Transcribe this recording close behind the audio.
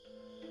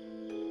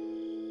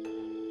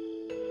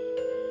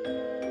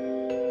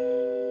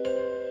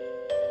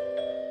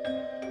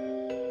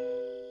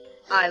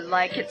I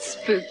like it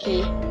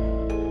spooky.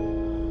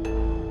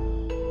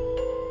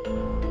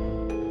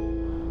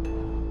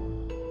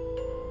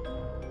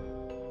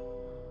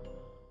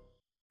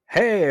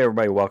 Hey,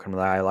 everybody, welcome to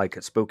the I Like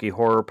It Spooky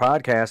Horror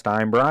Podcast.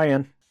 I'm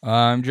Brian.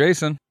 I'm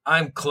Jason.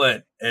 I'm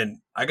Clint, and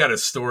I got a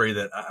story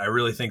that I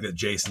really think that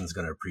Jason's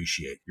going to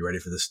appreciate. You ready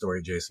for this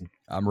story, Jason?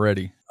 I'm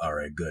ready. All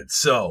right, good.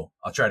 So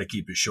I'll try to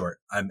keep it short.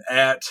 I'm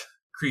at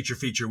Creature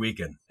Feature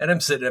Weekend, and I'm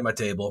sitting at my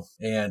table,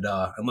 and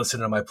I'm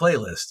listening to my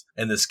playlist,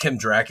 and this Kim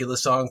Dracula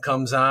song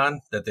comes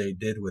on that they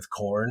did with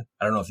Korn.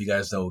 I don't know if you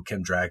guys know who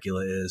Kim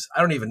Dracula is. I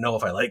don't even know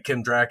if I like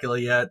Kim Dracula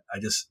yet. I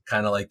just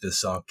kind of like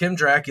this song. Kim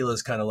Dracula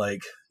is kind of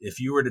like if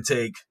you were to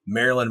take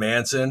Marilyn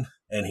Manson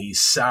and he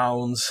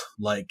sounds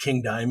like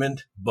King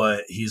Diamond,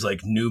 but he's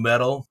like new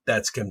metal,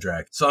 that's Kim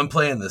Dracula. So I'm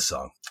playing this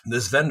song.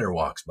 This vendor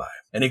walks by,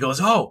 and he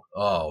goes, oh,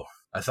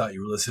 I thought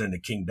you were listening to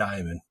King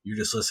Diamond. You're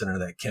just listening to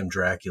that Kim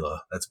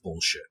Dracula. That's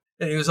bullshit.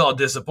 And he was all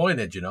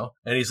disappointed, you know?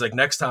 And he's like,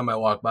 next time I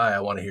walk by,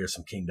 I want to hear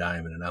some King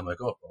Diamond. And I'm like,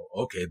 oh,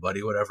 okay,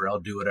 buddy, whatever. I'll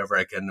do whatever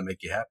I can to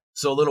make you happy.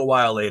 So a little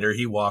while later,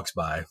 he walks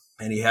by,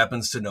 and he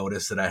happens to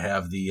notice that I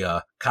have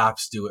the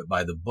Cops Do It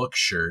by the Book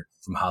shirt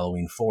from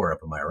Halloween 4 up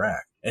in my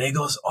rack. And he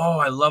goes, oh,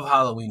 I love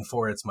Halloween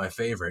 4. It's my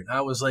favorite. And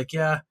I was like,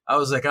 yeah. I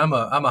was like, I'm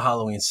a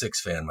Halloween 6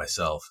 fan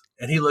myself.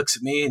 And he looks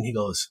at me and he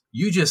goes,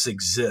 you just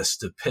exist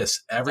to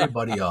piss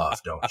everybody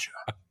off, don't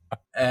you?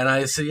 And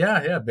I said,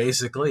 yeah,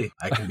 basically.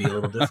 I can be a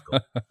little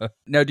difficult.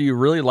 Now, do you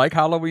really like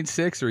Halloween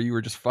 6, or you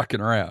were just fucking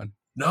around?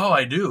 No,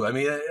 I do. I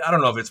mean, I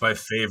don't know if it's my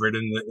favorite,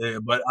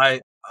 but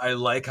I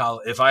like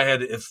how if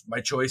my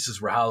choices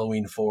were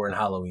Halloween 4 and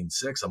Halloween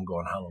 6, I'm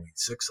going Halloween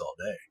 6 all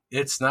day.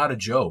 It's not a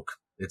joke.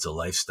 It's a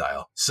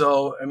lifestyle.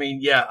 So, I mean,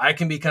 yeah, I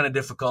can be kind of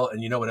difficult.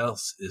 And you know what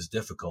else is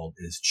difficult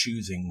is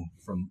choosing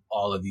from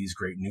all of these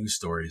great news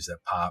stories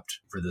that popped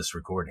for this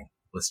recording.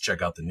 Let's check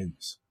out the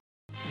news.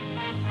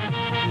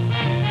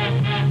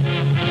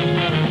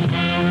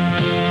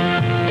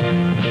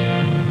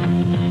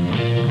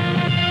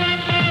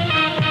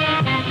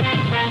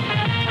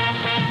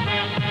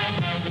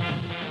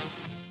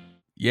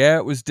 Yeah,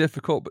 it was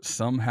difficult, but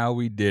somehow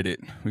we did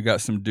it. We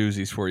got some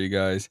doozies for you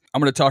guys.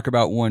 I'm going to talk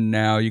about one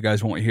now. You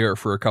guys won't hear it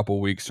for a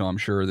couple weeks, so I'm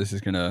sure this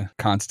is going to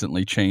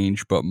constantly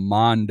change. But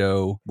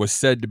Mondo was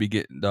said to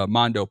be the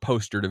Mondo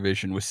poster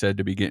division was said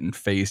to be getting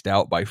phased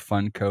out by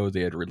Funko.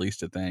 They had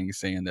released a thing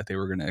saying that they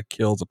were going to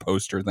kill the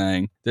poster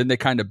thing. Then they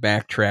kind of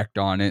backtracked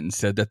on it and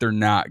said that they're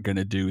not going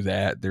to do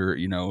that.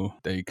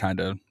 They kind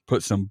of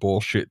put some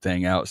bullshit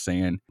thing out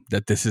saying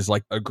that this is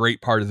like a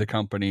great part of the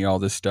company, all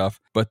this stuff.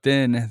 But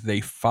then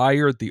they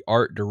fired the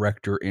art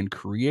director and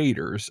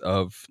creators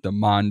of the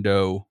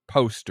Mondo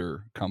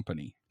poster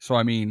company. So,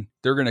 I mean,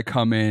 they're going to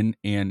come in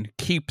and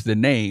keep the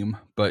name,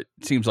 but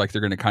it seems like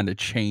they're going to kind of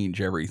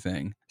change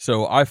everything.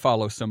 So I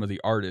follow some of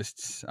the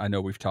artists I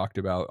know we've talked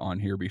about on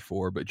here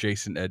before, but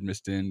Jason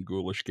Edmiston,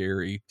 Ghoulish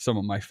Gary, some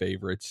of my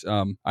favorites.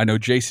 I know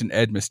Jason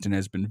Edmiston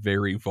has been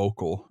very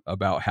vocal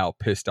about how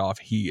pissed off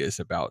he is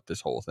about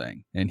this whole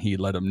thing. And he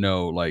let them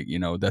know,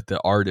 that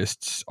the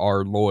artists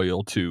are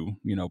loyal to,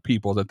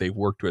 people that they've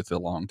worked with a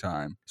long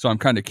time. So I'm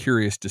kind of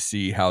curious to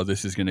see how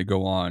this is going to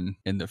go on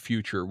in the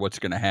future. What's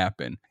going to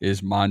happen?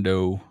 Is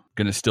Mondo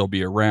going to still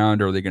be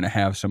around? Or are they going to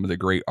have some of the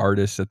great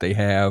artists that they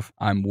have?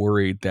 I'm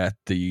worried that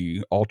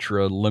the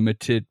ultra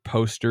limited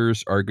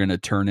posters are going to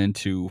turn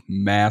into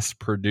mass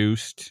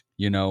produced,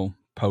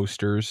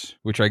 posters,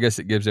 which I guess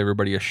it gives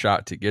everybody a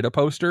shot to get a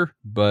poster,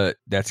 but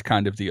that's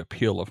kind of the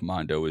appeal of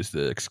Mondo, is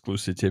the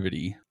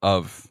exclusivity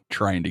of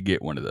trying to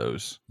get one of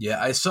those.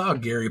 Yeah, I saw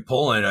Gary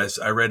Poland.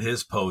 I read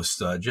his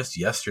post just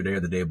yesterday or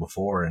the day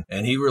before,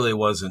 and he really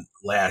wasn't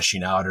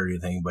lashing out or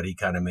anything, but he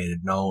kind of made it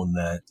known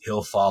that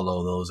he'll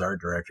follow those art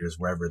directors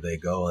wherever they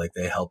go. Like,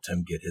 they helped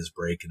him get his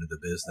break into the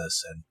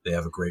business, and they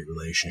have a great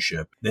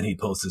relationship. Then he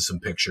posted some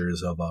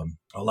pictures of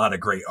a lot of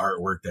great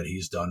artwork that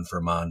he's done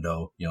for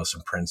Mondo,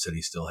 some prints that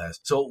he still has.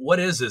 So what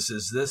is this?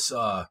 Is this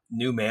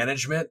new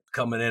management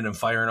coming in and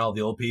firing all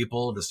the old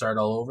people to start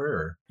all over?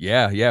 Or?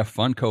 Yeah.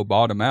 Funko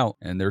bought them out,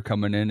 and they're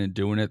coming in and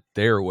doing it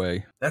their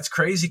way. That's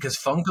crazy, because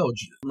Funko,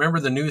 remember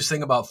the news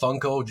thing about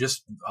Funko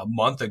just a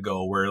month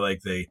ago where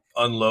they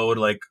unload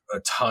a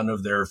ton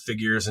of their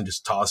figures and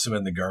just toss them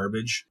in the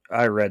garbage?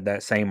 I read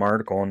that same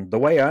article, and the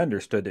way I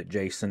understood it,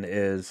 Jason,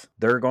 is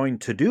they're going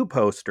to do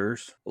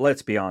posters.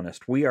 Let's be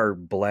honest, we are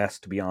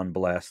blessed beyond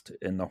blessed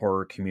in the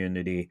horror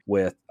community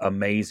with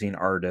amazing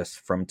artists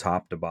from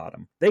top to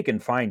bottom. They can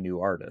find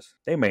new artists.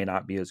 They may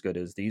not be as good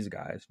as these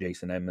guys,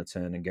 Jason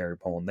Edmiston and Gary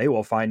Poland. They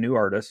will find new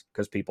artists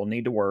because people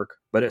need to work.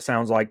 But it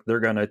sounds like they're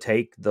going to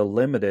take the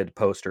limited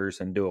posters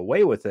and do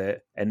away with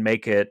it and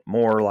make it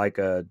more like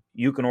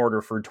you can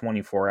order for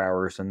 24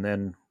 hours, and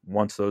then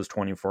once those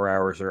 24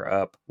 hours are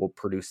up, we'll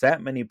produce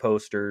that many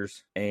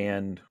posters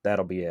and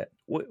that'll be it.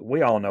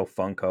 We all know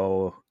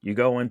Funko. You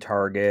go in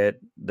Target,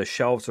 the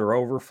shelves are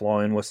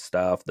overflowing with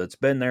stuff that's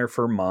been there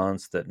for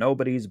months that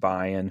nobody's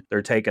buying.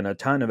 They're taking a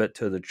ton of it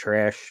to the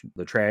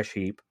trash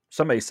heap.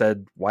 Somebody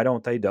said, why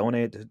don't they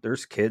donate?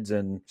 There's kids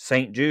in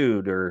St.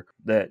 Jude or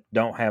that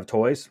don't have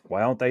toys,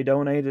 why don't they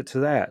donate it to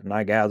that? And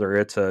I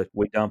gather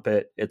we dump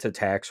it, it's a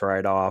tax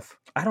write-off.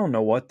 I don't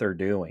know what they're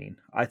doing.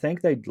 I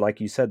think they,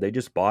 like you said, they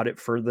just bought it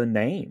for the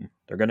name.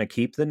 They're going to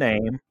keep the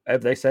name.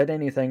 Have they said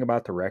anything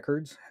about the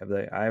records?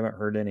 I haven't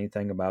heard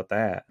anything about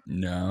that.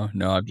 No,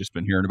 I've just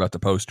been hearing about the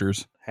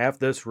posters. Half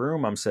this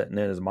room I'm sitting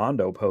in is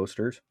Mondo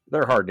posters.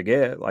 They're hard to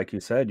get. Like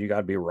you said, you got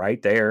to be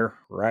right there,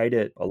 right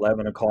at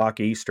 11 o'clock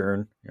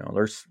Eastern.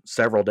 There's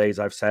several days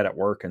I've sat at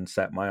work and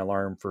set my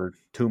alarm for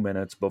 2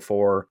 minutes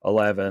before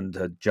 11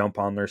 to jump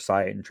on their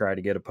site and try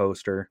to get a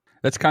poster.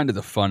 That's kind of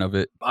the fun of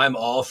it. I'm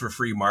all for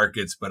free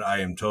markets, but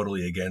I am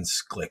totally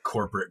against like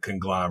corporate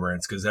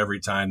conglomerates, because every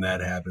time that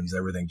happens,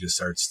 everything just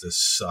starts to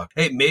suck.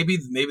 Hey, maybe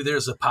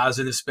there's a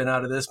positive spin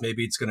out of this.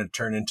 Maybe it's going to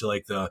turn into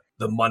like the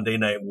Monday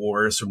Night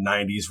Wars from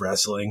 90s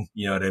wrestling.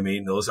 You know what I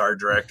mean? Those art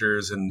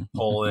directors and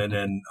Poland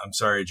and, I'm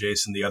sorry,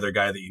 Jason, the other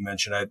guy that you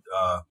mentioned,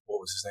 what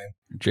was his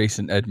name?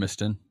 Jason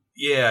Edmiston.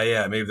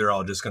 Yeah. Maybe they're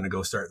all just going to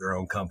go start their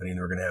own company, and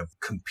they're going to have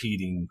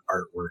competing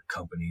artwork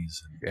companies.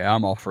 Yeah,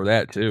 I'm all for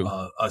that too.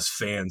 Us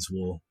fans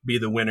will be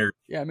the winner.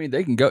 Yeah, I mean,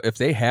 they can go, if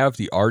they have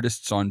the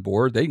artists on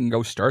board, they can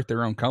go start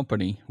their own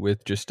company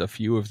with just a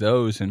few of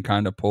those and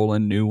kind of pull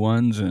in new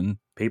ones, and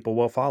people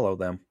will follow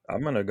them.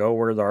 I'm going to go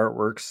where the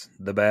artwork's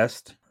the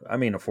best. I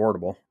mean,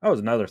 affordable. That was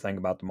another thing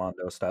about the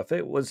Mondo stuff.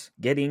 It was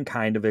getting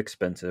kind of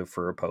expensive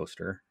for a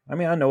poster. I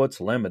mean, I know it's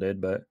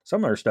limited, but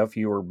some of their stuff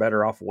you were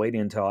better off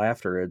waiting until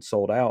after it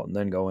sold out and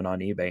then going on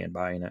eBay and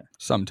buying it.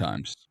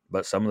 Sometimes.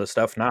 But some of the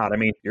stuff not. I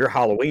mean, your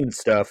Halloween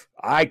stuff,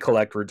 I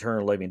collect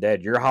Return of the Living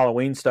Dead. Your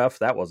Halloween stuff,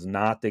 that was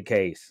not the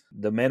case.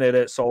 The minute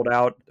it sold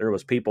out, there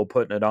was people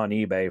putting it on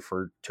eBay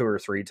for 2 or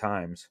 3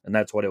 times, and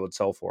that's what it would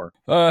sell for.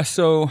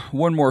 So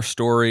one more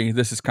story.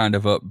 This is kind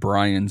of up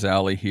Brian's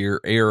alley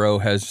here. Arrow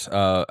has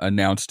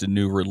announced a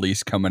new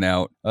release coming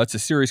out. It's a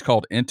series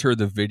called Enter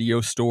the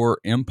Video Store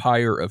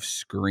Empire of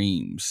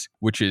Screams,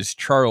 which is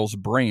Charles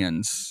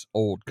Brand's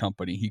old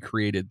company. He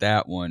created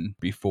that one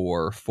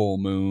before Full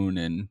Moon,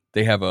 and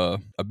they have a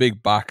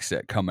big box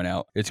set coming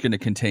out. It's going to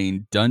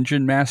contain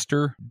Dungeon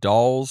Master,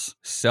 Dolls,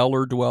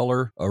 Cellar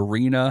Dweller,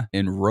 Arena,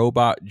 and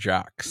Robot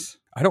Jocks.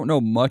 I don't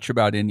know much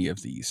about any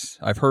of these.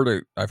 I've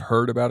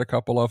heard about a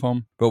couple of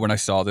them, but when I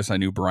saw this, I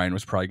knew Brian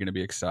was probably going to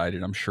be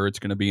excited. I'm sure it's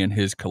going to be in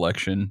his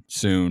collection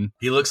soon.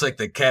 He looks like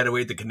the cat who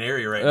ate the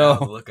canary right now.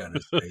 The look on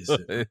his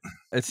face.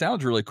 It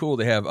sounds really cool.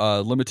 They have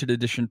limited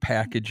edition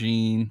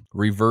packaging,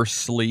 reverse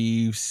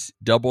sleeves,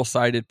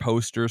 double-sided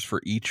posters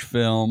for each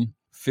film,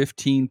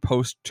 15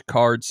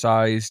 postcard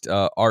sized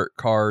art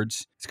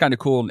cards. It's kind of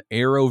cool. An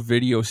Arrow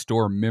Video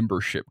Store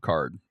membership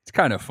card. It's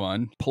kind of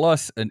fun.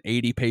 Plus an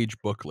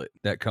 80-page booklet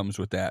that comes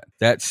with that.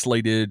 That's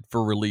slated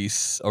for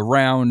release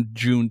around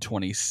June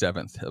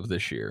 27th of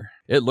this year.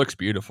 It looks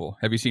beautiful.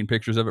 Have you seen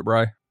pictures of it,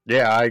 Bri?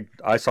 Yeah,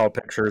 I saw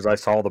pictures. I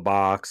saw the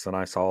box, and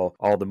I saw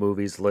all the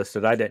movies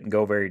listed. I didn't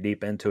go very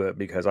deep into it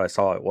because I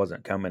saw it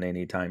wasn't coming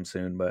anytime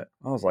soon, but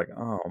I was like,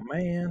 oh,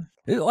 man.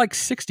 It's like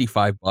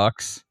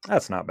 $65.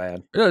 That's not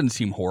bad. It doesn't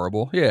seem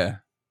horrible. Yeah.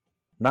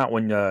 Not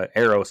when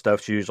Arrow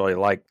stuff's usually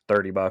like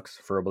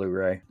 $30 for a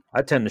Blu-ray.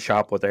 I tend to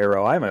shop with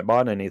Arrow. I haven't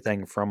bought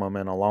anything from them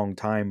in a long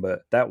time,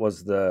 but that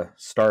was the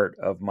start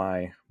of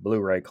my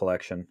Blu-ray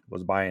collection,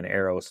 was buying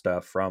Arrow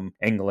stuff from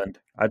England.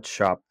 I'd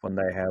shop when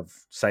they have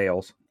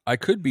sales. I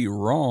could be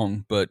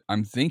wrong, but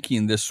I'm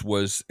thinking this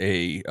was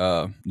a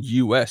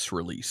U.S.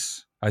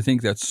 release. I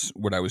think that's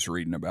what I was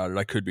reading about it.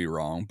 I could be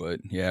wrong, but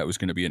yeah, it was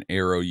going to be an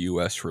Arrow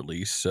U.S.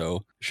 release,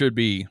 so should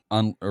be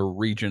a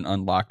region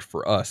unlocked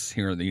for us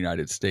here in the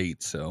United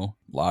States, so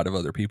a lot of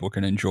other people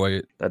can enjoy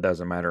it. That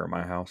doesn't matter at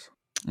my house.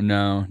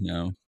 No.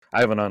 I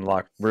have an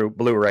unlocked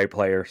Blu-ray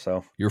player,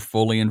 so. You're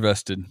fully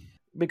invested.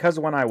 Because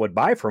when I would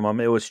buy from them,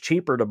 it was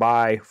cheaper to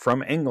buy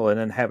from England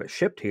and have it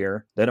shipped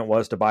here than it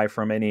was to buy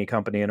from any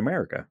company in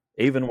America.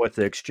 Even with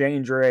the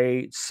exchange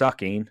rate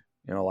sucking,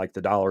 like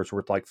the dollar's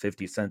worth like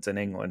 50 cents in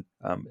England,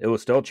 it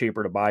was still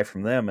cheaper to buy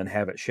from them and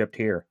have it shipped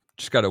here.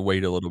 Just got to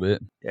wait a little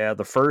bit. Yeah,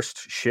 the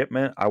first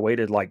shipment, I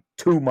waited like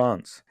 2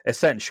 months. It's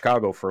set in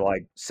Chicago for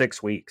like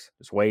 6 weeks,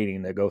 just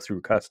waiting to go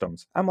through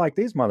customs. I'm like,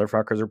 these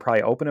motherfuckers are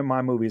probably opening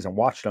my movies and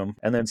watching them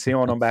and then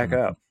sealing them back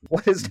up.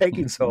 What is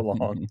taking so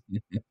long?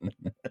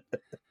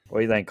 What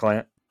do you think,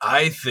 Clint?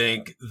 I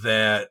think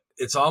that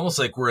it's almost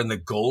like we're in the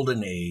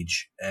golden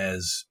age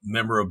as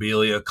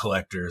memorabilia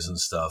collectors and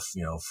stuff,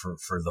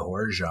 for the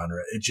horror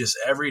genre. It just,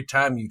 every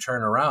time you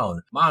turn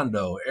around,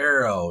 Mondo,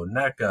 Arrow,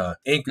 NECA,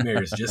 Ink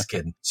Mirrors, just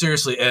kidding.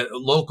 Seriously,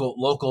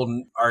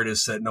 local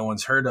artists that no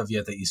one's heard of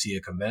yet that you see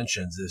at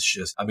conventions. It's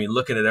just,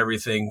 looking at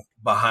everything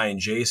behind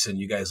Jason,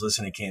 you guys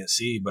listening can't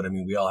see, but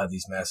we all have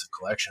these massive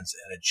collections,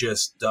 and it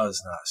just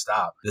does not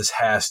stop. This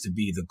has to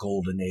be the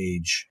golden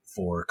age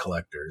for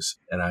collectors,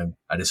 and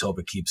I just hope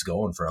it keeps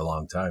going for a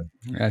long time.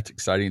 Yeah, it's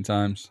exciting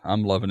times.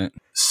 I'm loving it.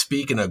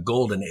 Speaking of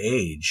golden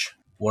age,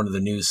 one of the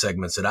news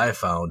segments that I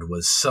found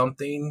was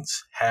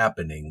something's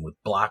happening with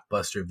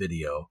Blockbuster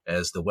Video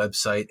as the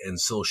website and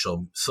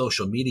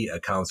social media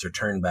accounts are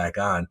turned back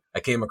on.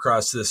 I came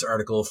across this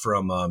article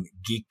from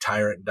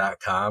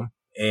geektyrant.com,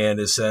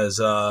 And it says,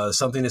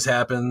 something has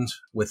happened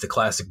with the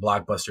classic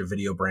Blockbuster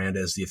Video brand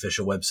as the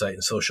official website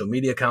and social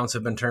media accounts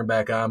have been turned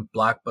back on.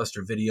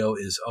 Blockbuster Video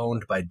is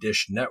owned by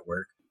Dish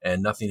Network,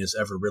 and nothing has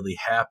ever really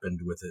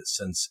happened with it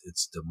since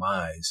its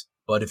demise.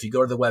 But if you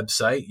go to the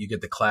website, you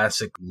get the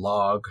classic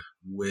log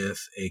with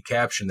a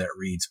caption that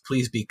reads,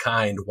 "Please be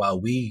kind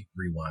while we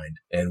rewind,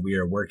 and we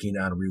are working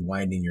on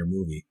rewinding your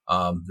movie."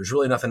 There's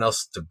really nothing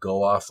else to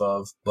go off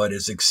of, but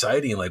it's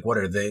exciting. Like, what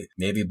are they?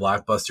 Maybe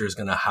Blockbuster is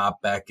going to hop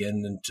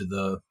into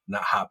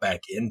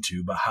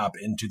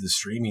the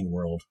streaming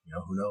world.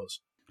 Who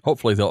knows?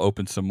 Hopefully they'll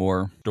open some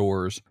more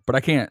doors, but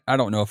I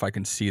don't know if I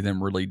can see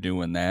them really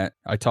doing that.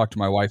 I talked to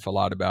my wife a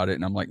lot about it,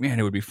 and I'm like,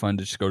 man, it would be fun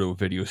to just go to a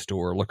video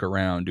store, look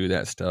around, do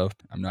that stuff.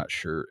 I'm not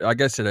sure. I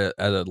guess at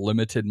a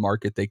limited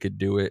market, they could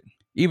do it,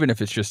 even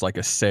if it's just like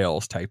a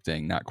sales type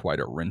thing, not quite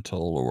a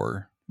rental,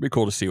 or it'd be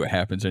cool to see what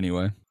happens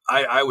anyway.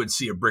 I would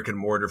see a brick and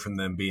mortar from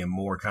them being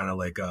more kind of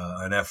like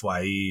an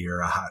FYE or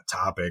a Hot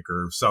Topic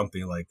or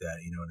something like that,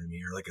 you know what I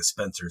mean? Or like a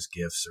Spencer's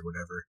Gifts or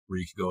whatever, where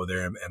you could go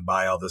there and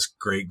buy all this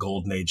great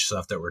golden age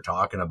stuff that we're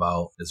talking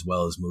about, as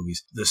well as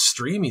movies. The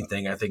streaming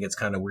thing, I think it's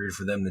kind of weird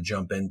for them to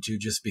jump into,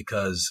 just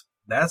because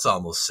that's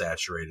almost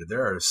saturated.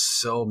 There are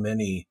so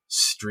many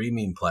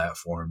streaming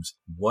platforms.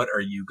 What are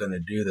you going to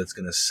do that's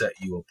going to set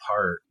you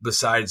apart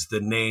besides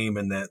the name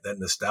and that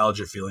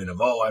nostalgia feeling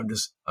of,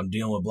 I'm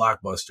dealing with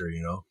Blockbuster,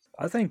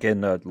 I think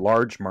in a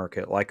large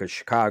market like a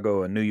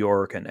Chicago and New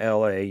York and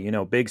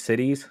LA, big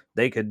cities,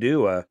 they could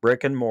do a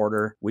brick and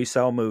mortar. We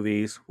sell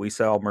movies, we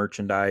sell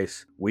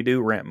merchandise, we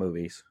do rent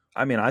movies.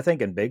 I mean, I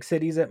think in big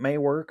cities it may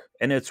work.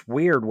 And it's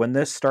weird, when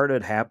this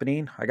started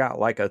happening, I got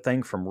like a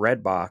thing from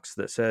Redbox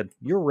that said,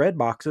 your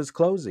Redbox is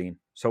closing.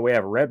 So we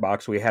have a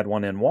Redbox. We had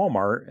one in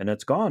Walmart and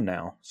it's gone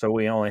now. So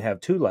we only have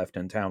 2 left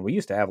in town. We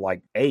used to have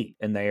like 8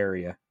 in the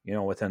area,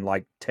 within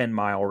like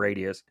 10-mile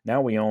radius.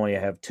 Now we only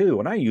have 2.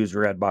 And I use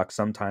Redbox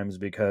sometimes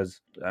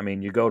because,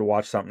 you go to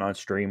watch something on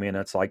streaming,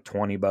 it's like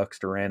 $20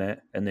 to rent it.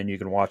 And then you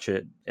can watch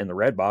it in the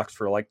Redbox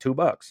for like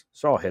 $2.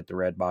 So I'll hit the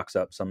Redbox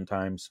up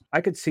sometimes.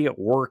 I could see it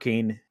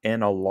working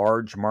in a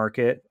large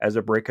market as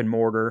a brick and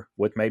mortar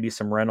with maybe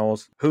some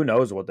rentals. Who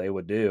knows what they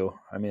would do?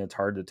 It's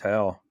hard to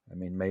tell.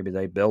 Maybe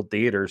they build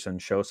theaters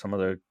and show some of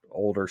the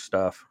older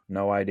stuff.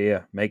 No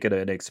idea. Make it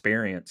an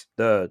experience.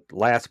 The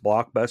last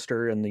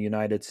Blockbuster in the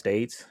United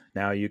States,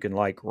 now you can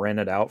like rent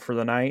it out for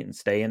the night and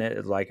stay in it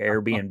as like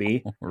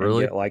Airbnb.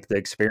 Really? And get like the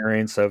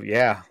experience of,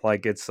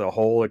 like it's a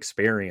whole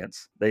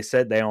experience. They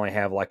said they only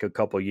have like a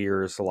couple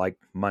years, like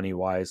money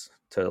wise,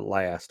 to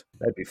last.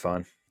 That'd be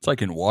fun. It's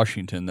like in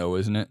Washington, though,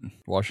 isn't it?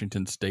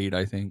 Washington State,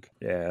 I think.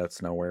 Yeah,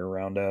 it's nowhere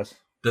around us.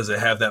 Does it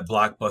have that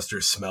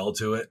Blockbuster smell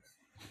to it?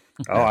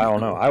 Oh, I don't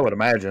know. I would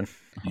imagine.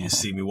 You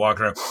see me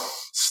walking around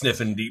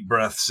sniffing deep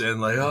breaths in,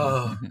 like,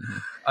 oh,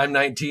 I'm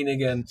 19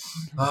 again.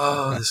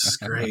 Oh, this is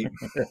great.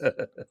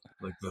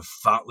 like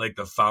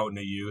the fountain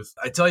of youth.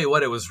 I tell you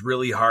what, it was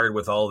really hard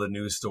with all the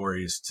news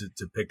stories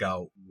to pick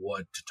out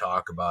what to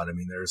talk about.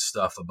 There's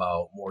stuff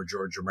about more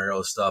George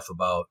Romero stuff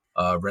about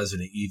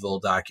Resident Evil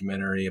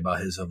documentary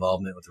about his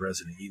involvement with the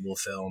Resident Evil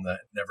film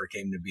that never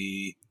came to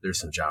be. There's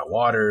some John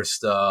Waters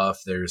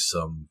stuff. There's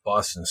some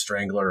Boston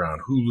Strangler on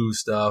Hulu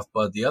stuff.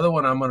 But the other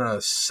one I'm going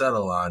to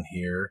settle on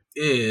here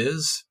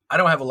is, I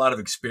don't have a lot of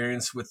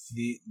experience with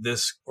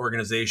this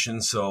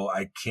organization, so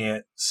I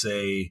can't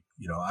say,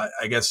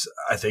 I guess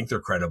I think they're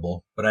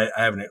credible, but I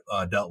haven't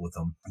dealt with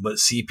them. But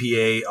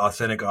CPA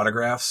Authentic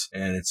Autographs,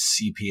 and it's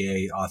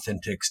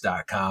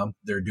cpaauthentics.com.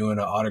 They're doing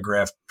an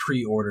autograph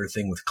pre-order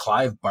thing with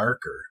Clive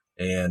Barker,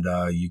 and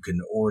you can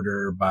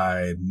order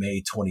by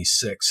May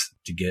 26th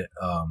to get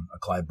a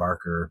Clive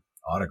Barker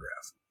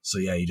autograph. So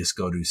yeah, you just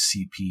go to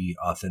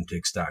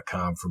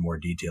cpauthentics.com for more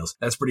details.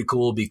 That's pretty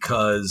cool,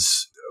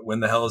 because when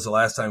the hell is the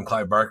last time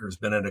Clive Barker's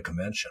been at a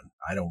convention?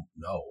 I don't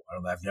know.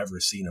 I've never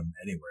seen him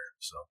anywhere.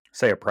 So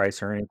say a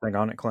price or anything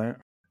on it, Clint?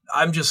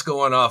 I'm just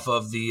going off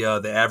of the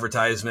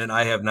advertisement.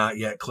 I have not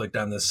yet clicked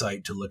on the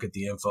site to look at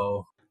the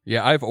info.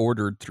 Yeah, I've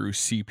ordered through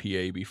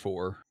CPA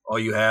before. Oh,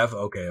 you have?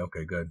 Okay,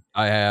 good.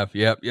 I have.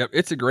 Yep.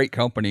 It's a great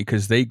company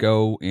because they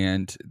go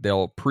and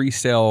they'll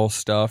pre-sell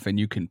stuff, and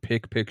you can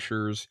pick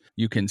pictures.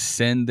 You can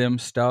send them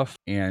stuff,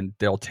 and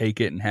they'll take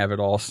it and have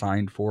it all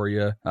signed for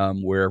you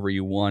wherever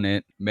you want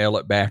it, mail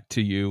it back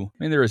to you.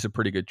 There is a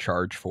pretty good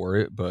charge for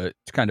it, but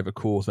it's kind of a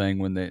cool thing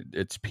when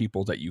it's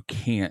people that you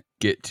can't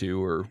get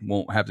to or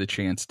won't have the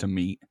chance to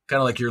meet. Kind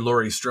of like your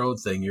Laurie Strode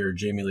thing, your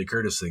Jamie Lee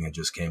Curtis thing that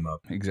just came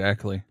up.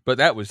 Exactly. But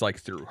that was like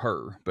through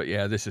her. But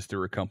yeah, this is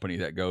through a company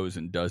that goes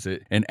and does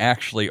it. And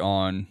actually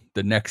on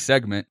the next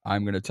segment,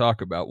 I'm going to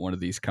talk about one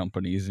of these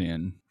companies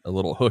and a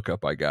little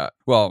hookup I got.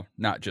 Well,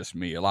 not just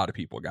me. A lot of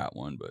people got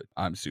one, but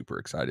I'm super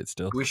excited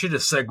still. We should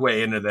just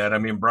segue into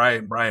that.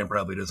 Brian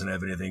probably doesn't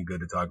have anything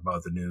good to talk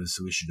about the news,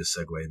 so we should just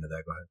segue into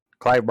that. Go ahead.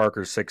 Clive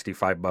Barker's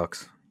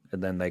 $65,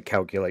 and then they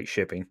calculate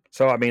shipping.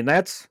 So,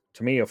 that's,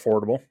 to me,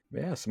 affordable.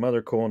 Yeah, some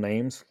other cool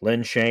names.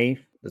 Lynn Shay,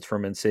 that's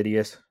from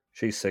Insidious.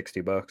 She's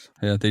 $60.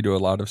 Yeah, they do a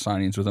lot of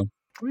signings with them.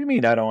 What do you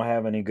mean I don't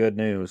have any good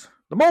news?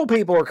 The mole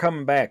people are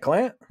coming back,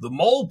 Clint. The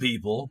mole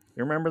people?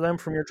 You remember them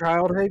from your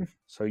childhood?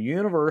 So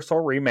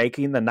Universal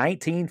remaking the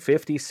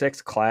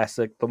 1956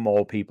 classic, The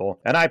Mole People.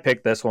 And I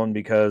picked this one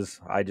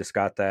because I just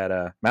got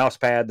that mouse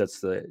pad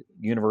that's the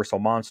Universal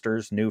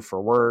Monsters new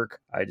for work.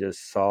 I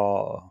just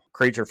saw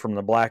Creature from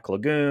the Black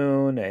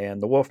Lagoon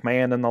and The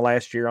Wolfman in the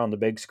last year on the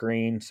big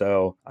screen.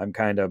 So I'm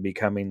kind of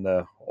becoming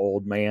the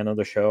old man of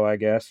the show, I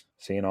guess,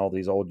 seeing all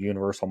these old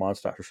Universal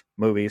Monsters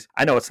movies.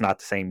 I know it's not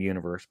the same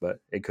universe, but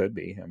it could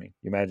be. I mean,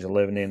 you imagine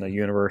living in a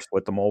universe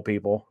with the Mole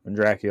People and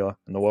Dracula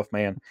and the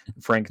Wolfman,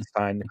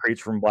 Frankenstein, the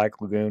Creature from Black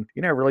Lagoon.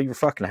 You never leave your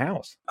fucking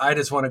house. I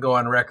just want to go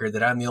on record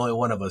that I'm the only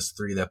one of us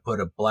three that put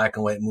a black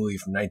and white movie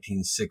from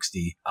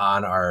 1960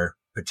 on our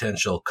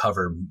potential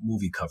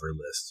movie cover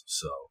list.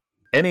 So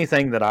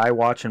anything that I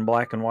watch in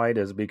black and white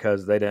is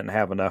because they didn't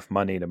have enough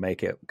money to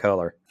make it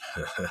color.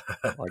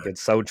 Like,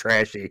 it's so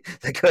trashy,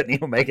 they couldn't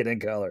even make it in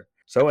color.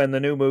 So in the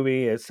new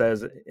movie, it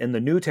says, in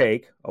the new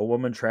take, a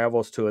woman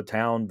travels to a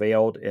town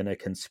veiled in a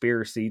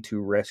conspiracy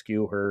to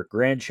rescue her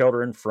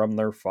grandchildren from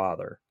their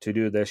father. To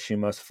do this, she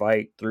must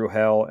fight through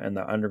hell in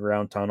the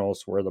underground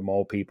tunnels where the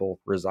mole people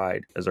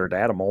reside. Is her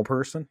dad a mole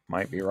person?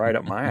 Might be right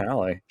up my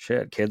alley.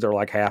 Shit, kids are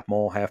like half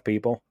mole, half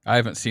people. I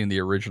haven't seen the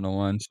original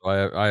one,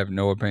 so I have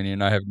no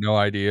opinion. I have no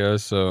idea,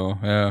 so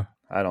yeah.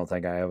 I don't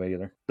think I have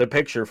either. The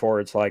picture for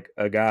it's like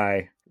a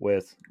guy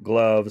with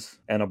gloves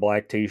and a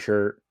black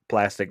t-shirt,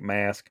 plastic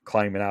mask,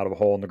 climbing out of a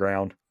hole in the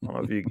ground. I don't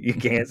know if you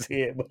can't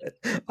see it,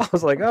 but I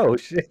was like, oh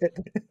shit.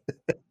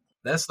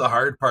 That's the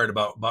hard part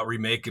about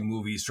remaking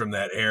movies from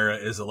that era,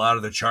 is a lot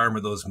of the charm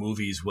of those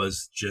movies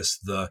was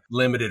just the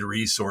limited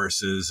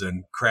resources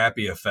and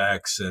crappy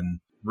effects and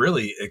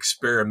really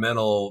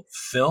experimental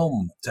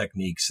film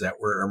techniques that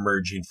were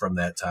emerging from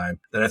that time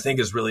that I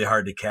think is really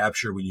hard to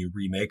capture when you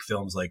remake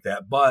films like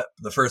that. But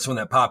the first one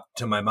that popped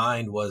to my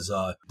mind was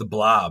The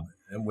Blob.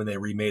 And when they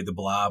remade The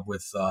Blob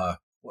with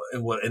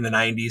in the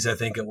 90s, I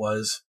think it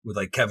was, with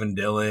like Kevin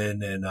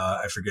Dillon and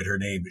I forget her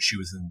name, but she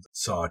was in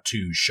Saw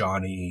 2,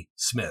 Shawnee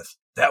Smith.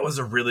 That was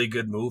a really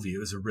good movie. It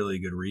was a really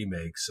good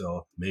remake.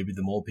 So maybe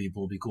the Mole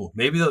People will be cool.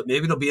 Maybe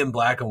it'll be in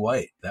black and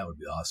white. That would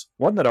be awesome.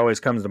 One that always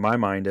comes to my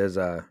mind is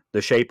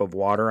The Shape of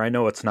Water. I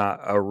know it's not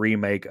a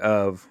remake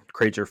of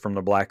Creature from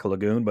the Black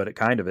Lagoon, but it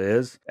kind of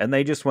is. And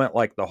they just went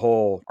like the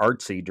whole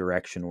artsy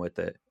direction with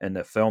it. And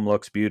the film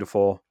looks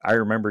beautiful. I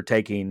remember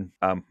taking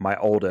my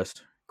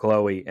oldest,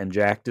 Chloe, and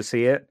Jack to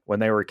see it when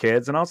they were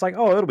kids, and I was like,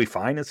 oh, it'll be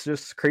fine, it's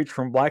just Creature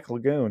from Black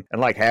Lagoon.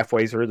 And like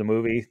halfway through the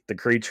movie, the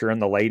creature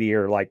and the lady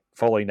are like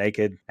fully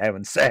naked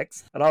having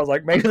sex, and I was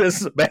like, maybe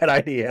this is a bad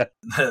idea.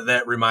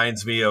 That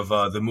reminds me of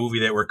the movie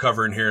that we're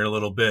covering here in a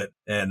little bit,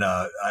 and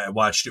I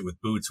watched it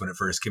with Boots when it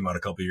first came out a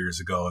couple years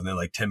ago, and then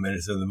like 10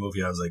 minutes into the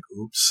movie I was like,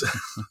 oops.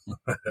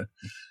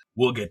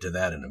 We'll get to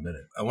that in a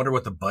minute. I wonder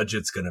what the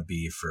budget's going to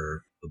be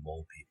for the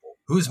Mole People.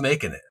 Who's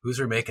making it? Who's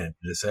remaking it?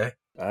 Did it say?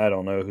 I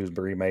don't know who's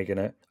remaking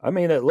it. I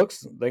mean, it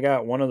looks, they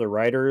got one of the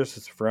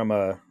writers from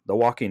The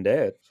Walking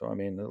Dead. So, I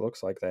mean, it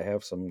looks like they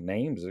have some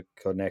names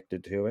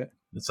connected to it.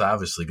 It's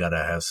obviously got to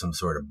have some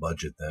sort of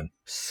budget then.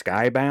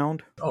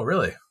 Skybound? Oh,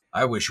 really?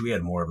 I wish we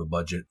had more of a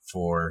budget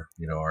for,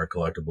 our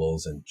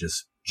collectibles and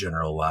just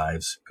general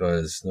lives,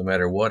 because no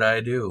matter what I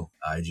do,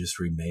 I just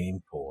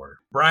remain poor.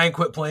 Brian,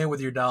 quit playing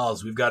with your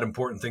dolls. We've got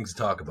important things to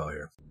talk about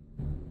here.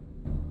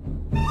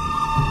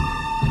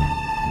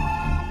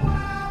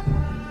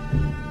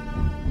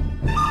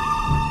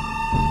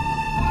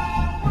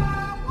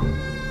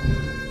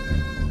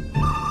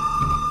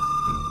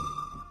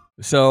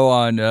 So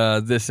on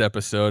this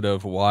episode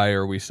of Why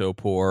Are We So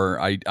Poor,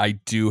 I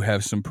do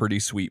have some pretty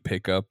sweet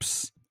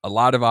pickups. A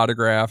lot of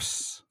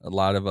autographs, a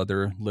lot of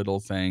other little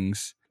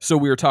things. So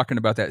we were talking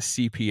about that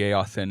CPA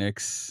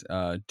Authentics,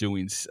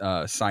 doing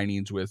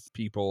signings with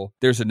people.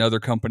 There's another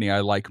company I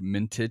like,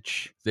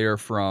 Mintage. They're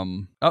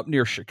from up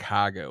near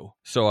Chicago.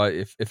 So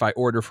if I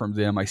order from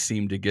them, I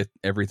seem to get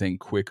everything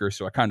quicker.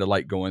 So I kind of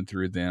like going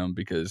through them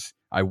because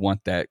I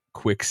want that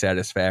quick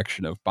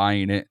satisfaction of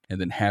buying it and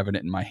then having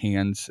it in my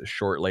hands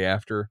shortly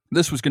after.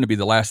 This was going to be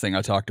the last thing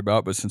I talked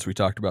about, but since we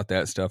talked about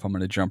that stuff, I'm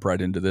going to jump right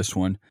into this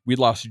one. We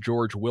lost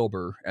George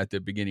Wilbur at the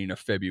beginning of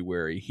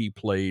February. He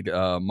played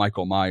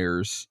Michael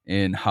Myers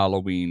in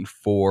Halloween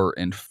 4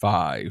 and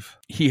 5.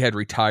 He had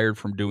retired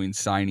from doing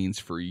signings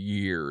for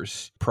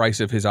years. Price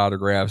of his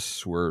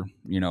autographs were,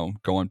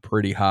 going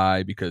pretty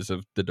high because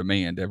of the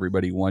demand.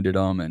 Everybody wanted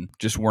them and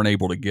just weren't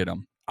able to get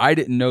them. I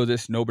didn't know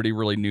this. Nobody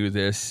really knew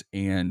this.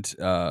 And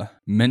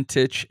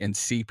Mintage and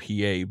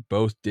CPA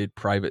both did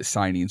private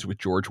signings with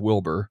George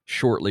Wilbur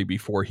shortly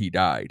before he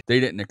died. They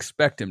didn't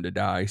expect him to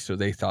die, so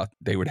they thought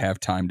they would have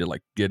time to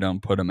get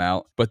him, put him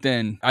out. But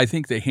then I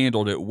think they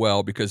handled it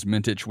well because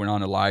Mintage went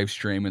on a live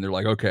stream and they're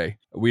like, okay,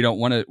 we don't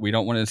want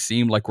to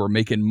seem like we're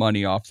making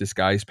money off this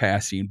guy's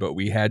passing, but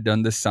we had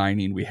done the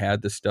signing. We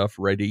had the stuff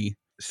ready.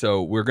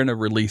 So we're going to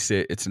release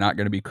it. It's not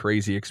going to be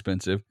crazy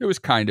expensive. It was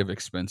kind of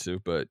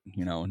expensive, but,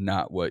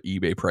 not what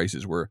eBay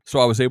prices were. So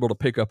I was able to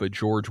pick up a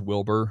George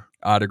Wilbur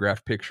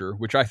autographed picture,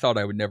 which I thought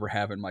I would never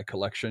have in my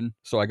collection.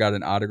 So I got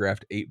an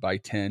autographed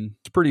 8x10.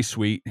 It's pretty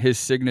sweet. His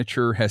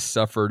signature has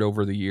suffered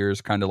over the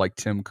years, kind of like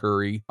Tim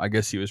Curry. I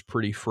guess he was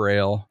pretty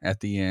frail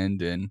at the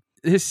end, and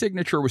his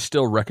signature was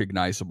still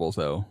recognizable,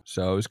 though.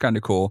 So it was kind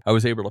of cool. I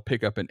was able to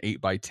pick up an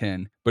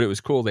 8x10, but it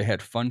was cool. They had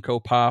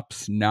Funko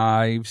Pops,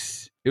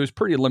 knives. It was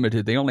pretty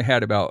limited. They only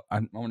had about, I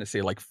want to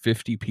say like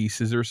 50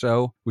 pieces or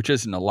so, which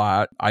isn't a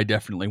lot. I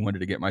definitely wanted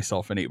to get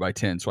myself an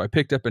 8x10. So I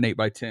picked up an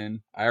 8x10.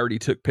 I already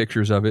took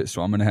pictures of it,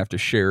 so I'm going to have to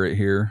share it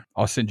here.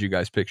 I'll send you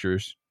guys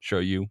pictures, show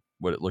you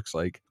what it looks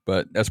like,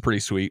 but that's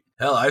pretty sweet.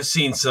 Hell, I've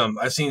seen some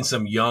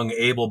young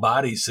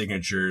able-bodied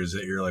signatures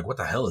that you're like, what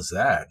the hell is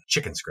that?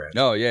 Chicken scratch.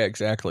 Oh yeah,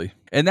 exactly.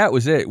 And that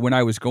was it. When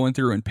I was going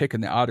through and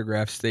picking the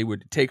autographs, they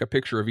would take a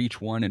picture of each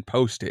one and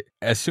post it.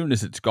 As soon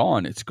as it's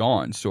gone, it's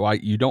gone. So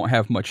you don't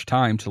have much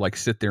time to like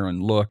sit there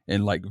and look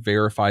and like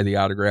verify the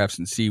autographs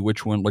and see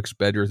which one looks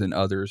better than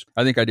others.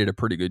 I think I did a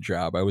pretty good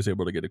job. I was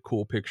able to get a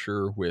cool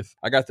picture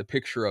I got the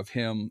picture of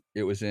him.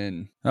 It was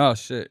in, oh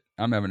shit,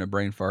 I'm having a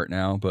brain fart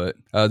now, but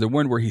the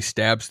one where he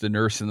stabs the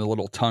nurse in the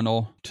little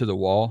tunnel to the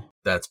wall.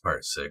 That's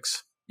part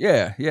 6.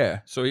 Yeah.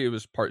 So he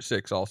was part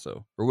 6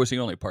 also. Or was he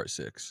only part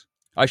 6?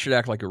 I should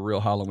act like a real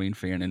Halloween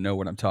fan and know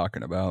what I'm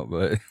talking about,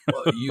 but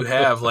well, you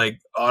have like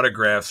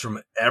autographs from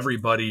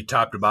everybody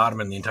top to bottom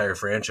in the entire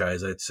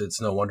franchise.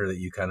 It's no wonder that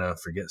you kind of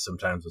forget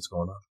sometimes what's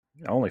going on.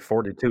 Only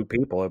 42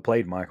 people have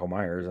played Michael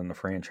Myers in the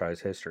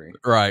franchise history.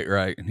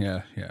 Right.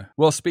 Yeah.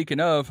 Well, speaking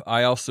of,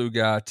 I also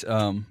got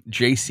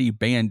J.C.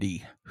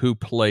 Bandy, who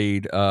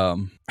played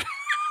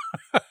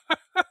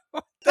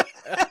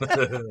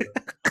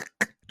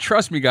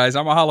Trust me, guys,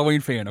 I'm a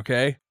Halloween fan,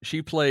 okay?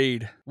 She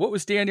played, what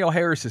was Danielle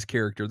Harris's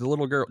character? The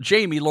little girl,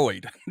 Jamie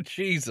Lloyd.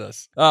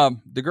 Jesus.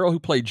 The girl who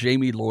played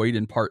Jamie Lloyd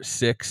in part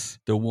 6,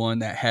 the one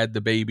that had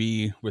the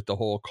baby with the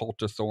whole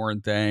Cult of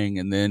Thorn thing,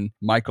 and then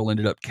Michael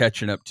ended up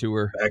catching up to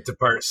her. Back to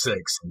part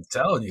 6. I'm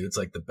telling you, it's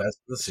like the best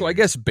of the series. So I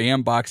guess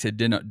Bambox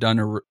had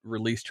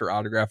released her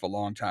autograph a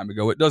long time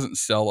ago. It doesn't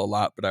sell a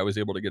lot, but I was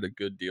able to get a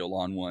good deal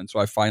on one. So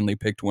I finally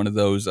picked one of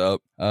those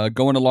up.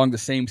 Going along the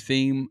same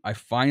theme, I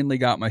finally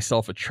got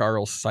myself a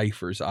Charles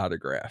Cyphers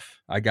autograph.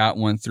 I got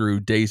one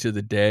through Days of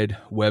the Dead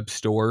web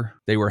store.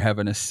 They were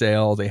having a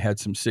sale. They had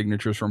some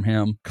signatures from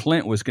him.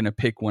 Clint was going to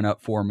pick one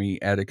up for me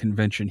at a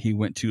convention he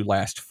went to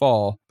last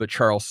fall, but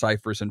Charles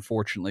Cyphers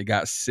unfortunately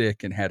got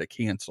sick and had to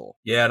cancel.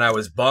 Yeah, and I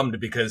was bummed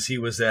because he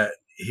was at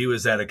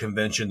a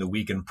convention the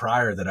weekend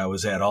prior that I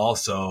was at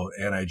also,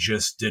 and I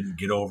just didn't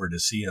get over to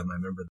see him. I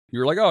remember. You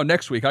were like, oh,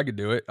 next week I could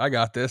do it. I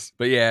got this.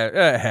 But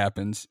yeah, it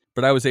happens.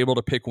 But I was able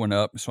to pick one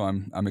up, so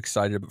I'm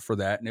excited for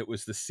that. And it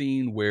was the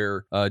scene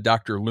where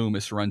Dr.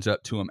 Loomis runs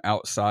up to him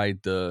outside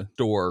the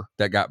door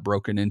that got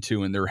broken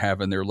into, and they're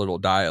having their little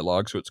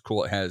dialogue. So it's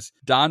cool. It has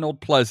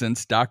Donald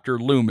Pleasance, Dr.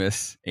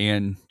 Loomis,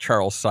 and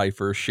Charles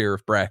Cyphers,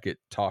 Sheriff Brackett,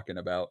 talking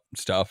about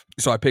stuff.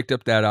 So I picked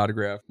up that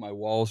autograph. My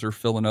walls are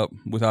filling up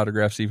with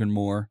autographs even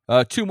more.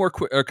 A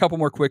couple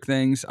more quick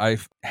things.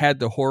 I've had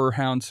the Horror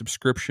Hound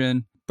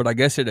subscription, but I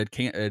guess it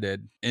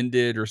had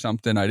ended or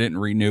something. I didn't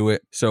renew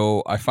it.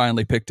 So I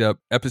finally picked up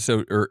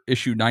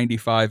issue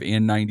 95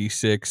 and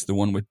 96, the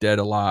one with Dead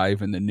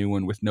Alive and the new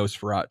one with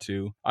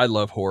Nosferatu. I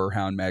love Horror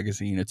Hound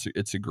magazine.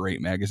 It's a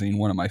great magazine,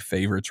 one of my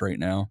favorites right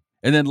now.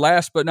 And then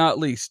last but not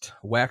least,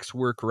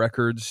 Waxwork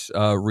Records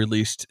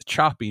released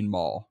Chopping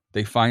Mall.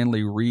 They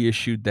finally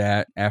reissued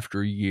that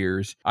after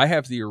years. I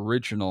have the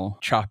original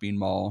Chopping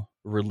Mall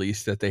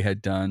release that they had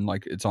done,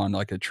 like it's on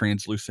like a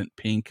translucent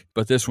pink,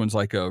 but this one's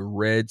like a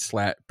red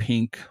 /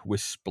 pink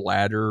with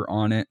splatter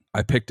on it.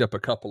 I picked up a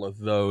couple of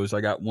those.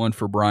 I got one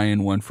for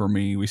Brian, one for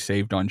me. We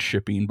saved on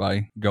shipping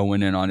by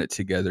going in on it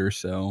together.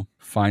 So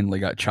finally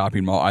got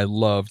Chopping Mall. I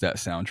love that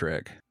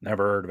soundtrack.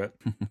 Never heard of it.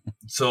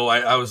 So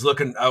I was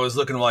looking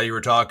while you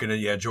were talking,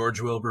 and yeah, George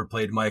Wilbur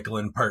played Michael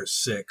in part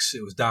 6.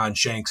 It was Don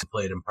Shanks who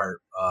played in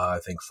part I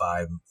think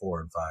 4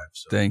 and 5.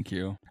 So. Thank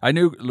you. I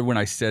knew when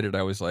I said it,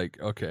 I was like,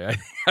 okay,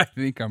 I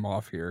think I'm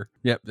off here.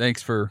 Yep.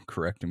 Thanks for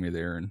correcting me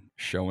there and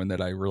showing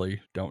that I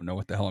really don't know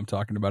what the hell I'm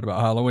talking about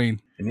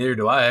Halloween. And neither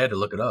do I. I had to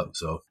look it up.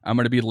 So I'm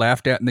going to be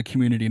laughed at in the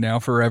community now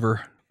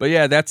forever. But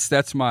yeah,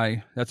 that's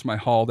my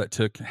haul that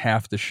took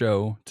half the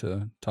show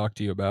to talk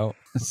to you about.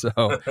 So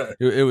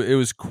it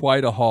was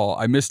quite a haul.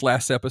 I missed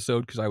last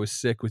episode because I was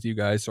sick with you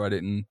guys, so I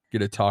didn't get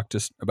to talk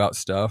about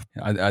stuff.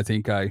 I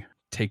think I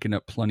taken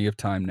up plenty of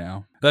time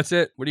now. That's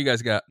it. What do you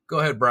guys got? Go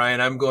ahead, Brian.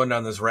 I'm going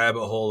down this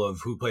rabbit hole of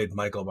who played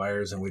Michael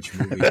Myers in which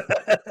movie.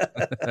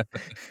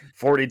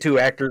 42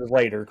 actors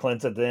later,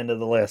 Clint's at the end of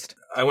the list.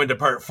 I went to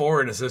part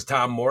 4 and it says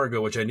Tom Morga,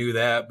 which I knew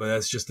that, but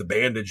that's just the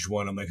bandaged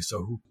one. I'm like,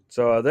 so who?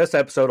 So this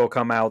episode will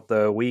come out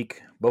the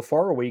week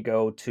before we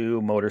go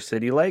to Motor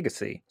City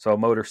Legacy. So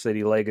Motor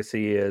City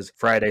Legacy is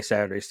Friday,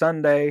 Saturday,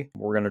 Sunday.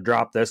 We're going to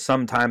drop this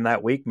sometime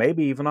that week,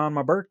 maybe even on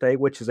my birthday,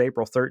 which is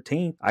April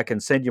 13th. I can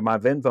send you my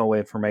Venmo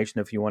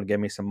information if you want to give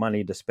me some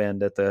money to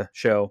spend at at the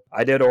show.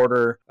 I did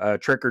order a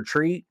Trick or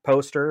Treat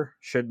poster.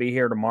 Should be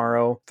here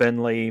tomorrow.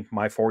 Finley,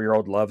 my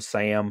 4-year-old, loves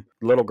Sam.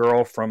 Little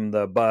girl from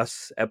the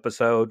bus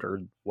episode,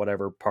 or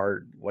whatever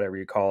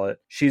you call it,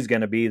 she's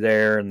going to be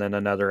there. And then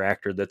another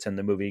actor that's in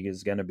the movie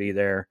is going to be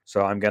there.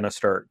 So I'm going to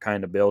start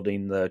kind of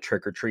building the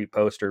Trick or Treat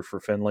poster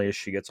for Finley as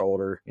she gets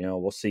older. You know,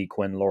 we'll see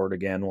Quinn Lord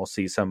again. We'll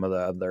see some of the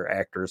other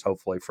actors,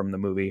 hopefully from the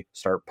movie,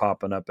 start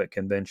popping up at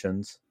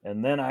conventions.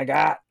 And then I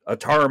got a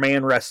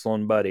Tar-Man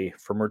wrestling buddy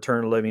from Return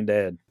of the Living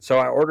Dead. So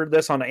I ordered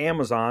this on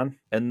Amazon,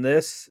 and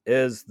this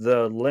is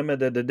the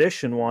limited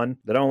edition one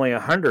that only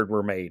 100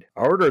 were made.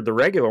 I ordered the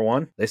regular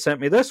one. They sent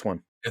me this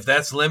one. If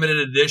that's limited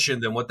edition,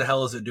 then what the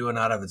hell is it doing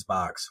out of its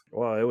box?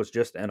 Well, it was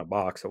just in a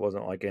box. It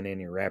wasn't like in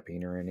any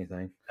wrapping or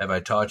anything. Have I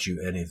taught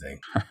you anything?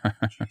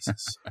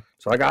 Jesus.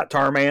 So I got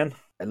Tar-Man.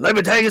 And let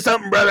me tell you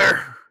something, brother.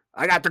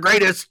 I got the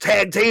greatest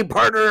tag team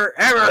partner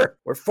ever.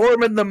 We're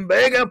forming the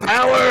Mega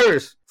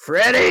Powers.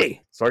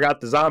 Freddy. So I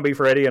got the zombie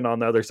Freddy, and on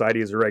the other side,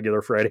 he's a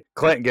regular Freddy.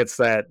 Clint gets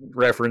that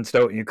reference,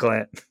 don't you,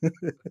 Clint?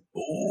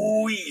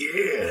 Oh,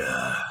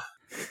 yeah.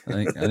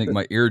 I think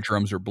my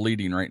eardrums are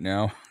bleeding right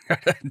now.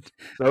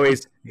 So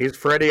he's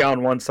Freddy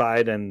on one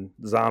side and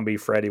zombie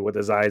Freddy with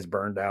his eyes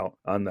burned out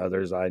on the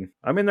other side.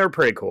 I mean, they're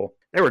pretty cool.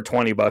 They were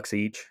 $20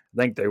 each.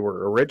 I think they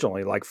were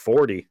originally like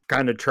 40.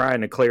 Kind of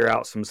trying to clear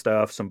out some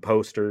stuff, some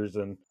posters,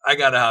 and I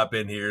gotta hop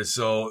in here.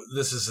 So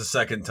this is the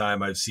second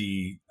time I've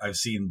seen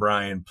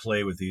Brian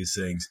play with these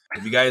things.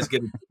 If you guys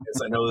get a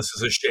chance, I know this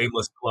is a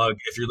shameless plug.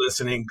 If you're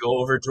listening, go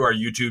over to our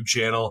YouTube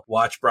channel,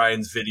 watch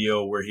Brian's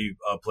video where he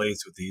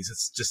plays with these.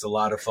 It's just a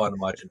lot of fun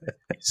watching.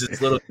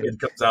 This little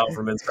kid comes out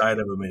from inside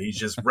of him, and he's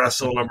just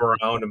wrestling them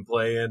around and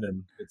playing,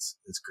 and it's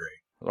great.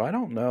 well, I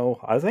don't know.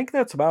 I think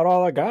that's about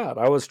all I got.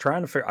 I was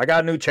trying to figure. I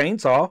got a new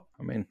chainsaw.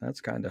 I mean,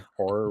 that's kind of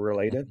horror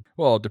related.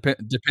 Well,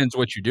 depends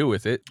what you do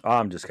with it.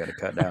 I'm just gonna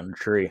cut down a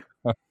tree.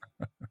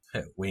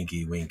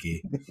 Winky.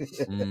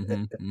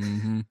 Mm-hmm,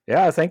 mm-hmm.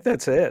 Yeah, I think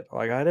that's it.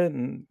 Like, I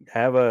didn't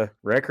have a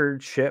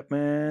record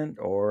shipment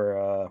or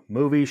a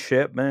movie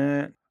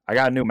shipment. I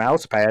got a new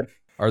mouse pad.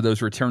 Are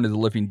those Return of the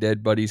Living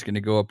Dead buddies going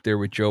to go up there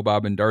with Joe,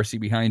 Bob, and Darcy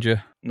behind you?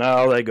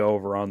 No, they go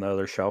over on the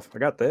other shelf. I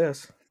got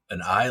this.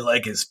 An I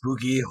Like It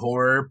Spooky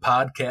Horror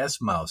Podcast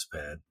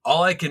mousepad.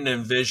 All I can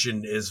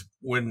envision is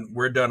when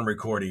we're done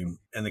recording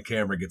and the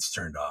camera gets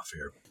turned off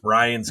here,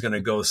 Brian's going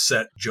to go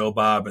set Joe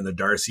Bob and the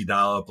Darcy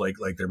doll up like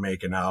they're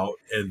making out.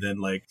 And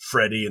then like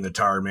Freddy and the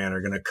Tar-Man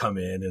are going to come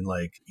in and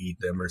like eat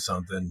them or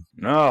something.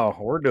 No,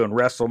 we're doing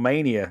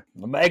WrestleMania.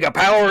 The Mega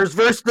Powers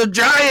versus the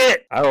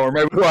Giant. I don't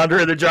remember who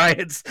Andre the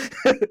Giant's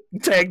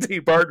tag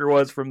team partner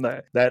was from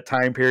that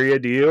time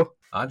period. Do you?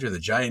 Andre the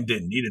Giant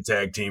didn't need a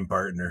tag team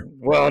partner.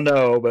 Well,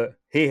 no, but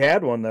he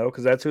had one, though,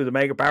 because that's who the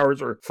Mega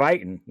Powers were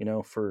fighting,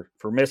 for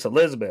Miss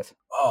Elizabeth.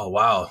 Oh,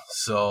 wow.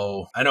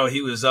 So I know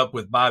he was up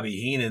with Bobby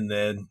Heenan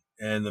then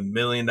and the $1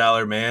 Million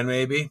Man,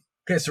 maybe.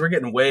 Okay, so we're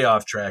getting way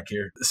off track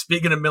here.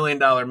 Speaking of $1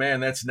 Million Man,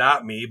 that's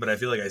not me, but I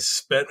feel like I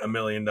spent $1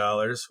 million.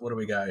 What do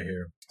we got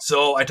here?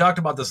 So I talked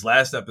about this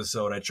last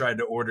episode. I tried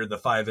to order the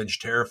 5-inch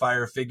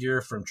Terrifier figure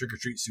from Trick or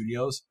Treat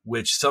Studios,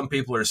 which some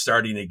people are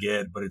starting to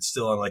get, but it's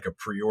still on like a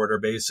pre-order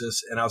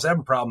basis. And I was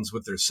having problems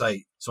with their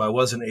site, so I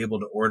wasn't able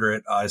to order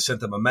it. I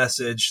sent them a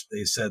message.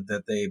 They said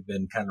that they've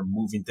been kind of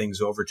moving things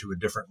over to a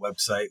different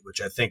website,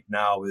 which I think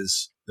now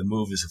is the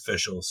move is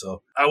official.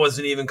 So I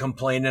wasn't even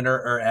complaining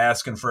or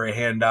asking for a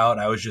handout.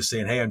 I was just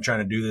saying, hey, I'm trying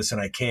to do this and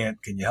I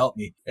can't. Can you help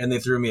me? And they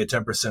threw me a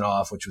 10%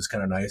 off, which was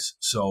kind of nice.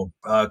 So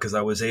because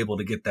I was able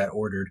to get that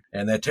ordered.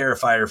 And that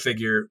Terrifier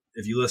figure,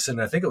 if you listen,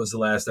 I think it was the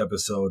last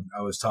episode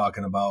I was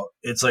talking about.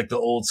 It's like the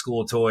old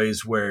school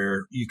toys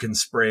where you can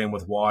spray them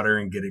with water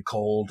and get it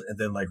cold. And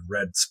then like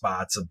red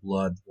spots of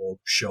blood will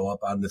show up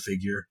on the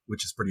figure,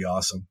 which is pretty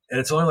awesome. And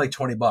it's only like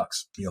 $20,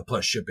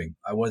 plus shipping.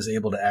 I was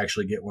able to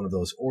actually get one of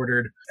those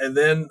ordered. And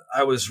then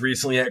I was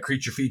recently at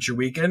Creature Feature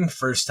Weekend,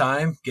 first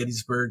time,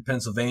 Gettysburg,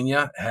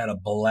 Pennsylvania. Had a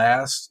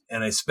blast.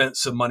 And I spent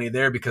some money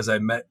there because I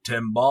met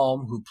Tim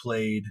Balm, who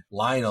played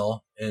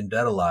Lionel in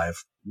Dead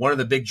Alive. One of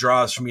the big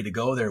draws for me to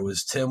go there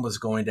was Tim was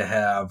going to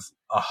have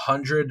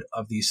 100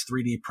 of these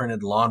 3D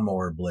printed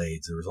lawnmower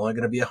blades. There was only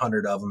going to be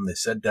 100 of them. They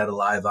said Dead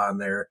Alive on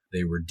there.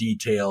 They were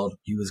detailed.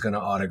 He was going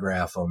to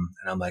autograph them.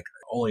 And I'm like,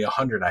 only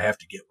 100. I have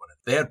to get one.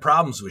 They had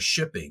problems with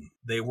shipping.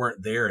 They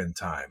weren't there in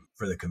time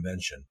for the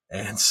convention.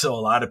 And so a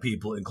lot of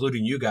people,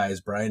 including you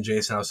guys, Brian,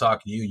 Jason, I was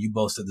talking to you, you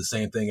both said the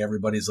same thing.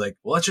 Everybody's like,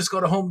 well, let's just go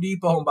to Home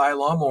Depot and buy a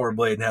lawnmower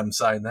blade and have them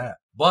sign that.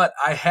 But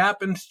I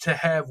happened to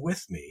have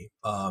with me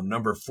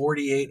number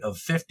 48 of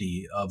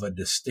 50 of a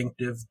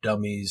Distinctive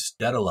Dummies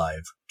Dead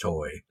Alive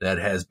toy that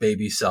has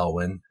Baby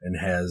Selwyn and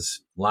has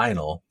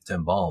Lionel,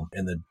 Tim Balm,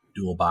 in the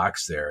dual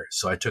box there.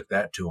 So I took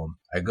that to him.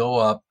 I go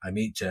up, I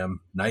meet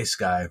Tim, nice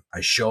guy.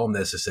 I show him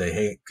this. I say,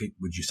 hey,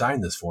 would you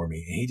sign this for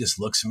me? And he just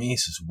looks at me. He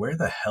says, where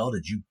the hell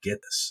did you get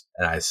this?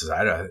 And I says,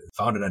 I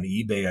found it on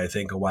eBay, I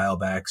think, a while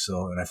back.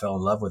 And I fell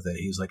in love with it.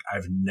 He was like,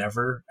 I've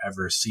never,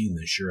 ever seen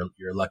this. You're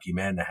a lucky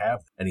man to have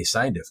it. And he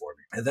signed it for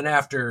me. And then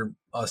after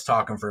us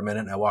talking for a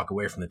minute and I walk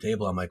away from the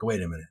table, I'm like,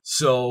 wait a minute.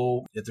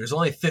 So if there's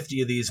only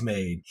 50 of these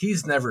made,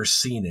 he's never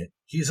seen it.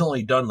 He's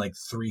only done like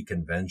 3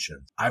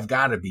 conventions. I've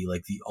got to be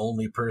like the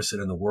only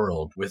person in the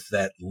world with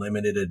that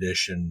limited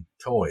edition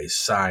toy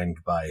signed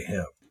by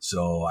him.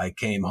 So I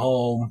came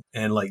home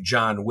and like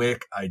John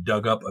Wick, I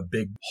dug up a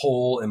big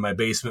hole in my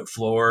basement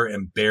floor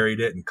and buried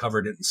it and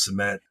covered it in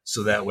cement.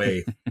 So that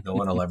way no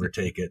one will ever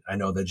take it. I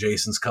know that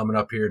Jason's coming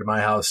up here to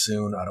my house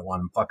soon. I don't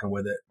want him fucking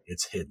with it.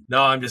 It's hidden.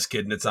 No, I'm just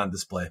kidding. It's on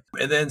display.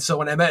 And then, so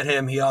when I met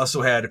him, he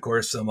also had, of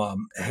course,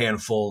 some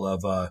handful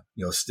of,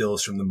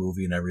 stills from the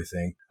movie and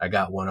everything. I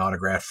got one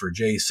autographed for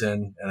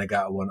Jason, and I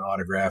got one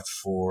autographed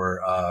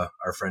for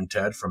our friend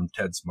Ted from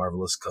Ted's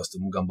Marvelous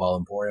Custom Gumball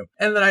Emporium.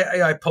 And then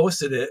I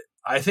posted it.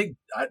 I think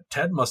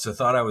Ted must have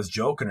thought I was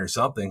joking or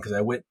something, because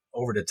I went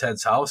over to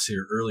Ted's house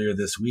here earlier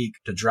this week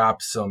to drop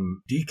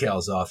some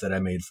decals off that I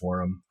made for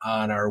him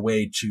on our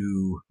way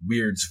to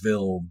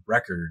Weirdsville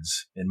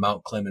Records in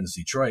Mount Clemens,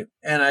 Detroit.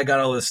 And I got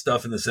all this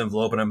stuff in this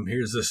envelope, and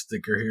here's this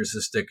sticker, here's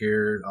this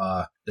sticker.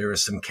 There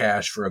was some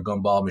cash for a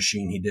gumball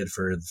machine he did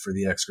for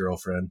the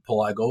ex-girlfriend.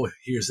 I go,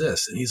 here's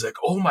this. And he's like,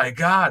 oh my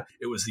God.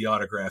 It was the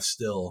autograph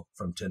still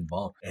from Tin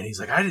Ball. And he's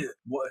like,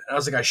 what? I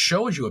was like, I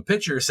showed you a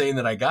picture saying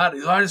that I got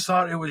it. I just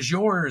thought it was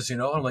yours,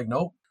 I'm like,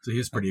 nope. So he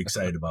was pretty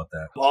excited about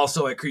that.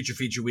 Also at Creature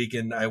Feature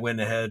Weekend, I went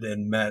ahead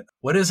and met,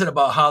 what is it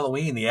about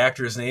Halloween? The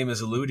actor's name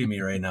is eluding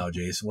me right now,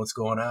 Jason. What's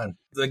going on?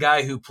 The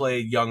guy who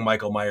played young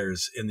Michael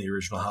Myers in the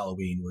original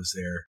Halloween was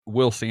there.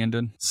 Will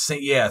Sandon.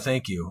 Yeah,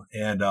 thank you.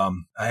 And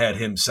I had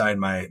him sign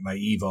my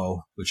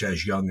Evo, which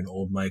has young and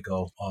old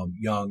Michael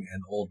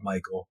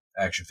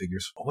action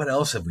figures. What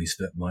else have we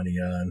spent money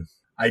on?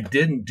 I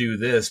didn't do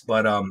this,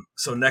 but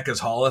so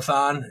NECA's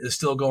Haulathon is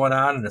still going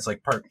on, and it's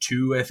like part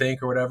 2, I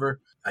think, or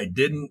whatever. I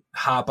didn't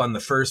hop on the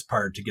first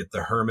part to get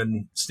the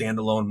Herman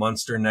standalone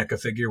Munster NECA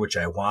figure, which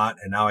I want,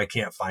 and now I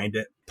can't find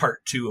it.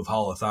 Part 2 of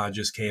Haulathon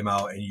just came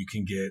out, and you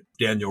can get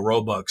Daniel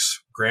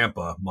Roebuck's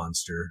grandpa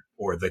Munster,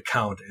 or the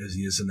Count as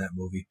he is in that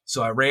movie.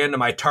 So I ran to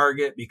my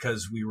Target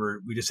because we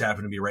just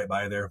happened to be right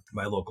by there,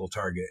 my local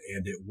Target,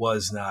 and it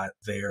was not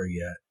there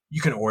yet.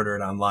 You can order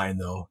it online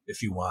though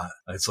if you want.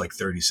 It's like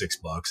 $36,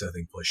 I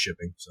think, plus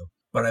shipping. So,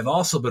 but I've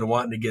also been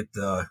wanting to get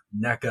the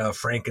NECA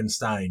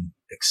Frankenstein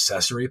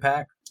accessory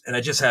pack, and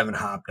I just haven't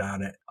hopped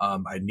on it.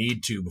 I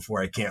need to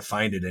before I can't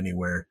find it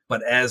anywhere.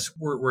 But as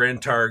we're in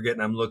Target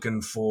and I'm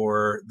looking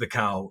for the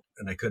Count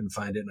and I couldn't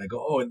find it, and I go,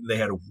 oh, they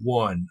had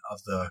one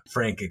of the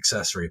Frank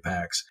accessory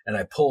packs, and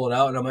I pull it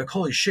out and I'm like,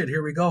 holy shit,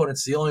 here we go. And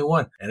it's the only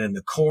one. And in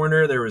the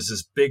corner, there was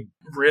this big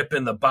rip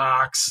in the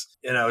box.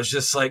 And I was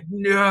just like,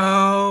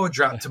 no,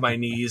 drop to my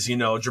knees,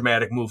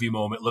 dramatic movie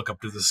moment, look up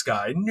to the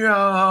sky.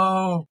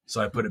 No.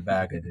 So I put it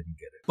back. I didn't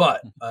get it.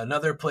 But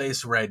another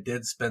place where I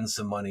did spend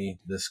some money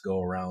this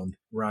go around,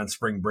 we're on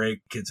spring break.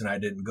 Kids and I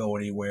didn't go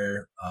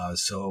anywhere.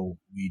 So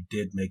we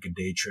did make a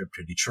day trip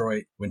to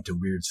Detroit, went to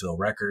Weirdsville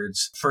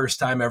Records. First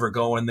time ever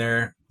going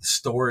there. The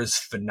store is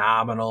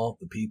phenomenal.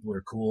 The people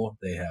are cool.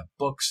 They have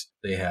books.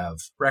 They have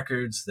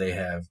records. They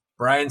have,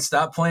 Brian,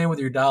 stop playing with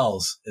your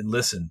dolls and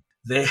listen.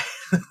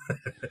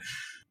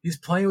 He's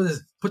playing with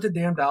his, put the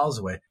damn dolls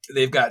away.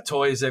 They've got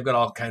toys. They've got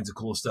all kinds of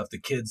cool stuff. The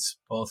kids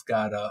both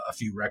got a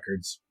few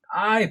records.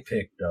 I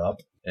picked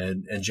up,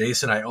 and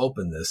Jason, I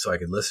opened this so I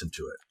could listen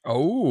to it.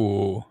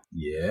 Oh.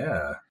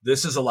 Yeah.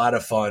 This is a lot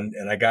of fun,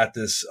 and I got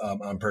this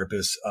on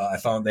purpose. I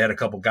found they had a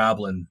couple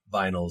Goblin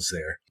vinyls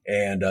there.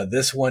 And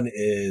this one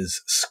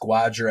is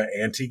Squadra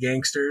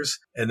Anti-Gangsters.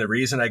 And the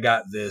reason I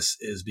got this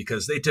is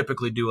because they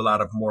typically do a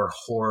lot of more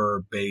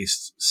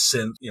horror-based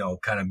synth,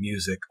 kind of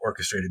music,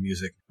 orchestrated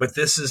music. But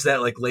this is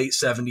that like late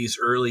 70s,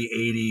 early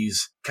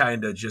 80s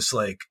kind of just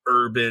like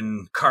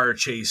urban car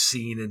chase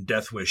scene and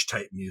Death Wish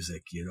type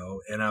music,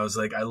 And I was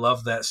like, I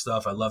love that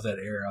stuff. I love that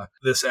era.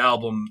 This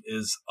album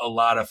is a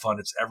lot of fun.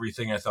 It's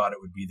everything I thought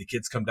it would be. The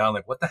kids come down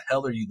like, what the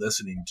hell are you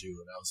listening to?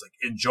 And I was like,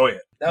 enjoy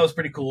it. That was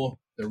pretty cool.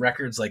 The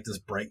record's like this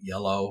bright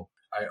yellow.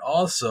 I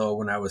also,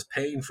 when I was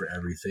paying for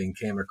everything,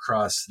 came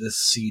across this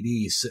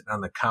CD sitting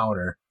on the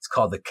counter. It's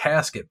called The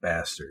Casket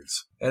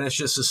Bastards. And it's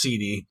just a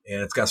CD,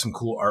 and it's got some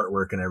cool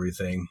artwork and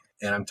everything.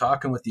 And I'm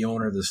talking with the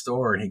owner of the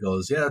store, and he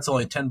goes, yeah, that's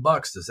only $10.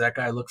 Does that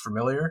guy look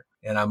familiar?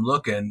 And I'm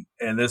looking,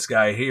 and this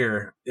guy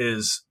here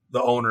is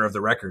the owner of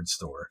the record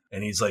store,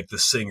 and he's like the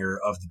singer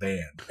of the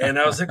band. And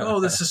I was like, oh,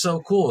 this is so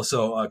cool.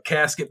 So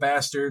Casket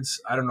Bastards,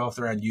 I don't know if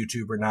they're on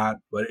YouTube or not,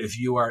 but if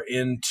you are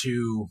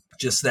into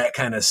just that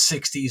kind of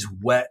 60s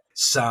wet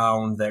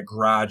sound, that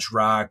garage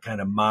rock kind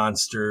of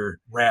monster,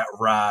 rat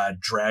rod,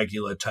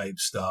 Dragula type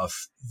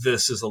stuff,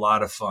 this is a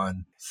lot of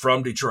fun.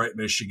 From Detroit,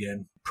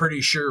 Michigan.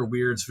 Pretty sure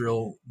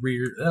Weirdsville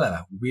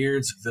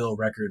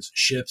Records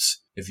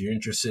ships. If you're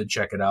interested,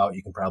 check it out.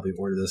 You can probably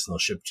order this and they'll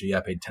ship it to you. I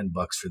paid $10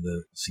 for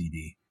the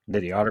CD.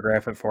 Did he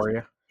autograph it for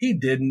you? He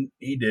didn't.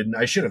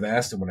 I should have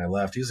asked him when I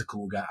left. He's a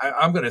cool guy.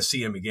 I'm going to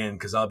see him again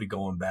because I'll be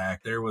going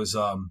back. There was,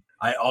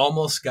 I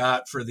almost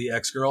got for the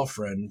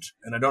ex-girlfriend,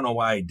 and I don't know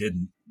why I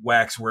didn't,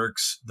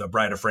 Waxworks, The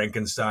Bride of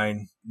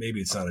Frankenstein. Maybe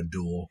it's not a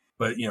duel,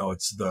 but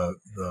it's the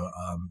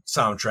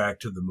soundtrack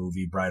to the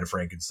movie Bride of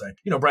Frankenstein.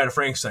 Bride of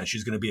Frankenstein,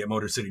 she's going to be at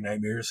Motor City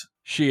Nightmares.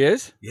 She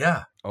is?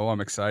 Yeah. Oh,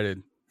 I'm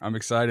excited.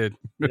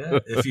 Yeah,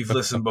 if you've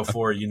listened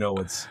before, you know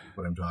what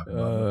I'm talking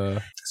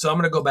about. So I'm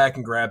going to go back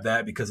and grab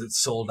that because it's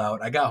sold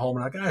out. I got home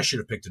and I should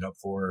have picked it up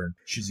for her. And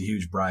she's a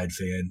huge Bride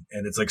fan,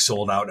 and it's like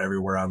sold out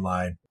everywhere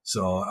online.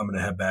 So I'm going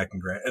to head back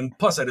and grab. And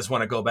plus, I just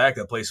want to go back.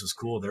 That place was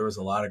cool. There was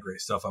a lot of great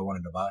stuff I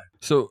wanted to buy.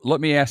 So let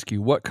me ask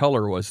you, what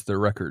color was the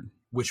record?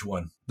 Which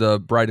one? The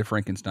Bride of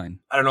Frankenstein.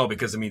 I don't know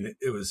because,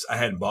 I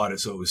hadn't bought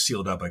it, so it was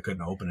sealed up. I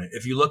couldn't open it.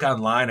 If you look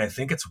online, I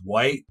think it's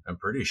white. I'm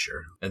pretty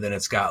sure. And then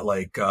it's got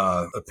like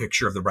a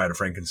picture of the Bride of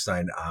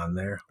Frankenstein on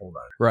there. Hold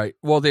on. Right.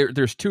 Well,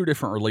 there's two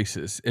different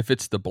releases. If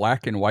it's the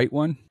black and white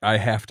one, I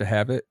have to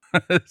have it.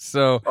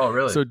 So, oh,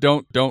 really? So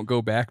don't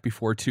go back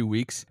before 2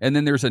 weeks. And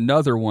then there's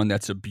another one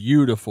that's a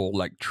beautiful,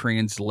 like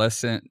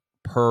translucent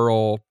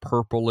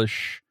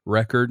purplish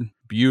record.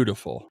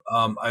 Beautiful.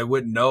 I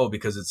wouldn't know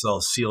because it's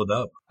all sealed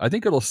up. I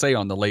think it'll say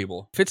on the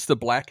label. If it's the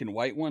black and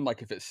white one,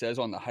 like if it says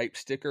on the hype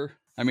sticker,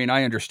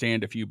 I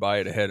understand if you buy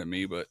it ahead of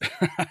me, but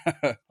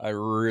I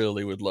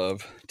really would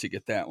love to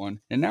get that one.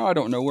 And now I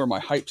don't know where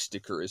my hype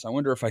sticker is. I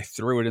wonder if I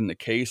threw it in the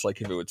case,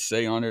 like if it would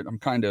say on it.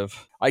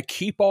 I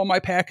keep all my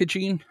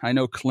packaging. I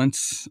know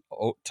Clint's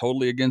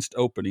totally against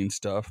opening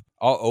stuff.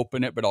 I'll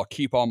open it, but I'll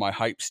keep all my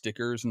hype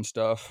stickers and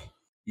stuff.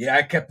 Yeah,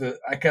 I kept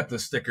the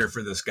sticker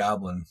for this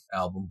Goblin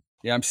album.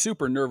 Yeah, I'm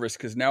super nervous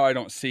because now I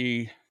don't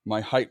see my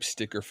hype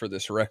sticker for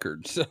this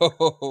record.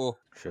 So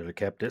should have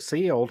kept it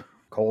sealed.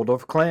 Cold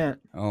of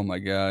Clint. Oh my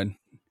God.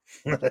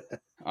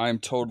 I'm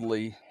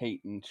totally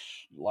hating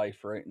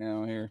life right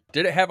now here.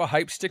 Did it have a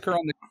hype sticker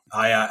on the...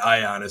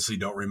 I honestly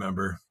don't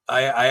remember.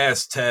 I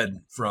asked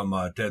Ted from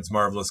Ted's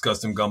Marvelous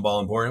Custom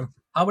Gumball Emporium.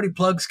 How many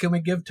plugs can we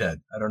give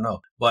Ted? I don't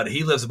know. But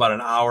he lives about an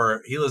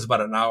hour. He lives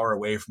about an hour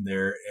away from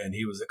there. And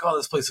he was like, oh,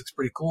 this place looks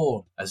pretty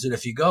cool. I said,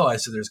 if you go,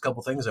 there's a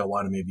couple things I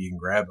want, and maybe you can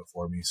grab it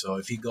for me. So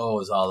if he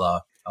goes,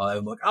 I'll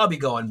be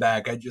going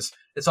back.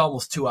 It's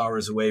almost 2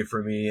 hours away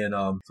from me. And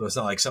so it's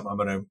not like something I'm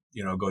going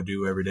to, go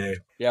do every day.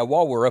 Yeah.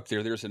 While we're up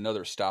there, there's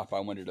another stop I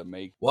wanted to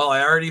make. Well,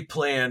 I already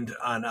planned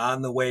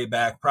on the way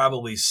back.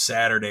 Probably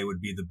Saturday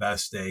would be the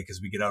best day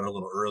because we get out a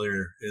little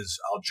earlier.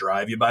 I'll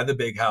drive you by the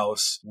big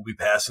house. We'll be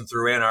passing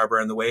through Ann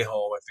Arbor on the way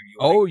home. I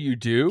figure you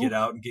do? Get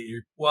out and get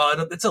your,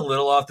 it's a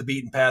little off the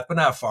beaten path, but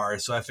not far.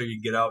 So I figure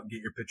you get out and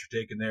get your picture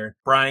taken there.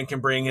 Brian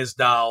can bring his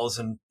dolls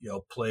and,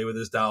 play with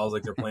his dolls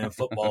like they're playing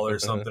football or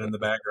something in the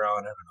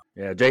background. I don't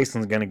know. Yeah,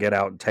 Jason's going to get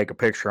out and take a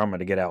picture. I'm going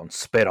to get out and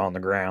spit on the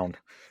ground.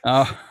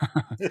 And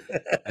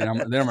then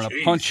I'm going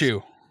to punch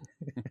you.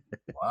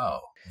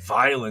 Wow.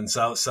 Violence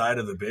outside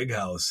of the big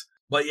house.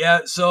 But yeah,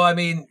 so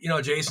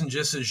Jason,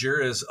 just as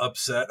you're as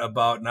upset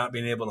about not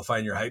being able to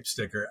find your hype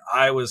sticker,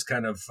 I was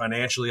kind of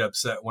financially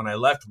upset when I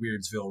left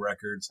Weirdsville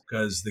Records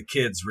because the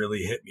kids really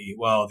hit me.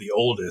 Well, the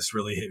oldest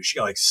really hit me. She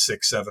got like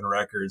 6-7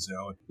 records.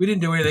 We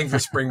didn't do anything for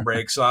spring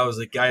break, so I was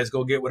like, guys,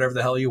 go get whatever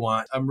the hell you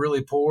want. I'm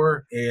really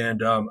poor,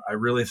 and I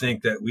really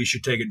think that we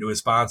should take it to a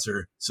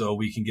sponsor so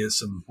we can get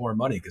some more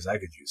money because I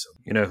could use some.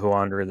 You know who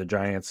Andre the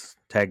Giant's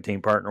tag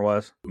team partner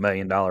was? $1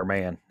 Million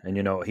Man. And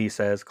you know what he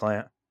says,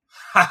 Clint?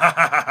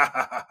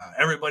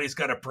 Everybody's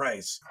got a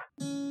price.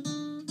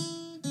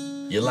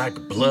 You like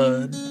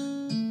blood?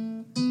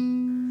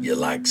 You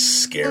like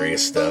scary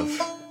stuff?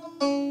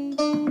 You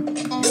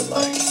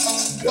like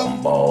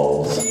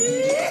gumballs?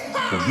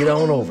 Well, get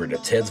on over to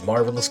Ted's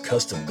Marvelous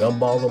Custom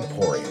Gumball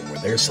Emporium, where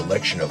their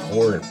selection of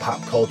horror and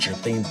pop culture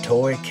themed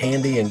toy,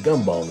 candy, and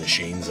gumball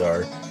machines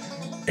are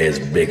as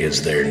big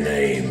as their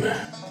name.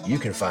 You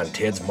can find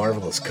Ted's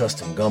Marvelous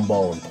Custom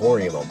Gumball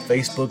Emporium on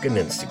Facebook and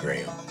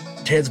Instagram.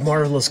 Ted's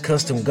Marvelous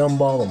Custom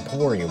Gumball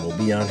Emporium will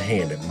be on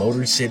hand at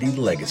Motor City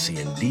Legacy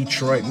in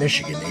Detroit,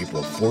 Michigan,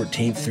 April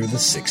 14th through the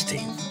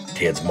 16th.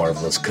 Ted's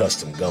Marvelous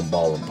Custom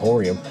Gumball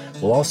Emporium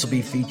will also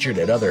be featured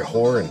at other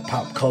horror and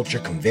pop culture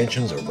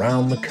conventions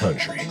around the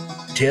country.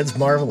 Ted's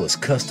Marvelous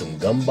Custom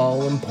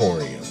Gumball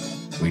Emporium.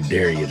 We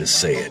dare you to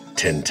say it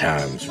 10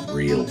 times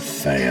real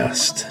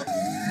fast.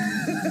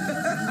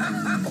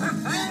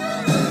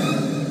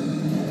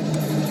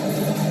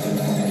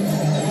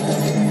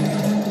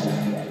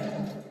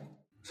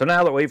 So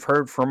now that we've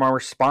heard from our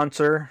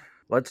sponsor,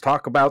 let's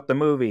talk about the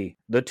movie.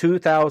 The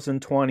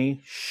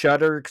 2020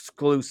 Shudder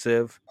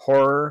exclusive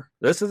horror.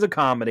 This is a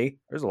comedy.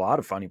 There's a lot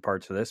of funny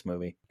parts of this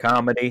movie.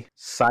 Comedy,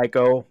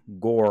 Psycho,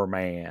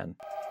 Goreman.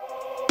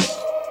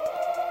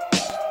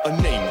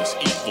 A nameless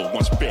evil,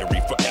 once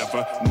buried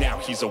forever. Now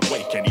he's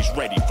awake and he's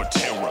ready for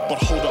terror.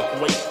 But hold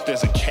up, wait,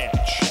 there's a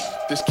catch.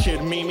 This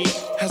kid Mimi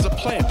has a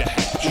plan to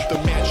hatch. With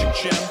the magic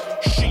gem,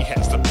 she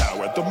has the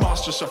power. The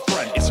monster's her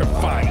friend, it's her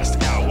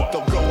finest hour.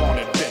 They'll go on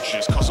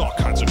adventures, cause all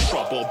kinds of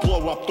trouble.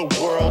 Blow up the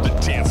world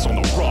and dance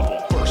on the rubble.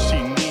 First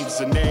he needs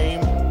a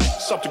name,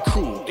 something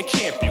cool, it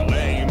can't be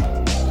lame.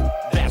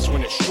 That's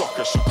when it struck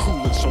her, so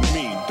cool and so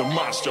mean. The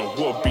monster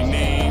will be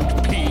named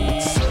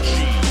PG.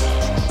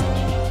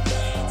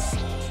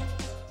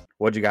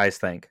 What'd you guys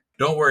think?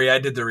 Don't worry, I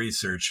did the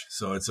research,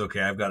 so it's okay.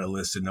 I've got a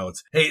list of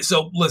notes. Hey,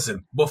 so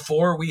listen,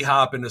 before we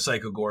hop into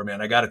Psycho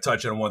Goreman, I got to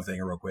touch on one thing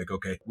real quick,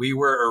 okay? We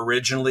were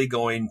originally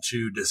going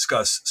to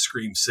discuss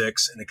Scream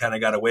 6, and it kind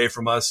of got away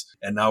from us,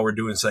 and now we're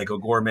doing Psycho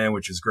Goreman,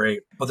 which is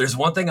great. But there's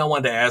one thing I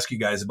wanted to ask you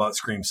guys about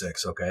Scream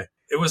 6, okay?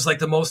 It was like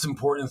the most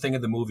important thing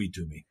of the movie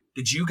to me.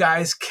 Did you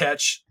guys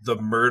catch the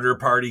murder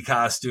party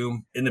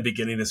costume in the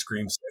beginning of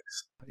Scream 6?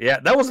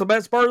 Yeah, that was the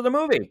best part of the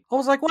movie. I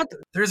was like, what?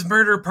 There's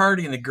murder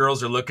party, and the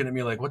girls are looking at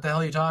me like, what the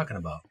hell are you talking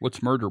about?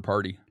 What's Murder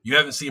Party? You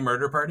haven't seen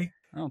Murder Party?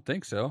 I don't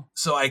think so.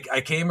 So I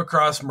came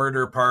across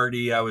Murder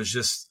Party. I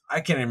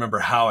can't remember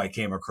how I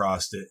came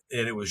across it.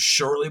 And it was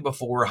shortly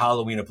before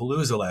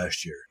Halloween-a-Palooza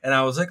last year. And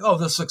I was like, oh,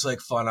 this looks like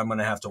fun. I'm going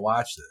to have to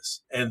watch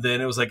this. And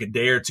then it was like a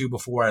day or two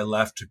before I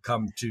left to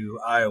come to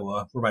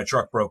Iowa, where my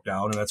truck broke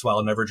down. And that's why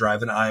I'll never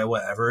drive in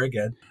Iowa ever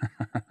again.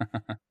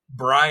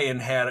 Brian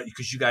had,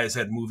 because you guys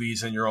had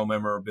movies and your own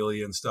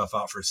memorabilia and stuff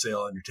out for sale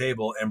on your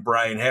table, and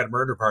Brian had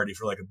Murder Party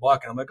for like $1,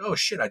 and I'm like, oh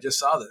shit, I just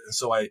saw that, and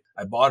so I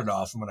bought it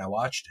off him when I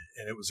watched it,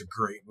 and it was a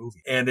great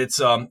movie. And it's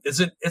an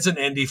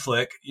indie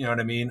flick, you know what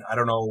I mean? I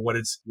don't know what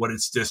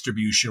its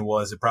distribution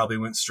was. It probably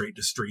went straight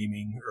to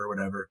streaming or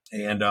whatever,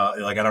 and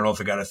I don't know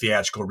if it got a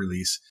theatrical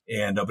release,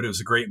 and but it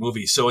was a great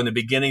movie. So in the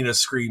beginning of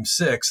Scream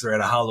 6, they're at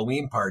a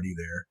Halloween party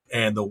there,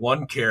 and the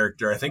one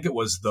character, I think it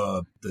was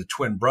the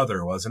twin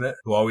brother, wasn't it,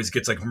 who always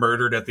gets like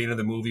murdered at the end of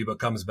the movie but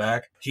comes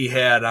back. He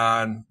had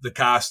on the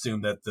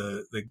costume that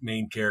the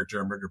main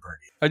character in Murder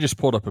Party. I just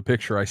pulled up a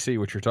picture. I see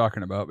what you're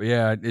talking about. But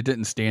yeah, it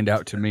didn't stand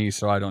out to me,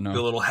 so I don't know.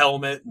 The little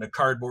helmet and the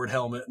cardboard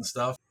helmet and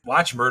stuff.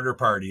 Watch Murder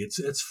Party.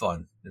 It's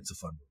fun. It's a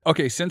fun movie.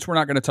 Okay, since we're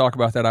not going to talk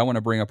about that, I want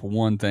to bring up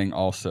one thing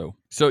also.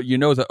 So you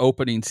know the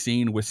opening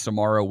scene with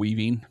Samara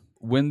Weaving?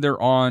 When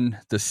they're on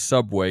the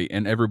subway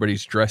and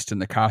everybody's dressed in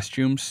the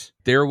costumes,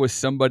 there was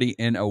somebody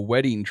in a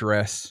wedding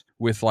dress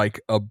with like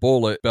a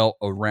bullet belt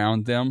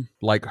around them,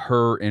 like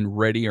her in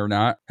Ready or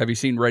Not. Have you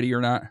seen Ready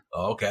or Not?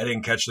 Oh, okay. I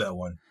didn't catch that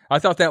one. I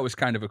thought that was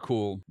kind of a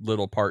cool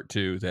little part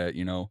too, that,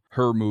 you know,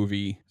 her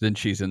movie, then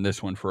she's in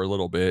this one for a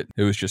little bit.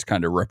 It was just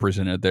kind of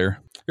represented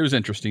there. It was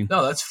interesting.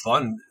 No, that's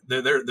fun.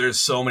 There's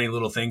so many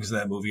little things in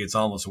that movie. It's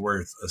almost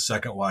worth a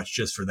second watch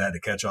just for that, to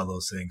catch all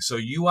those things. So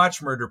you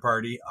watch Murder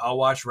Party, I'll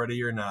watch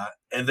Ready or Not,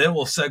 and then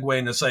we'll segue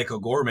into Psycho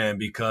Goreman,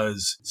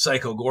 because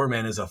Psycho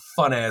Goreman is a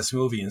fun-ass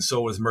movie, and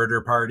so is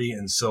Murder Party,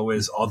 and so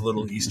is all the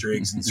little Easter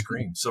eggs and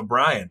Scream. So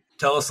Brian,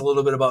 tell us a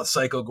little bit about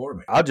Psycho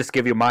Goreman. I'll just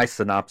give you my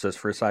synopsis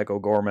for Psycho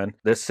Goreman.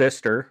 This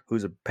sister,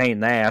 who's a pain in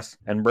the ass,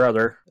 and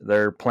brother,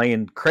 they're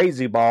playing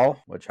Crazy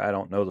Ball, which I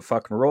don't know the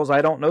fucking rules.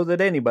 I don't know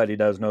that anybody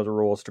does know the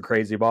rules to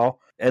Crazy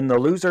Ball. And the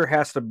loser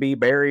has to be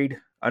buried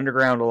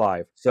underground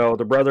alive. So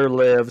the brother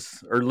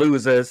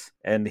loses,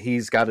 and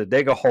he's got to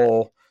dig a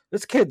hole.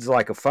 This kid's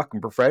like a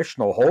fucking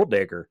professional hole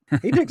digger.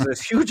 He digs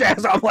this huge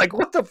ass. I'm like,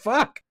 what the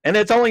fuck? And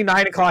it's only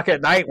 9:00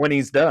 at night when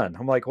he's done.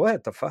 I'm like,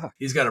 what the fuck?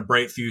 He's got a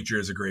bright future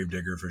as a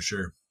gravedigger for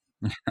sure.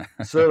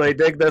 So they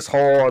dig this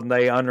hole and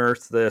they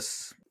unearth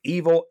this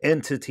evil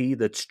entity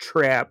that's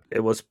trapped.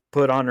 It was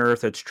put on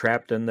Earth. It's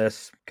trapped in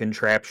this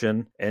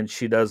contraption. And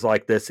she does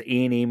like this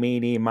eeny,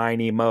 meeny,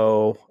 miny,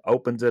 mo,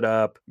 opens it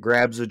up,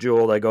 grabs a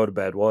jewel. They go to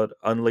bed. Well, it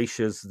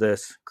unleashes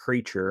this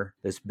creature,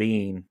 this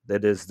being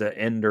that is the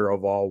ender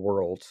of all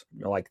worlds,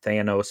 like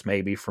Thanos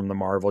maybe from the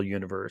Marvel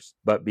universe.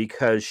 But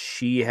because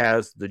she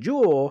has the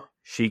jewel,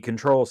 she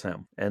controls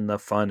him, and the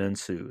fun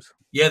ensues.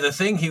 Yeah, the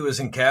thing he was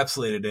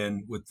encapsulated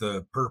in with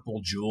the purple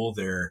jewel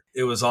there,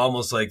 it was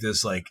almost like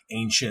this like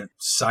ancient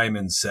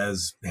Simon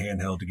Says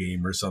handheld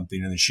game or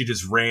something. And then she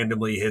just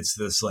randomly hits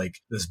this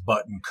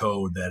button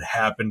code that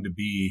happened to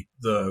be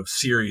the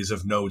series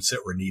of notes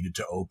that were needed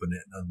to open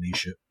it and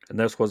unleash it. And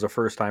this was a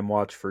first-time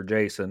watch for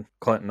Jason.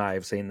 Clint and I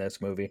have seen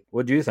this movie.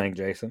 What do you think,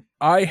 Jason?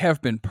 I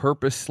have been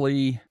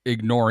purposely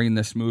ignoring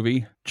this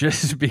movie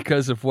just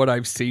because of what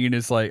I've seen.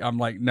 Is like, I'm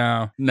like,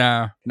 no,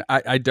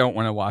 I don't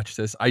want to watch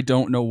this. I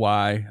don't know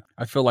why.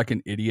 I feel like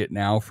an idiot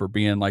now for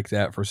being like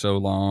that for so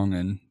long.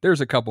 And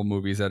there's a couple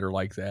movies that are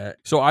like that.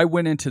 So I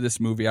went into this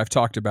movie. I've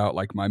talked about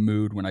like my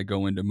mood when I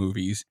go into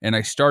movies. And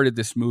I started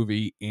this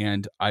movie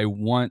and I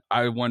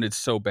wanted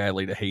so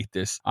badly to hate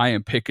this. I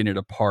am picking it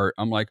apart.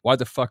 I'm like, why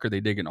the fuck are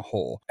they digging a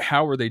hole?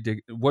 How are they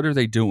what are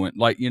they doing?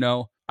 Like, you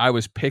know, I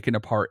was picking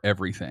apart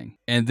everything.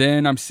 And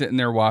then I'm sitting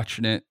there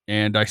watching it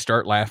and I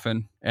start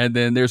laughing. And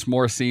then there's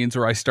more scenes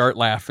where I start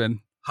laughing.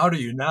 How do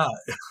you not?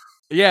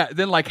 Yeah,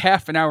 then like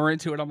half an hour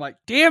into it, I'm like,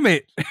 damn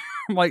it.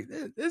 I'm like,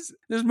 this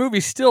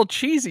movie's still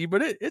cheesy,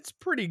 but it's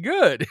pretty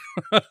good.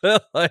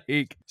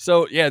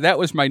 So yeah, that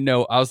was my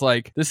note. I was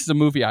like, this is a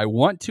movie I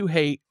want to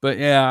hate, but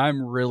yeah,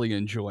 I'm really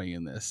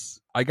enjoying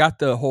this. I got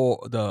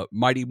the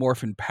Mighty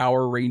Morphin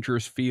Power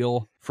Rangers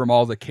feel from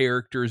all the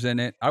characters in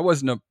it. I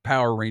wasn't a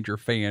Power Ranger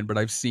fan, but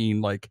I've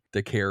seen like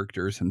the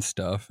characters and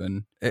stuff,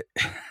 and it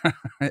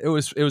it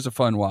was a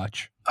fun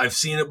watch. I've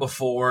seen it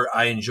before.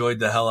 I enjoyed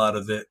the hell out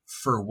of it.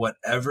 For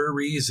whatever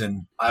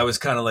reason, I was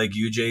kind of like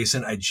you,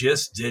 Jason. I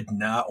just did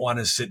not want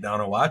to sit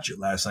down and watch it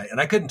last night.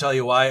 And I couldn't tell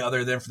you why,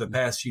 other than for the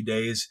past few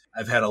days,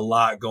 I've had a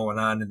lot going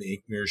on in the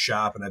Ink Mirror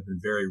shop, and I've been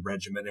very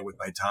regimented with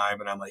my time.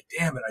 And I'm like,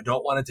 damn it, I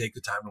don't want to take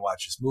the time to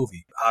watch this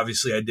movie.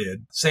 Obviously, I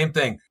did. Same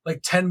thing.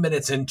 Like 10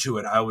 minutes into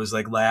it, I was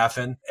like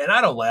laughing. And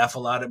I don't laugh a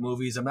lot at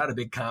movies. I'm not a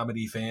big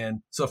comedy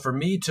fan. So for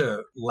me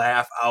to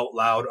laugh out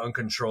loud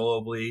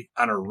uncontrollably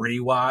on a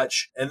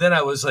rewatch, and then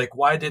I was like,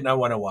 why didn't I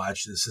want to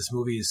watch this? This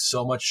movie is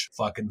so much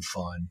fucking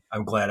fun.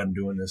 I'm glad I'm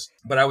doing this.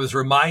 But I was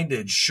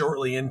reminded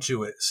shortly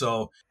into it.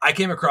 So I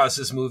came across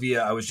this movie.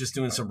 I was just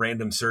doing some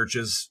random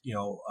searches,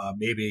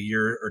 maybe a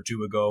year or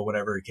two ago,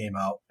 whatever it came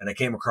out. And I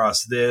came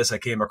across this. I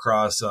came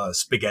across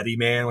Spaghetti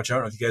Man, which I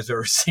don't know if you guys have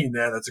ever seen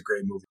that. That's a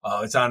great movie.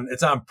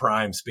 It's on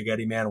Prime.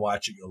 Spaghetti Man.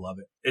 Watch it. You'll love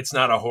it. It's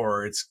not a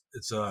horror.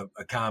 It's a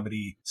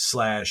comedy /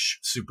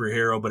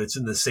 superhero, but it's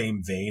in the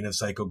same vein of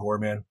Psycho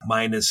Goreman,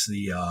 minus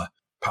the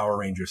Power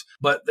Rangers.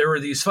 But there were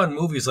these fun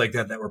movies like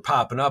that were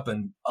popping up,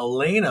 and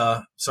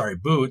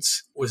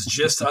Boots was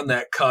just on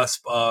that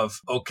cusp of,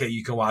 okay,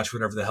 you can watch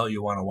whatever the hell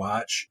you want to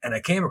watch. And I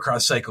came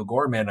across Psycho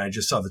Goreman, and I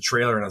just saw the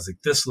trailer, and I was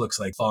like, this looks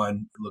like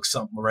fun. It looks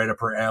something right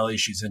up her alley.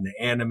 She's into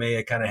anime.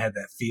 I kind of had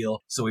that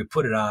feel. So we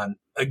put it on.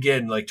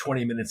 Again, like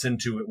 20 minutes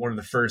into it, one of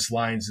the first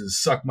lines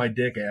is, suck my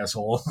dick,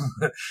 asshole.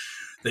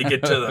 They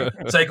get to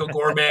the Psycho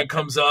Goreman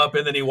comes up,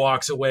 and then he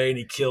walks away and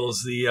he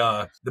kills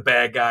the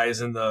bad guys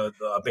in the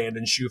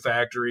abandoned shoe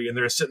factory, and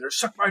they're sitting there,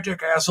 suck my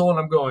dick, asshole. And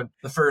I'm going,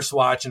 the first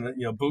watch, and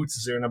Boots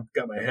is there, and I've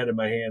got my head in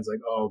my hands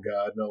like, oh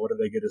God, no, what did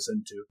they get us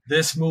into?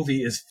 This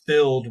movie is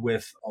filled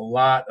with a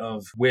lot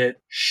of wit,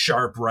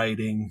 sharp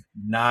writing,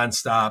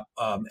 nonstop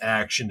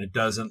action. It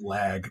doesn't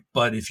lag.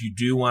 But if you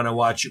do want to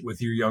watch it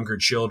with your younger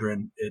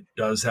children, it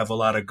does have a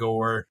lot of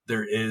gore.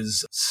 There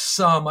is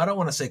some, I don't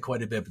want to say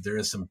quite a bit, but there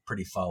is some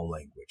pretty foul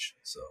language.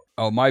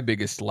 So, my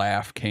biggest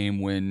laugh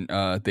came when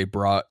they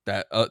brought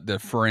that the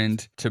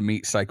friend to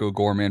meet Psycho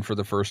Goreman for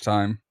the first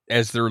time.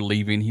 As they're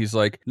leaving, he's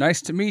like,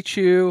 "Nice to meet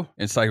you,"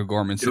 and Psycho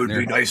Goreman's sitting there.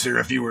 It would be nicer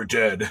if you were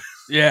dead.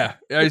 Yeah,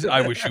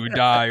 I wish you would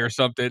die or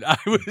something.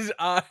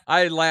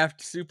 I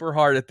laughed super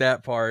hard at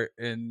that part,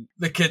 and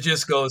the kid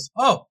just goes,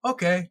 "Oh,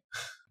 okay."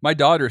 My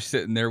daughter's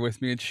sitting there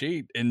with me, and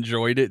she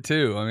enjoyed it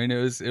too. I mean,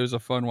 it was a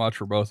fun watch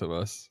for both of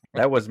us.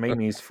 That was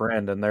Mimi's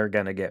friend, and they're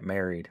gonna get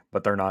married,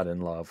 but they're not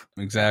in love.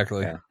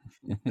 Exactly. Yeah.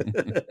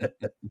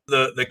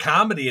 The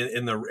comedy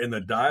in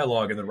the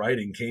dialogue and the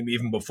writing came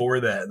even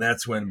before that, and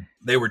that's when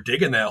they were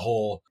digging that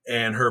hole,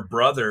 and her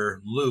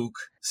brother Luke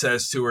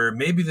says to her,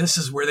 maybe this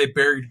is where they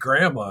buried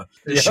grandma.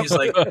 And she's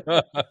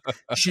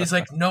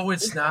like, no,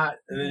 it's not.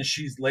 And then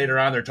she's later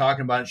on, they're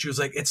talking about it. She was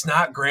like, it's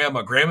not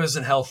grandma. Grandma's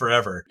in hell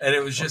forever. And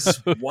it was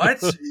just,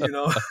 what?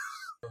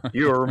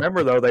 You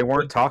remember, though, they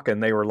weren't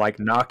talking. They were like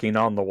knocking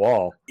on the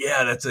wall.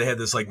 Yeah, they had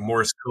this like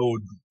Morse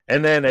code.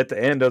 And then at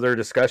the end of their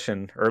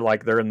discussion, or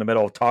like they're in the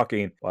middle of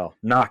talking,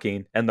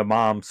 knocking, and the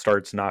mom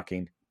starts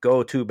knocking.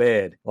 Go to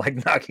bed,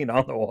 like knocking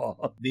on the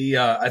wall.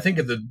 I think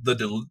of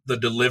the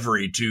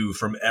delivery too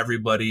from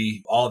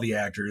everybody, all the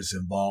actors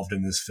involved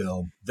in this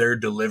film. Their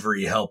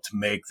delivery helped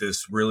make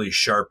this really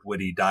sharp,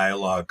 witty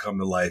dialogue come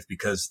to life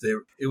because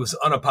it was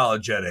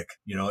unapologetic.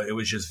 It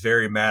was just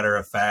very matter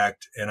of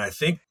fact. And I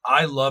think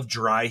I love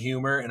dry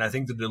humor, and I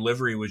think the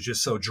delivery was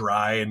just so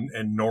dry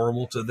and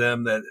normal to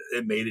them that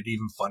it made it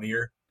even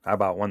funnier. How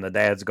about when the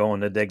dad's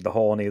going to dig the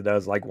hole and he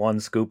does like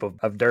one scoop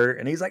of dirt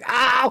and he's like,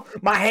 ow,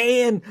 my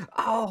hand.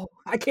 Oh,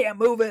 I can't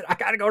move it. I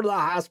got to go to the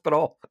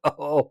hospital.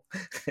 Oh,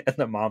 and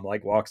the mom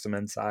like walks him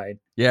inside.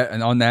 Yeah.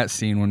 And on that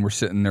scene, when we're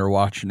sitting there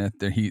watching it,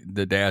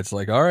 the dad's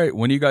like, all right,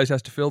 when you guys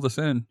have to fill this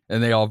in?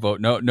 And they all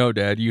vote, no,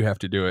 Dad, you have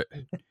to do it.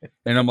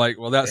 And I'm like,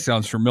 well, that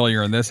sounds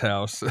familiar in this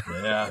house.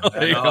 Yeah.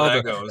 Like, all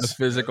the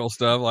physical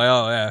stuff. Like,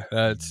 oh yeah,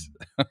 that's...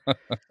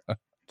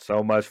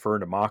 So much for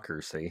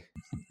democracy.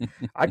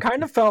 I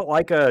kind of felt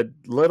like a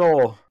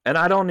little, and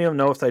I don't even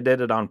know if they did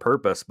it on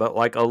purpose, but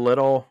like a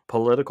little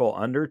political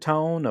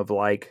undertone of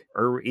like,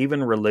 or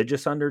even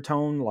religious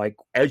undertone. Like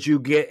as you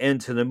get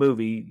into the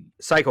movie,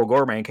 Psycho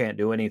Goreman can't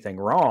do anything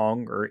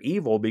wrong or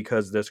evil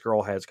because this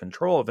girl has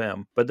control of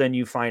him. But then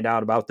you find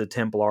out about the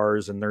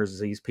Templars and there's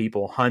these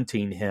people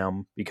hunting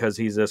him because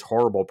he's this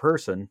horrible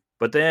person.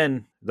 But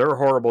then they're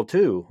horrible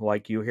too.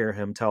 Like you hear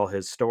him tell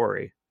his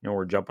story.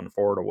 We're jumping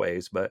forward a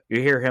ways, but you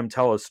hear him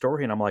tell his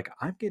story, and I'm like,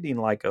 I'm getting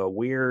like a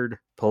weird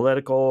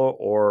political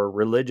or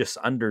religious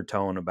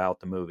undertone about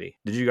the movie.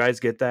 Did you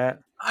guys get that?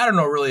 I don't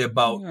know really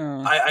about,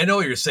 I know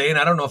what you're saying.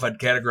 I don't know if I'd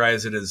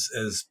categorize it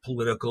as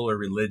political or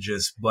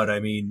religious, but I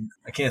mean,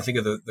 I can't think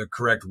of the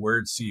correct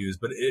words to use,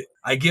 but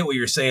I get what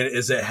you're saying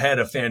is it had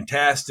a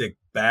fantastic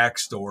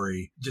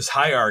backstory, just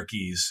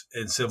hierarchies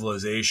in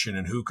civilization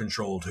and who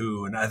controlled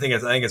who. And I think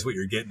that's what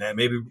you're getting at.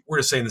 Maybe we're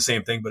just saying the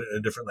same thing, but in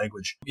a different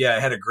language. Yeah,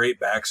 it had a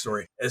great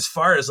backstory. As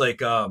far as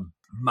like,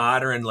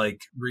 modern,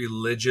 like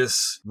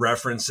religious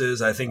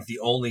references. I think the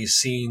only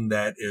scene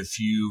that if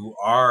you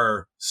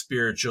are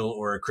spiritual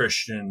or a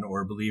Christian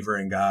or a believer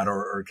in God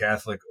or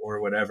Catholic or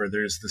whatever,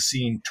 there's the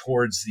scene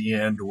towards the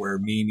end where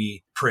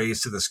Mimi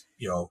prays to this,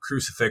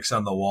 crucifix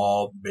on the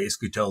wall,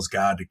 basically tells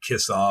God to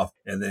kiss off.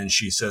 And then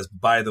she says,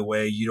 by the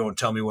way, you don't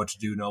tell me what to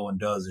do. No one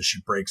does. And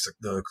she breaks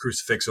the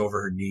crucifix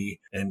over her knee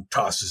and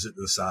tosses it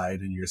to the side.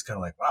 And you're just kind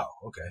of like, wow,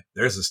 okay,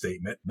 there's a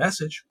statement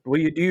message.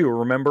 Well, do you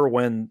remember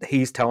when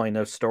he's telling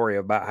a story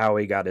about how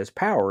he got his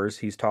powers?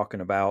 He's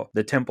talking about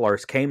the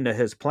Templars came to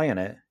his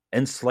planet,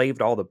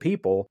 enslaved all the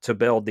people to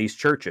build these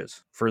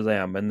churches for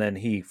them, and then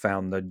he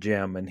found the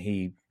gem and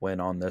he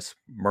went on this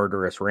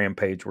murderous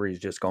rampage where he's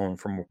just going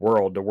from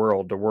world to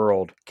world to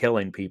world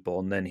killing people,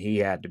 and then he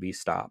had to be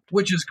stopped,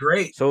 which is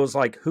great. So it was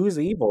like, who's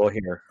evil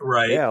here?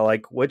 Right. Yeah,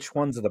 like which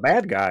one's the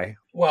bad guy?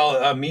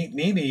 Well,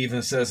 Mimi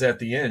even says at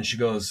the end, she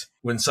goes,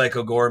 when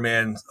Psycho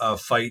Goreman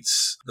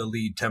fights the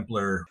lead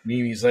Templar,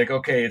 Mimi's like,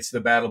 okay, it's the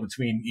battle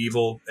between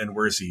evil and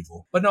worse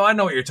evil. But no, I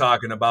know what you're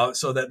talking about.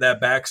 So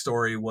that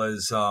backstory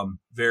was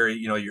very,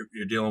 you're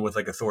dealing with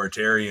like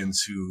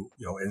authoritarians who,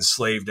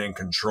 enslaved and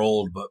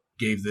controlled, but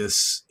gave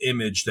this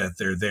image that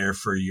they're there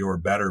for your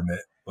betterment.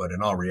 But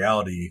in all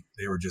reality,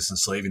 they were just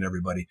enslaving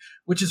everybody,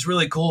 which is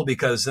really cool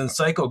because then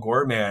Psycho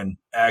Goreman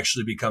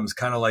actually becomes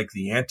kind of like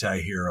the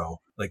anti-hero,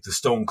 like the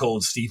Stone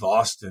Cold Steve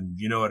Austin.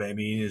 You know what I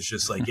mean? It's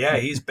just like, yeah,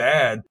 he's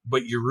bad,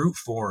 but you root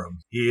for him.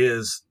 He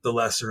is the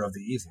lesser of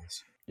the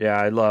evils. Yeah,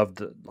 I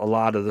loved a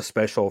lot of the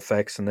special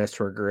effects in this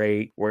were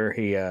great, where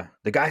he,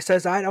 the guy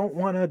says, I don't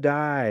want to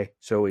die.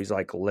 So he's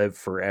like, live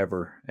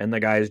forever. And the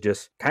guy's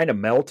just kind of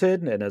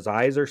melted and his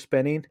eyes are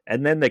spinning.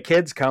 And then the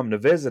kids come to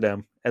visit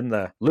him and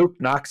Luke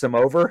knocks him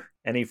over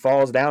and he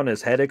falls down,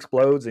 his head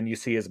explodes and you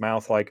see his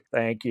mouth like,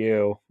 thank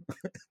you.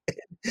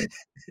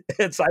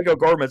 And Psycho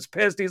Goreman's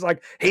pissed. He's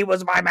like, he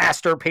was my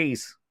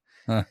masterpiece.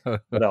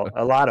 But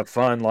a lot of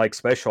fun, like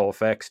special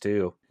effects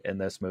too in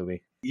this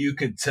movie. You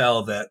could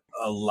tell that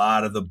a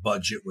lot of the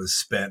budget was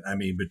spent. I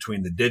mean,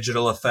 between the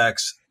digital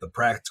effects, the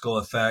practical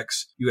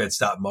effects, you had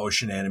stop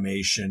motion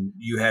animation,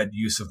 you had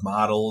use of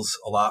models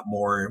a lot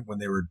more when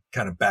they were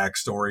kind of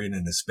backstorying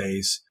into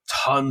space,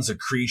 tons of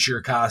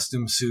creature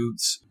costume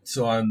suits.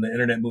 So on the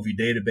Internet Movie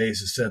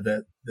Database, it said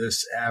that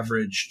this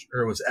averaged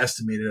or was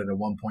estimated at a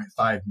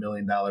 $1.5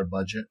 million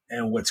budget.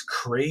 And what's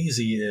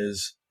crazy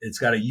is it's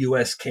got a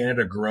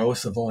U.S.-Canada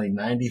gross of only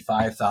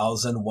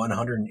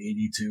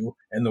 $95,182,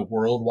 and the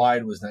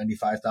worldwide was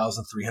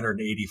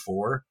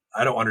 $95,384.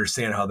 I don't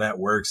understand how that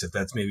works, if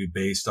that's maybe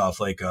based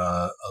off like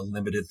a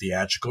limited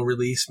theatrical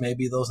release,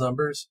 maybe those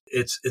numbers.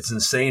 It's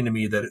insane to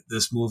me that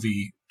this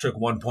movie took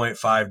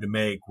 1.5 to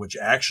make, which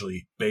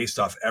actually, based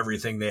off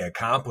everything they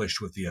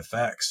accomplished with the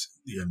effects,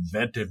 the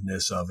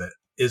inventiveness of it,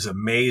 is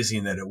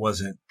amazing that it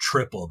wasn't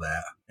triple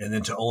that. And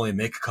then to only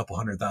make a couple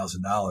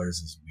 $100,000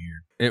 is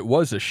weird. It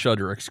was a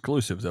Shudder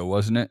exclusive, though,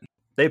 wasn't it?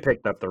 They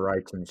picked up the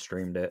rights and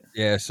streamed it.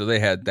 Yeah, so they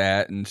had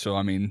that. And so,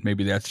 I mean,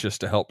 maybe that's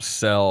just to help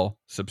sell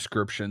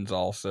subscriptions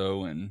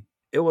also. And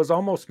it was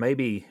almost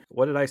maybe,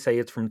 what did I say?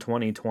 It's from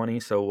 2020.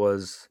 So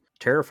was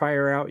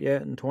Terrifier out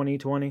yet in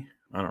 2020?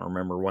 I don't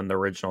remember when the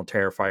original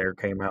Terrifier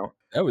came out.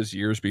 That was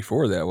years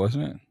before that,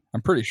 wasn't it?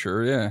 I'm pretty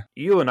sure, yeah.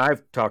 You and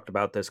I've talked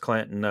about this,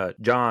 Clinton.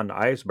 John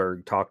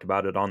Eisberg talked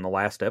about it on the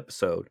last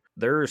episode.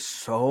 There's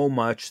so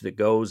much that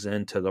goes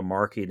into the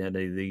marketing of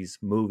these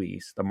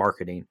movies, the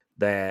marketing,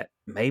 that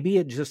maybe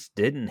it just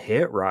didn't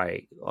hit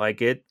right.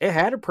 Like it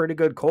had a pretty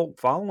good cult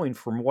following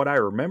from what I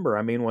remember.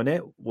 I mean, when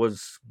it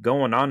was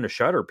going on to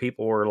Shudder,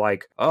 people were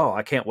like, oh,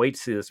 I can't wait to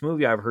see this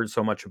movie. I've heard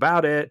so much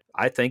about it.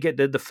 I think it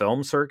did the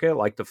film circuit,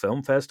 like the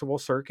film festival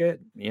circuit.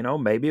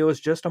 Maybe it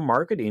was just a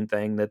marketing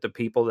thing that the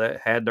people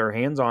that had their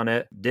hands on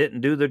it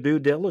didn't do the due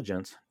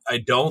diligence. I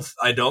don't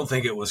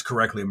think it was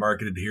correctly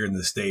marketed here in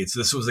the States.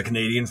 This was a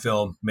Canadian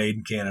film made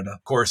in Canada.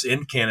 Of course,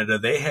 in Canada,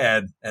 they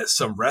had at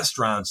some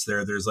restaurants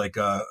there's like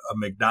a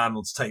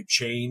McDonald's type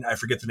chain. I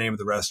forget the name of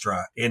the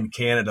restaurant in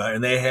Canada.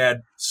 And they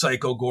had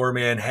Psycho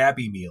Goreman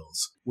Happy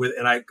Meals.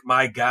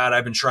 My God,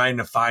 I've been trying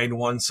to find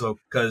one. So,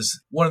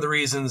 because one of the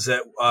reasons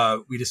that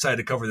we decided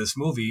to cover this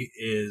movie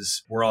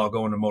is we're all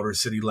going to Motor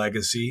City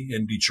Legacy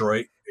in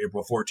Detroit,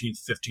 April 14th,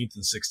 15th,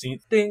 and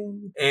 16th.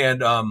 Ding.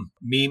 And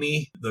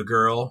Mimi, the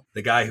girl,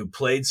 the guy who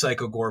played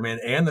Psycho Goreman,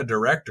 and the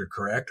director,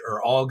 correct,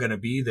 are all going to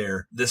be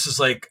there. This is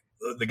like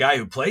the guy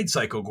who played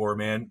Psycho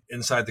Goreman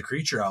inside the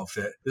creature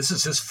outfit. This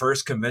is his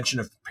first convention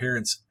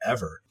appearance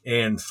ever.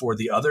 And for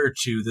the other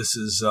two, this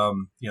is,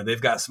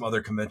 they've got some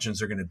other conventions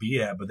they're going to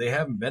be at, but they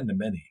haven't been to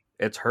many.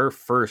 It's her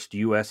first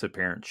U.S.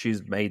 appearance.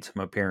 She's made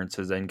some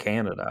appearances in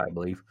Canada, I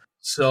believe.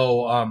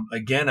 So,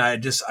 again, I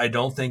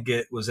don't think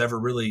it was ever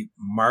really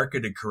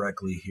marketed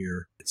correctly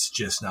here. It's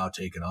just now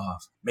taken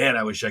off. Man,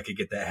 I wish I could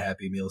get that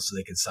Happy Meal so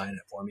they could sign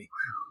it for me.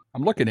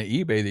 I'm looking at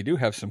eBay. They do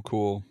have some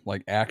cool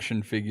like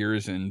action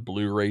figures and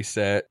Blu-ray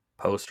set.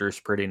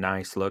 Poster's pretty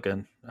nice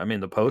looking. I mean,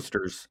 the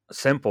poster's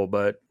simple,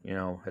 but,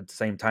 at the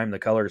same time, the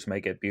colors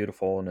make it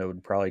beautiful, and it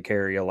would probably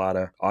carry a lot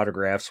of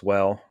autographs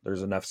well.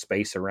 There's enough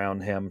space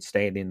around him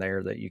standing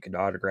there that you could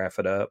autograph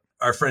it up.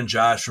 Our friend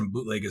Josh from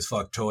Bootleg as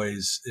Fuck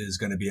Toys is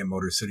going to be at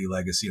Motor City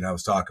Legacy, and I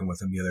was talking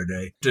with him the other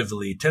day.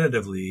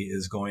 Tentatively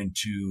is going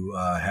to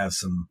have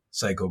some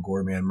Psycho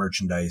Goreman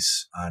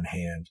merchandise on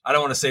hand. I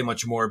don't want to say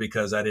much more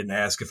because I didn't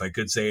ask if I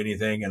could say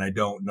anything, and I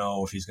don't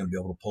know if he's going to be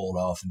able to pull it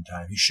off in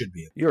time. He should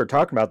be. You were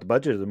talking about the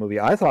budget of the movie.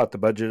 I thought the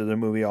budget of the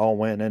movie all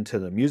went into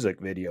the music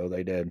video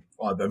they did.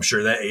 Well, I'm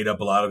sure that ate up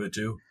a lot of it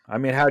too. I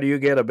mean, how do you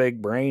get a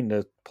big brain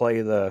to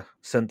play the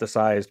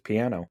synthesized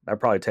piano? That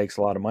probably takes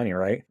a lot of money,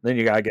 right? Then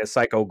you got to get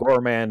Psycho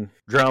Goreman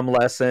drum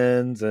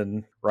lessons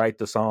and write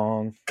the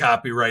song.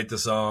 Copyright the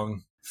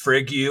song.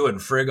 Frig you and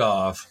frig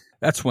off.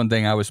 That's one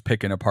thing I was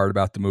picking apart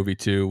about the movie,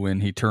 too, when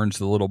he turns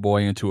the little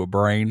boy into a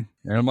brain.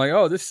 And I'm like,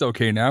 oh, this is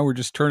okay now. We're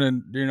just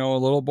turning,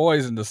 little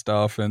boys into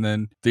stuff. And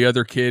then the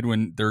other kid,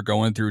 when they're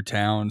going through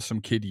town,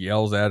 some kid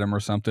yells at him or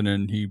something,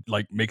 and he,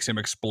 makes him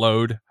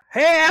explode.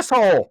 Hey,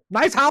 asshole!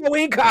 Nice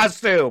Halloween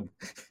costume!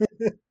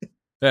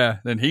 Yeah,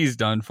 then he's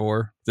done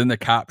for. Then the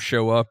cops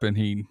show up and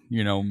he,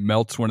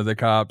 melts one of the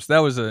cops. That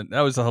was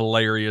a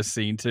hilarious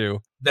scene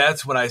too.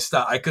 That's when I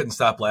couldn't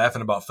stop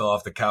laughing about fell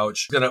off the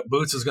couch.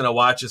 Boots was gonna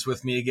watch this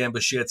with me again,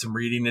 but she had some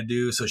reading to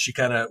do. So she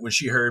when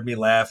she heard me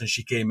laugh and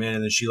she came in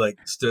and then she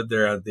stood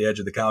there at the edge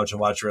of the couch and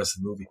watched the rest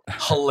of the movie.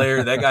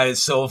 Hilarious. That guy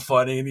is so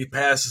funny. And he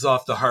passes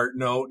off the heart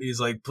note.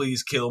 He's like,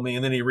 please kill me.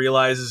 And then he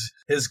realizes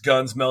his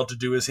gun's melted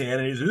to his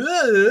hand and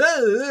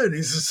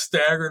he's just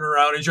staggering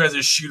around. He tries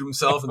to shoot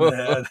himself in the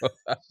head.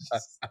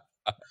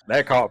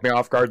 That caught me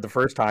off guard the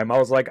first time. I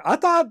was like, I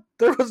thought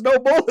there was no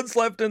bullets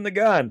left in the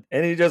gun.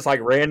 And he just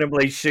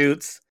randomly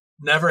shoots.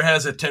 Never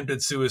has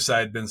attempted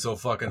suicide been so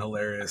fucking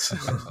hilarious.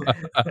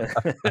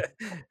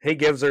 He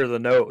gives her the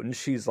note and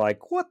she's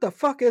like, what the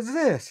fuck is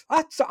this?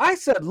 I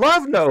said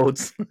love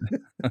notes.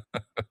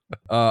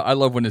 I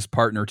love when his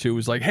partner too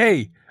was like,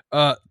 hey,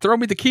 throw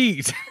me the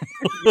keys.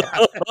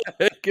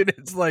 And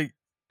it's like,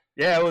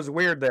 yeah, it was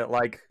weird that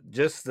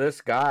just this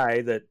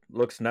guy that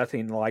looks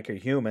nothing like a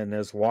human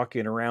is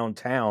walking around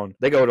town.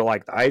 They go to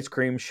the ice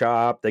cream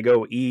shop. They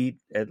go eat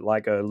at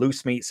a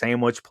loose meat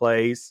sandwich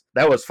place.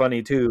 That was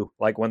funny too.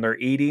 When they're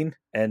eating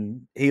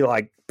and he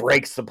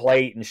breaks the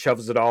plate and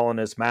shoves it all in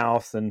his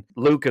mouth. And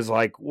Luke is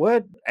like,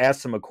 what?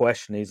 Asks him a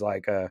question. He's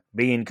like,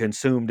 being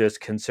consumed is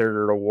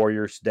considered a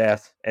warrior's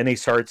death. And he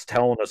starts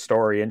telling a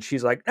story. And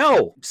she's like,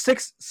 no,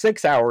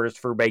 6 hours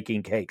for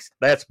baking cakes.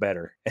 That's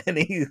better. And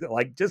he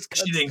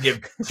She didn't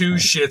give two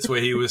shits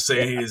what he was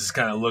saying. He just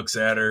kind of looks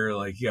at her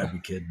like, you gotta be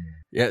kidding me.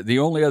 Yeah, the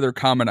only other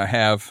comment I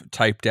have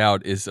typed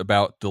out is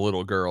about the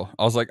little girl.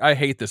 I was like, I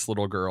hate this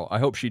little girl. I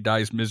hope she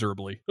dies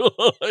miserably.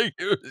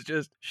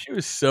 She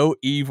was so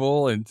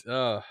evil and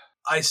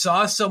I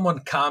saw someone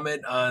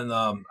comment on,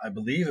 I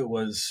believe it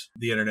was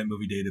the Internet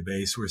Movie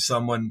Database, where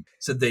someone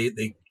said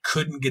they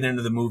couldn't get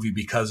into the movie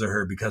because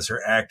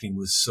her acting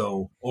was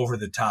so over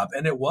the top.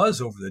 And it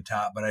was over the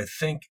top, but I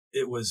think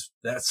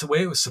that's the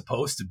way it was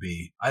supposed to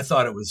be. I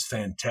thought it was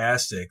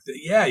fantastic.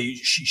 Yeah,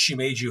 she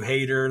made you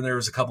hate her, and there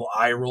was a couple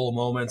eye roll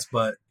moments,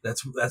 but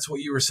that's how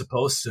you were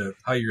supposed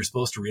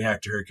to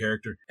react to her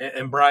character.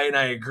 And Brian,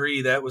 I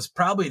agree. That was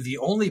probably the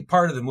only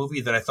part of the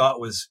movie that I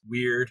thought was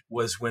weird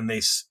was when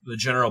the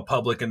general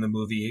public in the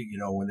movie,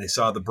 when they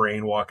saw the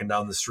brain walking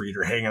down the street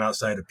or hanging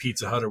outside a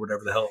Pizza Hut or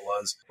whatever the hell it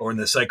was, or when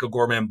the Psycho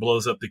Goreman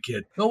blows up the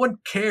kid. No one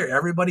cared.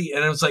 Everybody,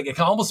 and it was it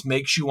almost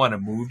makes you want to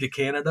move to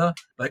Canada.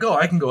 Oh,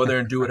 I can go there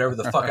and do whatever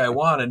the fuck I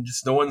want, and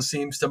just no one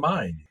seems to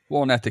mind.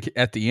 Well, and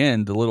at the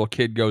end, the little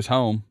kid goes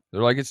home.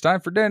 They're like, it's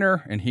time for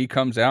dinner. And he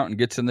comes out and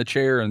gets in the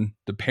chair, and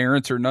the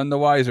parents are none the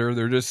wiser.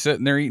 They're just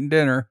sitting there eating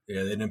dinner.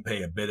 Yeah, they didn't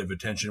pay a bit of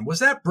attention. Was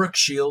that Brooke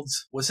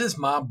Shields? Was his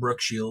mom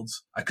Brooke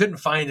Shields? I couldn't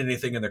find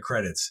anything in the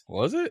credits.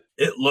 Was it?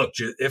 It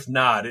looked, if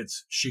not,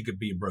 she could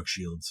be Brooke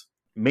Shields.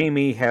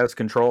 Mimi has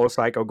control of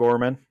Psycho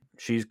Goreman.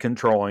 She's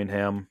controlling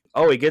him.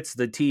 Oh, he gets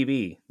the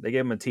TV. They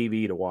give him a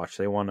TV to watch.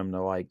 They want him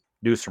to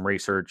do some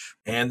research.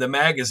 And the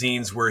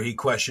magazines where he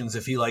questions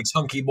if he likes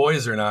hunky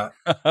boys or not.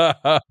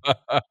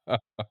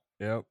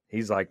 Yep.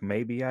 He's like,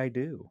 maybe I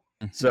do.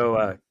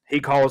 So he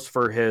calls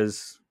for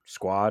his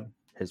squad,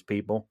 his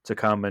people, to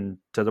come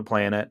to the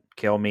planet,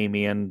 kill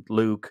Mimi and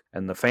Luke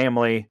and the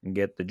family, and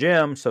get the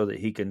gem so that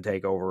he can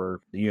take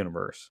over the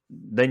universe.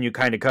 Then you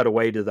kind of cut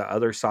away to the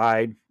other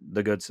side,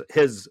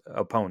 his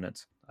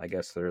opponents. I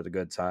guess they're the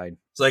good side.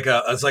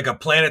 It's like a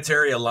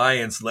planetary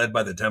alliance led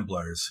by the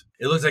Templars.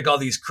 It looks like all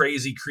these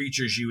crazy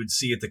creatures you would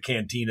see at the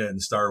cantina in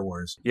Star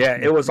Wars. Yeah,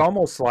 it was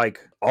almost like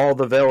all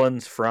the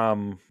villains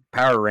from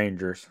Power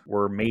Rangers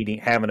were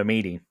having a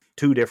meeting.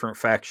 2 different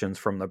factions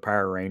from the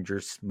Power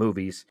Rangers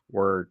movies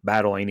were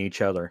battling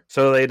each other.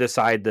 So they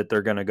decide that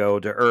they're going to go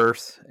to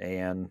Earth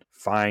and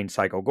find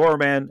Psycho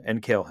Goreman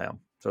and kill him.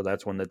 So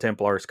that's when the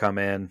Templars come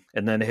in,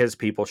 and then his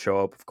people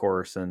show up, of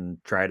course, and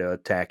try to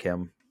attack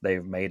him.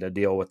 they've made a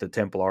deal with the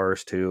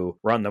Templars to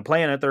run the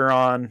planet they're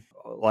on.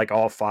 Like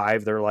all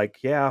 5, they're like,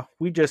 yeah,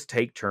 we just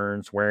take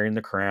turns wearing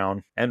the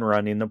crown and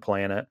running the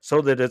planet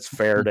so that it's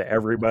fair to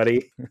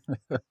everybody.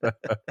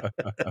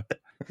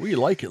 We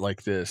like it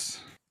like this.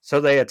 So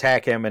they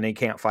attack him and he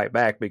can't fight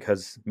back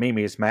because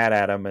Mimi's mad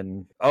at him.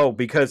 And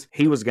because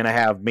he was going to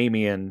have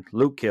Mimi and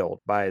Luke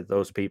killed by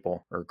those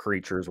people or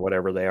creatures,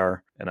 whatever they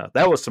are. And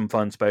that was some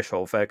fun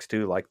special effects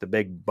too, like the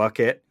big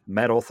bucket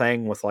metal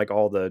thing with like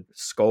all the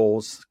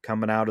skulls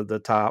coming out of the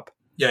top.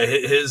 Yeah,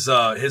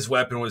 his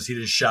weapon was he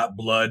just shot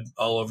blood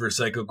all over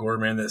Psycho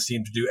Goreman that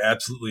seemed to do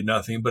absolutely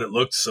nothing, but it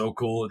looked so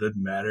cool. It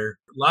didn't matter.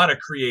 A lot of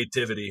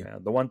creativity. Yeah,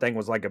 the one thing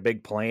was like a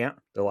big plant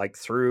that like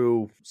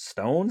threw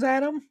stones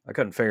at him. I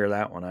couldn't figure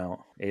that one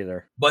out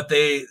either. But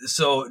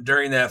so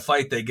during that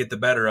fight, they get the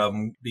better of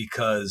him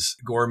because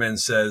Goreman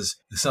says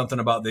something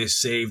about they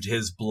saved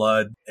his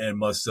blood and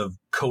must have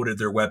coated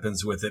their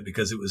weapons with it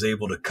because it was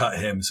able to cut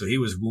him. So he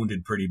was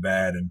wounded pretty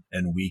bad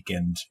and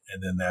weakened.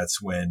 And then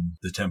that's when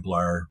the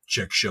Templar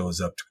chick shows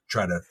up to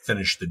try to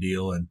finish the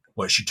deal. And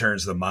she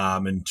turns the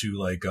mom into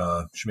like,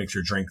 she makes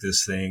her drink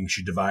this thing.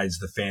 She divides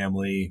the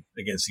family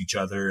against each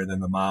other. And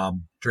then the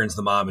mom turns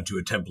the mom into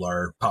a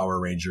Templar Power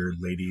Ranger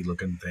lady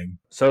looking thing.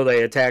 So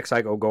they attack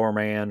Psycho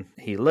Goreman.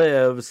 He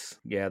lives.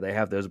 Yeah, they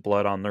have this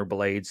blood on their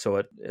blades, so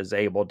it is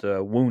able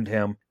to wound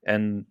him.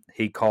 And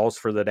he calls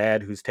for the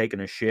dad who's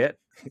taking a shit.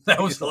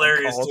 That was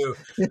hilarious too.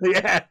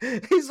 Yeah,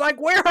 he's like,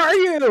 "Where are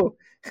you?"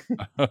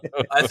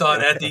 I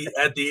thought at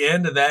the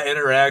end of that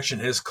interaction,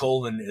 his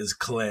colon is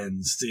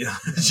cleansed. You know,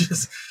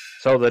 just.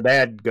 So the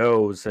dad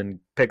goes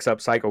and picks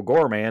up Psycho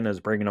Goreman, is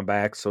bringing him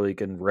back so he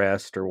can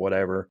rest or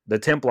whatever. The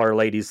Templar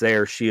lady's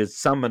there. She has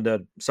summoned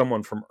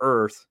someone from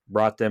Earth,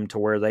 brought them to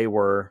where they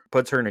were,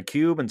 puts her in a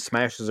cube and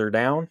smashes her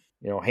down,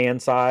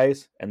 hand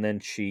size. And then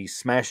she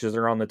smashes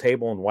her on the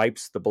table and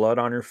wipes the blood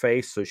on her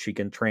face so she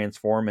can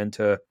transform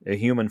into a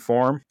human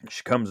form.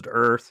 She comes to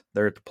Earth.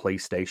 They're at the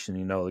police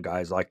station. The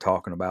guy's like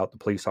talking about the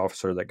police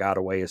officer that got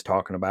away is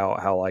talking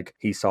about how like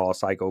he saw a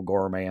Psycho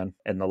Goreman,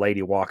 and the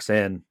lady walks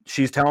in.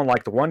 She's telling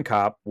like the one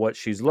cop what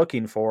she's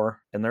looking for.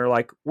 And they're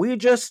like,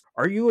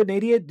 are you an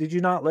idiot? Did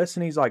you not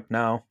listen? He's like,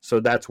 no.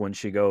 So that's when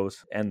she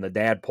goes. And the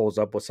dad pulls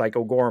up with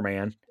Psycho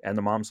Goreman. And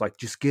the mom's like,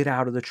 just get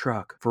out of the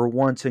truck. For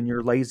once in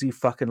your lazy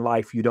fucking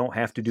life, you don't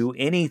have to do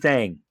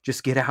anything.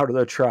 Just get out of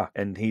the truck.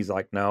 And he's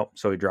like, no.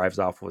 So he drives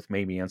off with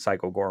Mimi and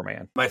Psycho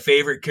Goreman. My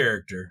favorite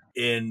character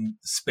in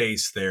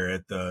space there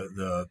at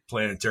the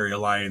Planetary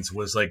Alliance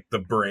was like the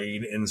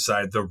brain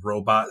inside the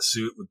robot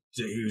suit.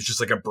 He was just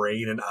like a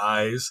brain and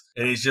eyes.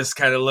 And he's just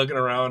kind of looking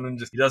around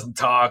and he doesn't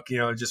talk,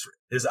 just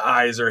his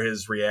eyes are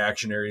his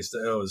reactionary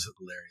stuff. It was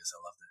hilarious. I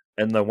loved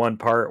it. And the one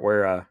part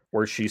where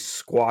she's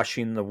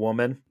squashing the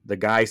woman, the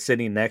guy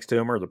sitting next to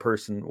him, or the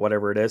person,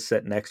 whatever it is,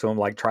 sitting next to him,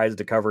 like tries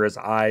to cover his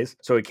eyes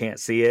so he can't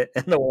see it.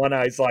 And the one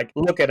eye's like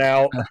looking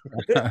out.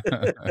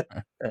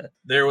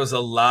 There was a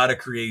lot of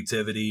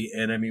creativity.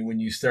 And I mean, when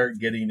you start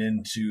getting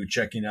into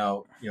checking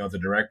out, the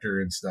director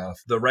and stuff,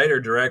 the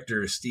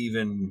writer-director,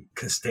 Steven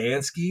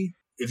Kostanski,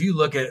 if you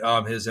look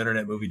at his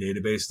Internet Movie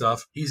Database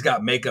stuff, he's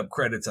got makeup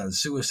credits on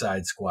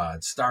Suicide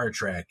Squad, Star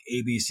Trek,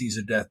 ABCs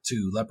of Death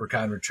 2,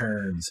 Leprechaun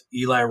Returns,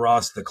 Eli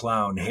Roth the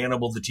Clown,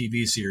 Hannibal the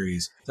TV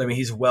series. I mean,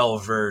 he's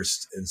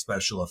well-versed in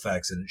special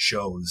effects, and it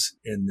shows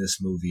in this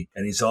movie.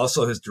 And he's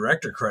also, his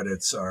director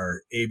credits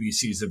are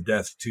ABCs of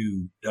Death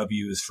 2,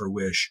 W is for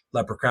Wish,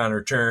 Leprechaun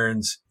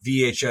Returns,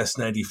 VHS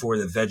 94,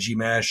 the Veggie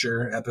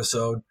Masher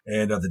episode,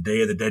 and the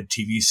Day of the Dead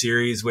TV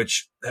series,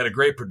 which had a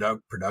great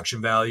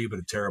production value, but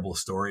a terrible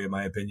story, in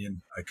my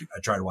opinion. I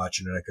tried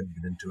watching it. I couldn't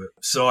get into it.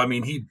 So, I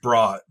mean, he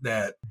brought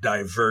that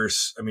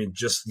diverse,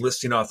 just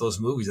listing off those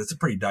movies, that's a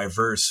pretty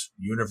diverse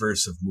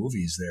universe of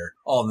movies there,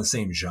 all in the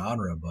same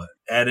genre, but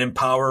add in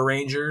Power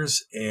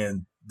Rangers,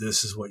 and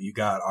this is what you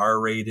got.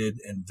 R-rated,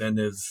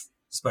 inventive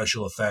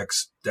special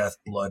effects, death,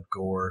 blood,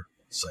 gore,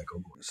 Psycho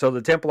Goreman. So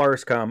the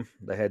Templars come,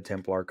 the head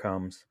Templar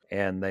comes,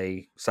 and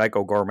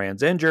Psycho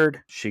Goreman's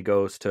injured. She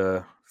goes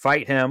to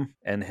fight him,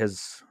 and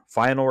his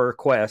final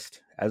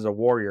request as a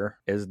warrior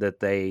is that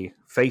they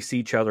face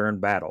each other in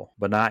battle,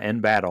 but not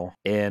in battle,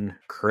 in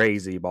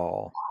Crazy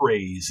Ball.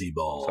 Crazy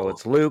Ball. So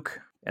it's Luke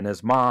and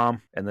his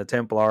mom and the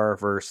Templar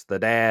versus the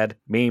dad,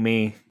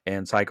 Mimi,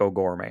 and Psycho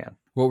Goreman.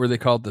 What were they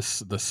called? The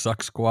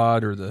Suck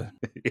Squad or the...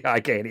 Yeah, I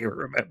can't even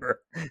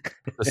remember.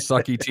 The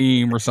Sucky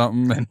Team or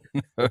something.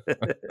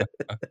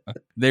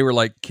 They were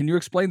like, can you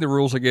explain the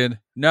rules again?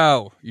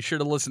 No, you should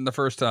have listened the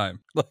first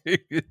time.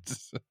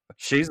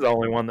 She's the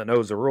only one that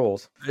knows the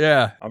rules.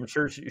 Yeah. I'm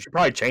sure she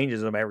probably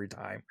changes them every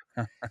time.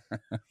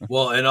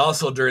 Well, and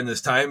also during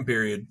this time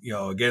period,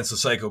 against the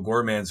Psycho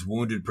Goreman's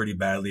wounded pretty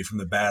badly from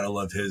the battle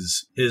of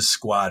his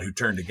squad who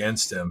turned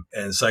against him.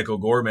 And Psycho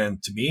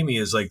Goreman to Mimi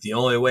is like, the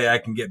only way I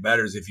can get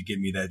better is if you give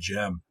me that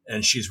gem.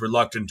 and she's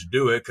reluctant to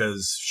do it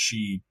because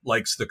she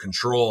likes the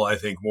control, I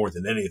think, more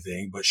than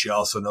anything. But she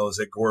also knows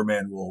that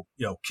Goreman will,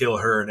 kill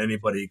her and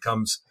anybody he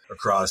comes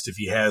across if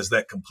he has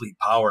that complete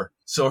power.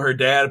 So her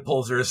dad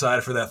pulls her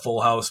aside for that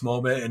Full House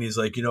moment, and he's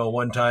like,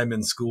 one time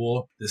in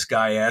school, this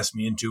guy asked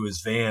me into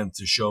his van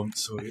to show him,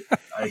 so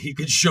he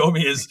could show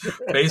me his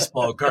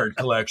baseball card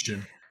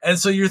collection. And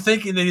so you're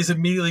thinking that he's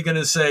immediately going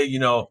to say,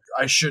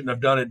 I shouldn't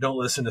have done it. Don't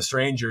listen to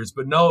strangers.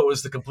 But no, it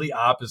was the complete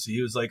opposite.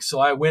 He was like,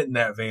 so I went in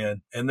that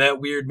van, and that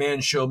weird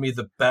man showed me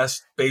the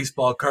best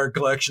baseball card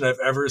collection I've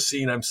ever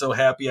seen. I'm so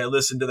happy I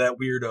listened to that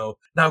weirdo.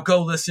 Now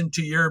go listen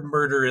to your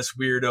murderous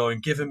weirdo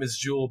and give him his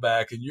jewel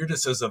back. And you're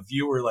just, as a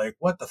viewer, like,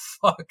 what the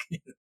fuck?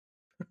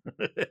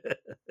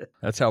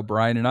 That's how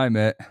Brian and I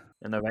met.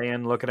 In the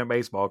van looking at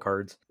baseball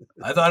cards.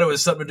 I thought it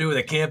was something to do with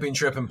a camping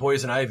trip in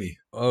Poison Ivy.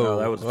 Oh, no,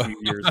 that was a few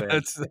years ago.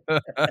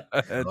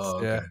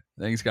 Okay. Yeah,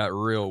 things got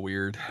real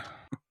weird.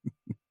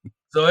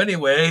 So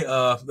anyway,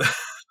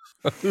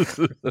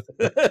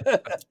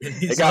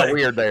 it got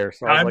weird there.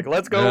 So I was like,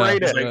 let's go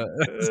right in.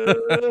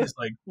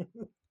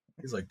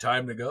 He's like,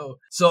 time to go.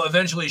 So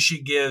eventually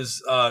she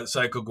gives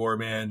Psycho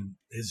Goreman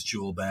his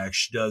jewel back.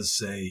 She does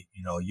say,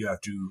 you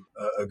have to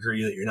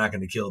agree that you're not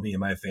going to kill me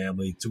and my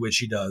family, to which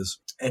he does.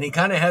 And he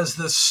kind of has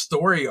this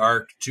story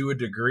arc to a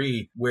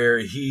degree where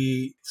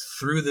he,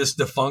 through this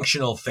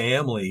dysfunctional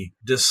family,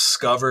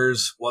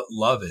 discovers what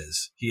love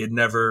is. He had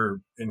never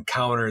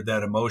encountered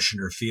that emotion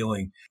or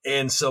feeling.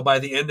 And so by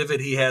the end of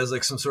it, he has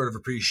like some sort of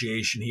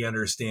appreciation. He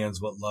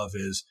understands what love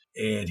is,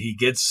 and he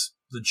gets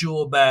the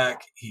jewel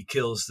back. He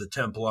kills the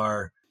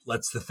Templar,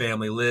 lets the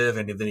family live,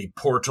 and then he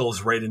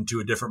portals right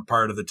into a different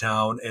part of the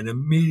town and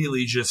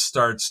immediately just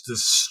starts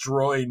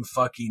destroying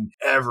fucking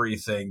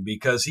everything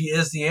because he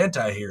is the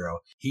anti-hero.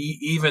 He,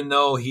 even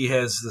though he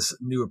has this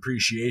new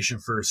appreciation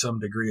for some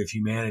degree of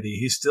humanity,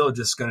 he's still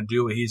just going to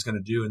do what he's going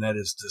to do, and that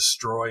is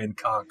destroy and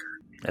conquer.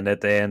 And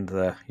at the end,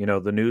 the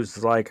news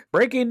is like,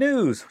 breaking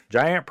news,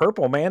 giant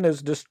purple man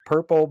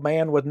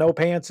with no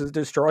pants is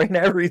destroying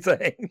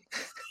everything.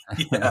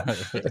 Yeah.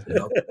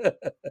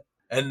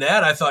 And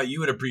that I thought you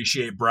would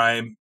appreciate,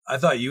 Brian. I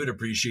thought you would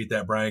appreciate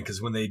that, Brian,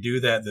 because when they do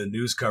that, the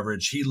news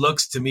coverage, he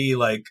looks to me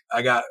like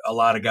I got a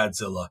lot of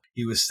Godzilla.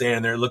 He was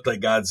standing there, looked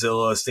like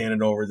Godzilla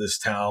standing over this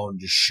town,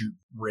 just shooting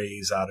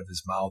rays out of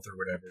his mouth or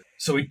whatever.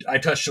 So I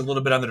touched a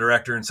little bit on the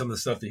director and some of the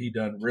stuff that he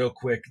done real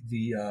quick.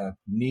 The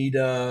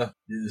Nita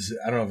is,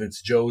 I don't know if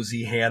it's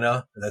Josie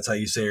Hannah, that's how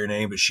you say her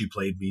name, but she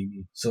played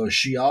Mimi. So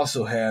she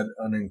also had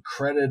an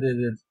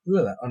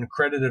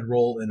uncredited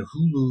role in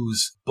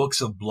Hulu's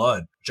Books of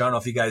Blood. I don't know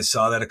if you guys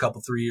saw that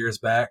 3 years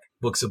back.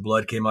 Books of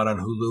Blood came out on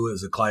Hulu. It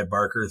was a Clive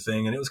Barker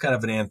thing, and it was kind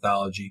of an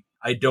anthology.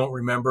 I don't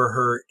remember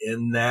her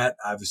in that.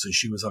 Obviously,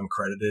 she was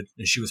uncredited,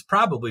 and she was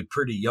probably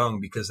pretty young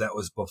because that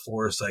was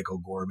before Psycho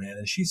Goreman,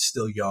 and she's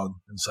still young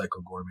in Psycho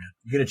Goreman.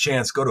 You get a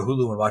chance, go to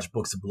Hulu and watch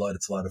Books of Blood.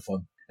 It's a lot of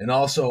fun. And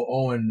also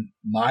Owen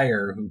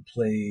Meyer, who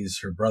plays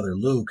her brother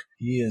Luke,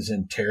 he is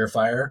in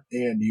Terrifier,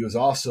 and he was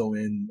also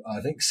in,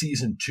 I think,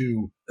 season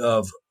 2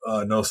 of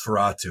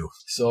Nosferatu.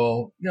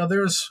 So,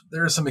 there's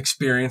some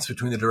experience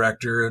between the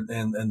director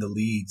and the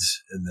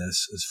leads in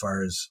this as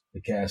far as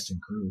the cast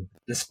and crew.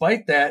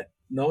 Despite that,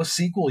 no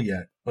sequel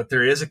yet, but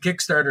there is a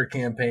Kickstarter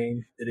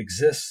campaign. It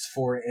exists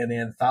for an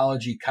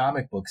anthology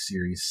comic book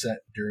series set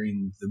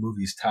during the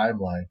movie's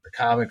timeline. The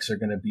comics are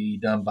going to be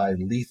done by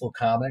Lethal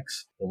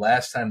Comics. The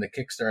last time the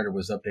Kickstarter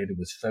was updated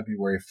was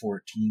February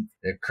 14th.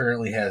 It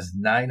currently has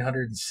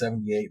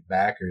 978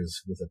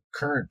 backers with a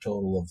current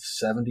total of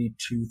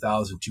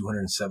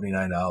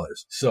 $72,279.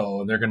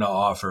 So they're going to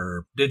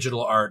offer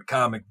digital art,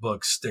 comic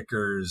books,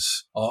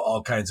 stickers,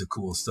 all kinds of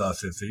cool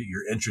stuff. If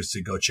you're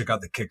interested, go check out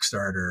the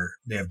Kickstarter.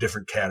 They have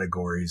different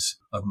categories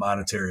of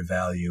monetary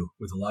value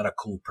with a lot of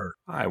cool perks.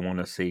 I want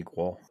a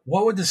sequel.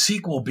 What would the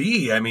sequel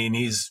be? I mean,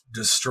 he's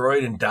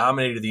destroyed and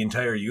dominated the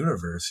entire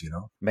universe,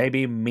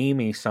 Maybe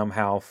Mimi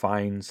somehow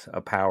finds a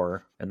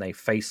power and they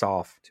face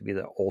off to be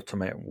the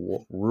ultimate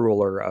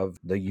ruler of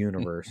the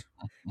universe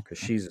because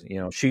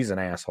she's an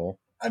asshole.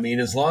 I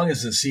mean, as long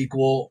as the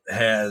sequel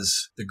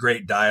has the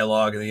great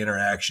dialogue and the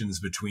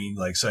interactions between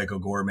like Psycho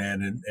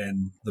Goreman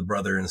and the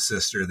brother and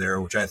sister there,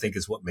 which I think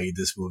is what made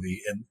this movie,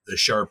 and the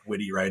sharp,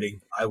 witty writing,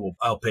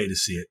 I'll pay to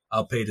see it.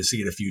 I'll pay to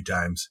see it a few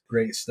times.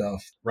 Great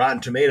stuff. Rotten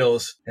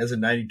Tomatoes has a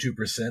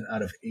 92%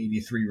 out of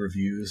 83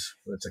 reviews.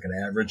 That's like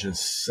an average of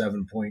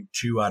 7.2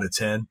 out of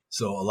 10.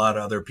 So a lot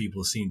of other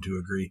people seem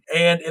to agree.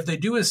 And if they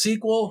do a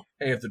sequel,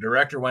 hey, if the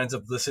director winds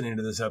up listening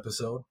to this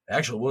episode,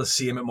 actually, we'll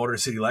see him at Motor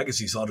City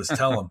Legacy, so I'll just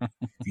tell him.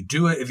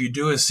 If you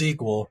do a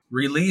sequel,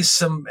 release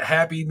some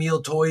Happy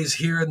Meal toys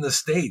here in the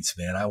States,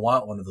 man. I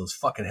want one of those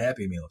fucking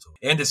Happy Meal toys.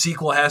 And a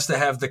sequel has to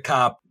have the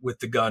cop with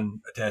the gun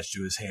attached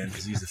to his hand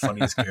because he's the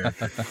funniest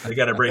character. They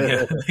got to bring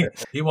him.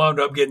 He wound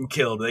up getting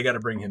killed. They got to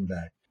bring him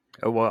back.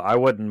 Well, I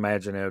wouldn't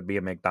imagine it would be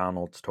a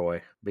McDonald's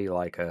toy. Be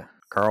like a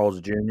Carl's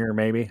Jr.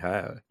 maybe,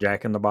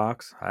 Jack in the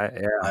Box.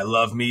 I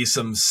love me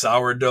some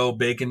sourdough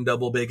bacon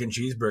double bacon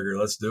cheeseburger.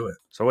 Let's do it.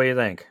 So what do you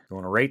think? You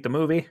want to rate the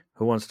movie?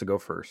 Who wants to go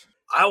first?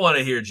 I want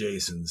to hear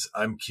Jason's.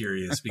 I'm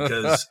curious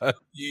because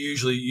you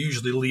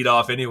usually lead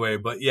off anyway.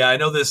 But yeah, I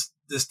know this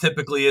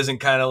typically isn't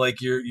kind of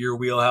like your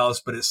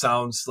wheelhouse, but it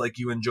sounds like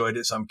you enjoyed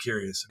it, so I'm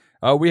curious.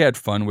 We had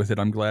fun with it.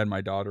 I'm glad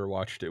my daughter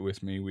watched it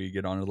with me. We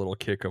get on a little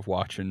kick of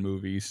watching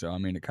movies, so I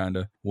mean, it kind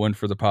of won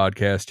for the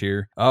podcast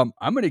here. I'm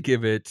going to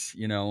give it,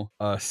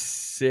 a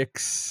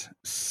 6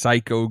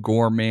 Psycho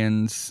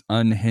Gorman's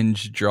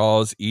unhinged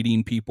jaws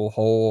eating people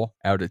whole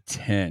out of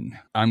 10.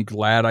 I'm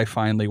glad I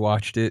finally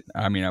watched it.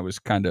 I mean, I was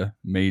kind of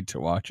made to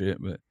watch it,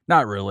 but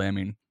not really. I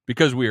mean,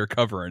 because we are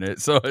covering it,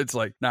 so it's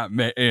like not,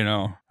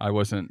 I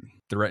wasn't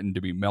threatened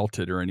to be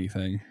melted or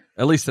anything.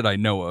 At least that I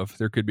know of.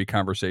 There could be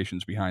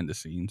conversations behind the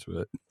scenes,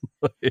 but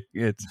it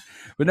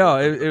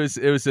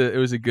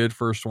was a good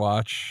first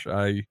watch.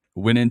 I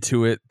went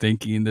into it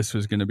thinking this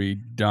was going to be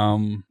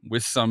dumb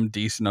with some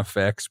decent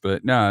effects,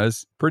 but no,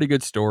 it's a pretty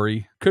good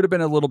story. Could have been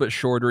a little bit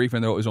shorter,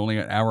 even though it was only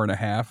an hour and a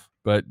half.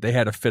 But they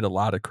had to fit a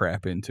lot of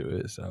crap into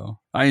it. So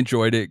I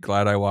enjoyed it.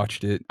 Glad I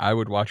watched it. I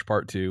would watch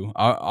part 2.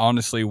 I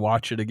honestly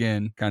watch it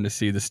again, kind of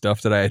see the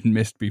stuff that I had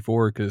missed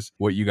before, because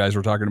what you guys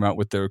were talking about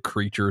with the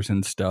creatures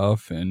and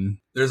stuff. And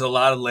there's a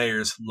lot of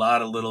layers, a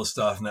lot of little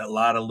stuff, and a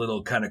lot of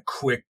little kind of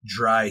quick,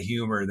 dry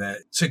humor that,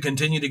 to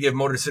continue to give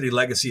Motor City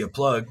Legacy a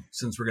plug,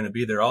 since we're going to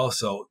be there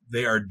also,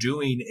 they are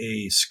doing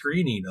a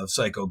screening of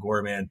Psycho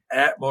Goreman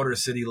at Motor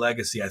City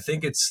Legacy. I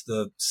think it's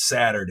the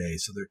Saturday.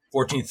 So they're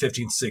 14th,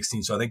 15th,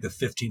 16th. So I think the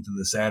 15th of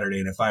the Saturday.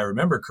 And if I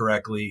remember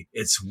correctly,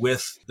 it's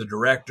with the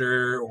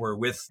director or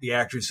with the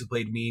actress who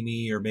played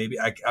Mimi, or maybe,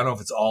 I don't know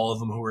if it's all of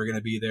them who are going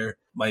to be there.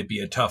 Might be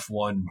a tough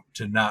one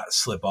to not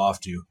slip off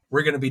to.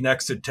 We're going to be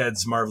next to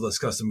Ted's Marvelous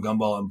Custom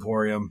Gumball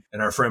Emporium,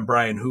 and our friend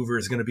Brian Hoover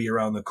is going to be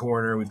around the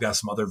corner. We've got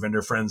some other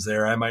vendor friends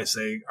there. I might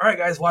say, all right,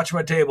 guys, watch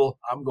my table.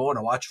 I'm going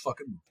to watch a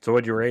fucking movie. So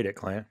what'd you rate it,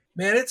 Clint?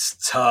 Man, it's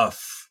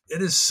tough.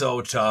 It is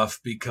so tough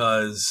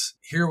because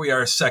here we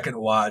are, second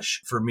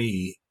watch for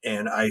me,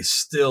 and I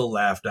still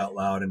laughed out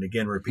loud. And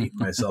again, repeating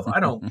myself, I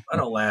don't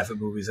laugh at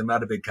movies. I'm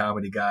not a big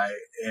comedy guy,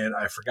 and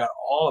I forgot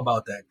all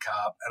about that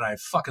cop, and I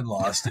fucking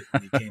lost it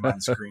when he came on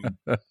screen.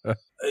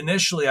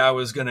 Initially, I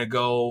was going to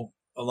go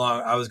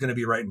along. I was going to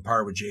be right in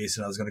par with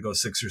Jason. I was going to go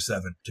 6 or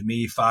 7. To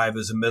me, 5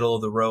 is a middle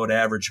of the road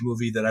average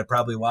movie that I'd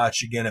probably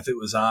watch again if it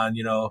was on.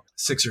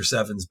 6 or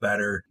 7's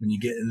better. When you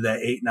get into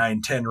that 8,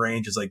 9, 10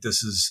 range, it's like,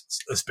 this is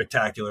a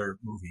spectacular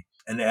movie.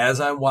 And as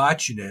I'm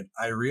watching it,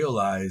 I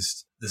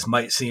realized this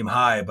might seem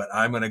high, but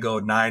I'm going to go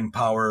 9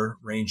 Power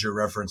Ranger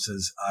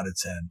references out of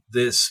 10.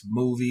 This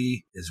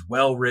movie is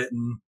well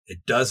written. It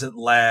doesn't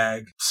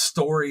lag.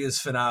 Story is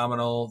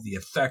phenomenal. The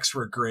effects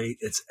were great.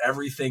 It's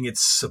everything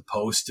it's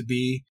supposed to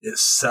be. It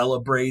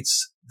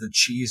celebrates the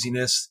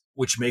cheesiness,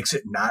 which makes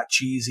it not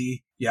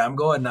cheesy. Yeah, I'm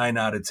going 9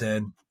 out of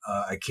 10.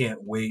 I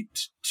can't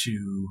wait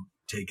to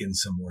take in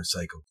some more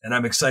Psycho, and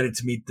I'm excited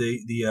to meet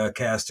the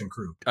cast and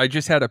crew. I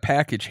just had a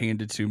package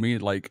handed to me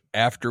like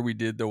after we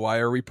did the Why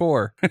Are We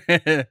Poor,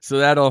 so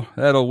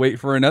that'll wait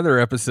for another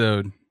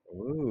episode.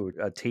 Ooh,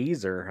 a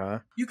teaser, huh?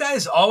 You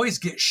guys always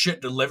get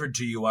shit delivered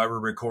to you while we're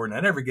recording. I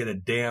never get a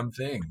damn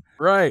thing.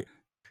 Right.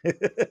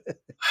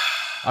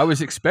 I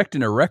was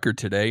expecting a record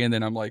today, and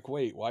then I'm like,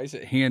 wait, why is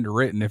it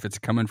handwritten if it's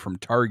coming from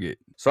Target?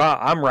 So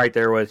I'm right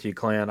there with you,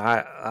 Clint.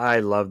 I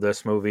love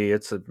this movie.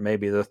 It's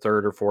maybe the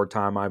 3rd or 4th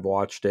time I've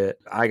watched it.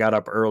 I got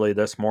up early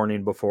this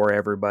morning before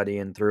everybody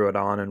and threw it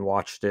on and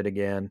watched it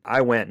again.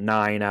 I went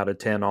 9 out of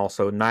 10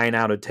 also. 9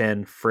 out of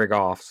 10 frig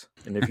offs.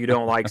 And if you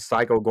don't like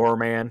Psycho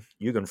Goreman,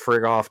 you can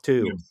frig off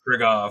too. You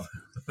frig off.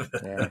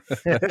 Yeah.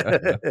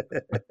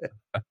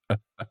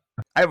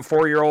 I have a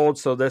 4-year-old,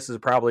 so this is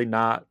probably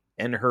not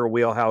in her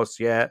wheelhouse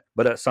yet,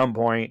 but at some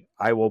point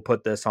I will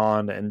put this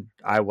on and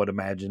I would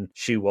imagine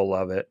she will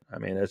love it. I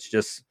mean,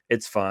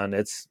 it's fun.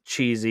 It's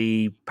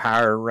cheesy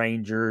Power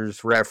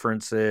Rangers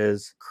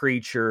references,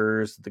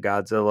 creatures, the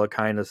Godzilla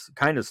kind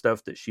of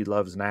stuff that she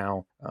loves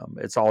now.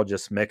 It's all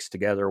just mixed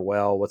together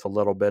well with a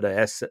little bit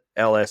of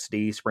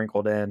LSD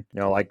sprinkled in.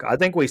 Like I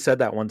think we said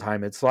that one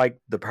time. It's like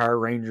the Power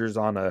Rangers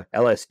on a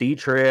LSD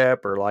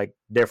trip or like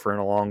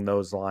different along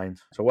those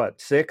lines. So what,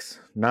 6,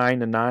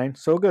 9, and 9?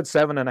 So a good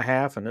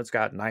 7.5, and it's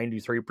got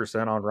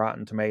 93% on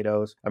Rotten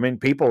Tomatoes. I mean,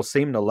 people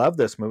seem to love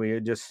this movie.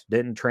 It just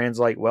didn't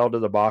translate well to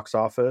the box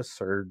office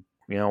or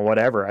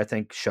whatever. I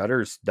think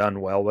Shudder's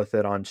done well with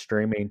it on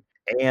streaming.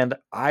 And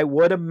I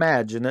would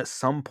imagine at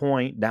some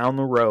point down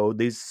the road,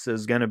 this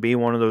is going to be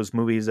one of those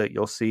movies that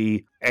you'll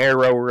see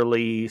Arrow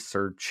release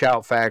or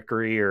Shout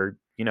Factory, or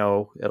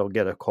it'll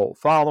get a cult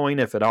following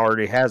if it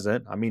already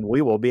hasn't. I mean,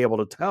 we will be able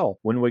to tell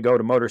when we go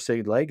to Motor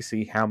City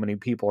Legacy how many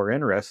people are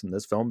interested in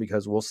this film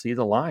because we'll see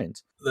the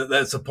lines.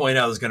 That's the point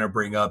I was going to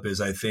bring up, is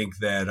I think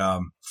that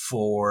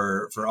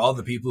for all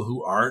the people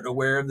who aren't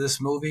aware of this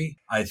movie,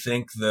 I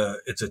think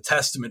it's a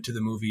testament to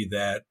the movie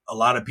that a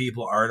lot of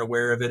people aren't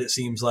aware of it. It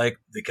seems like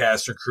the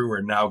cast or crew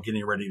are now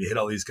getting ready to hit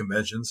all these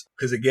conventions.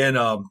 Because again,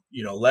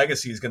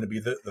 Legacy is going to be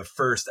the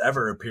first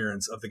ever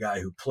appearance of the guy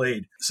who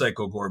played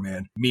Psycho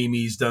Goreman.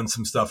 Mimi's done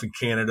some stuff in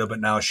Canada, but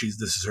now this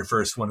is her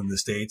first one in the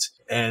States.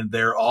 And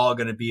they're all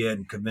going to be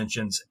in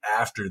conventions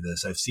after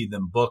this. I've seen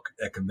them book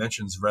at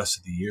conventions the rest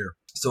of the year.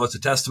 So it's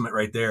a testament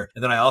right there.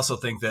 And then I also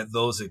think that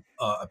those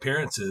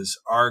appearances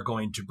are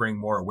going to bring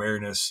more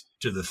awareness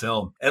to the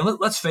film. And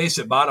let's face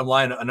it, bottom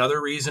line,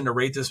 another reason to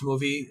rate this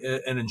movie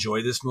and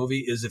enjoy this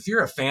movie is if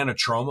you're a fan of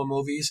trauma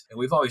movies, and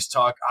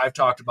I've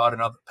talked about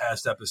in other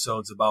past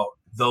episodes about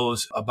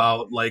those,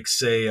 about like,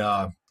 say,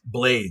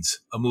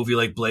 Blades, a movie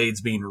like Blades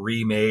being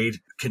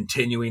remade,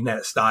 continuing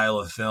that style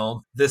of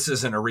film. This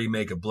isn't a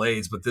remake of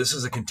Blades, but this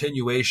is a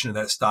continuation of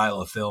that style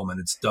of film, and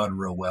it's done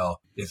real well.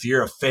 If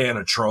you're a fan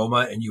of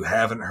trauma and you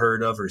haven't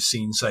heard of or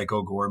seen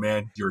Psycho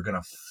Goreman, you're going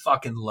to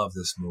fucking love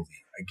this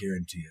movie. I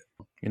guarantee it.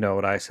 You know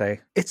what I say?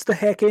 It's the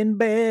heckin'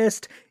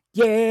 best.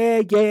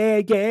 Yeah,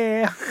 yeah,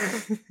 yeah.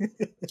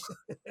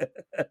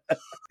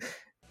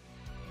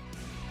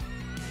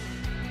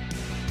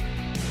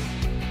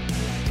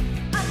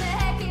 I'm the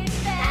heckin'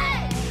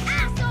 best!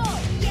 Asshole!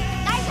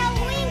 Yeah! Nice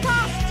Halloween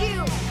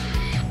costume!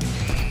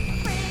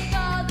 Bring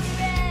all the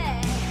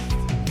rest!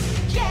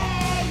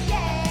 Yeah,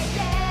 yeah,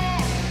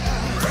 yeah!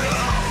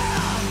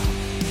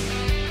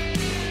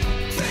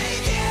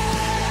 Thank you!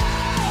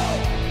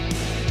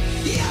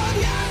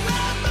 You're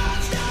my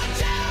monster,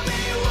 tell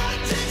me what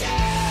to do!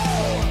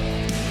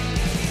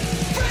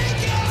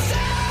 Freak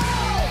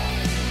yourself!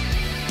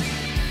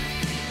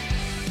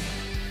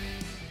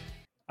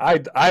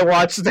 I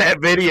watched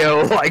that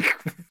video like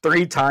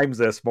 3 times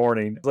this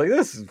morning. Like,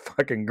 this is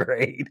fucking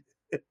great.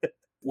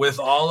 With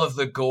all of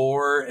the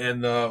gore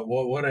and the,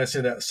 what did I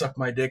say, that suck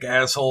my dick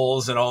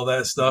assholes and all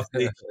that stuff,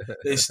 they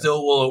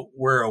still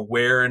were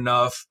aware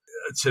enough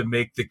to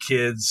make the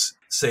kids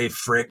say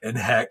frick and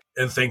heck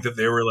and think that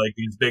they were like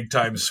these big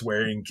time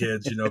swearing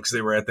kids, because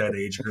they were at that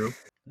age group.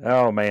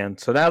 Oh, man.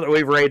 So now that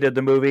we've rated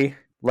the movie,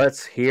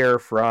 let's hear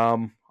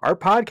from our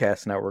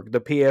podcast network,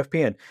 the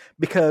PFPN,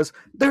 because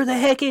they're the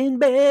heckin'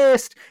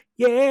 best.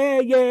 Yeah,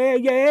 yeah,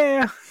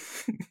 yeah.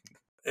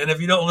 And if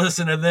you don't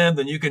listen to them,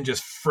 then you can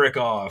just frick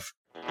off.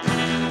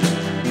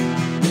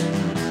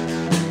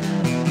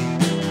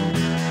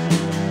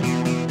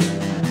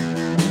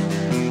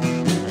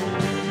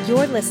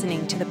 You're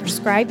listening to the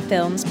Prescribed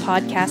Films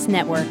Podcast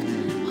Network,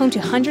 home to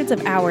hundreds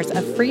of hours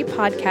of free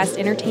podcast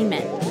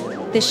entertainment.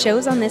 The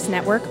shows on this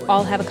network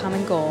all have a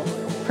common goal: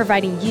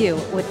 providing you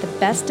with the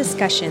best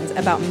discussions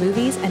about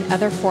movies and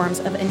other forms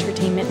of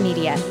entertainment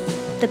media.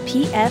 The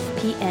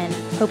PFPN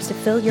hopes to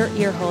fill your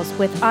earholes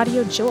with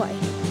audio joy.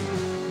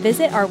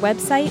 Visit our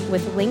website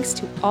with links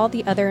to all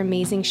the other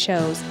amazing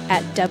shows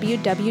at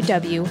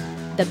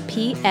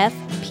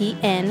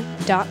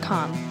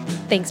www.thepfpn.com.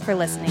 Thanks for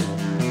listening.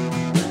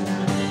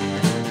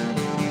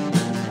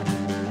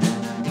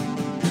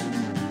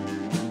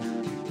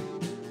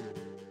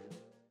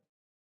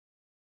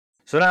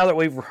 So now that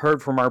we've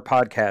heard from our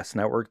podcast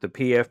network, the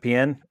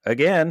PFPN,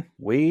 again,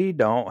 we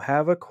don't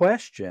have a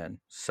question.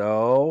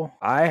 So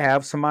I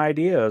have some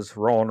ideas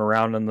rolling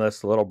around in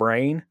this little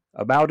brain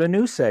about a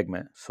new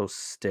segment. So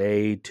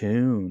stay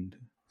tuned.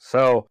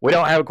 So we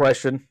don't have a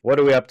question. What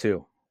are we up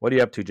to? What are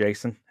you up to,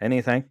 Jason?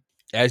 Anything?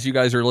 As you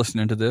guys are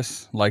listening to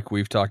this, like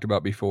we've talked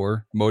about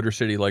before, Motor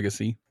City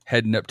Legacy,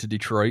 heading up to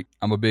Detroit.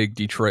 I'm a big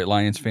Detroit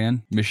Lions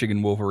fan,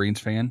 Michigan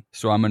Wolverines fan.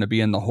 So I'm going to be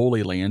in the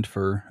Holy Land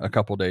for a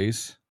couple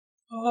days.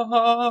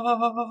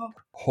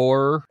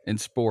 Horror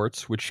and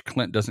sports, which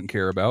Clint doesn't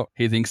care about.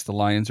 He thinks the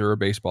Lions are a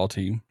baseball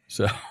team.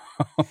 So,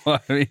 I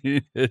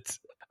mean,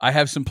 I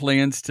have some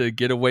plans to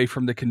get away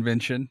from the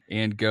convention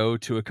and go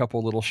to a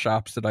couple little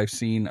shops that I've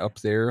seen up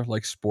there,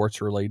 like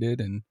sports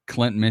related. And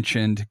Clint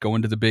mentioned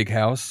going to the big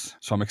house.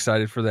 So I'm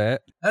excited for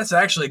that. That's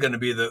actually going to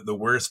be the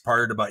worst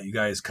part about you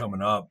guys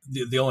coming up.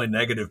 The only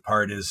negative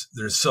part is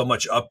there's so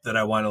much up that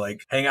I want to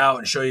like hang out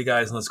and show you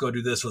guys, and let's go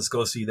do this, let's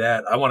go see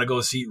that. I want to go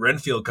see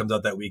Renfield comes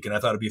out that week, and I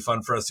thought it'd be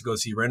fun for us to go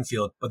see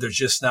Renfield, but there's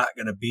just not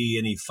going to be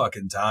any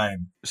fucking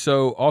time.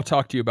 So I'll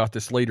talk to you about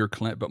this later,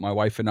 Clint, but my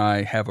wife and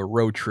I have a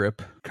road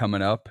trip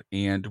coming up,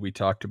 and we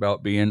talked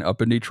about being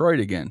up in Detroit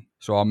again.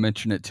 So I'll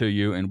mention it to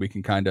you, and we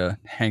can kind of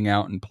hang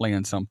out and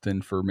plan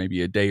something for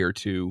maybe a day or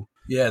two.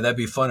 Yeah, that'd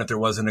be fun if there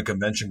wasn't a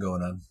convention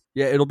going on.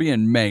 Yeah, it'll be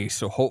in May,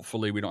 so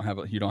hopefully you don't have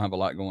a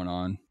lot going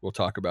on. We'll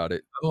talk about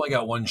it. I've only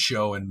got one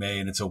show in May,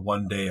 and it's a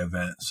one-day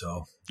event,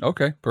 so.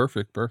 Okay,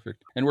 perfect.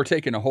 And we're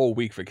taking a whole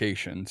week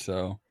vacation,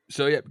 so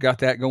yep, got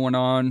that going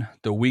on.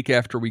 The week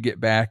after we get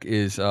back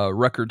is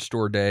Record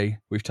Store Day.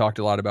 We've talked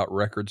a lot about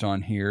records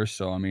on here,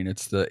 so I mean,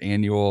 it's the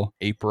annual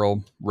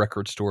April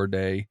Record Store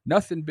Day.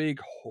 Nothing big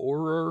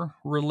horror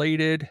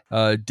related.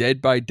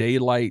 Dead by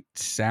Daylight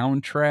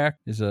soundtrack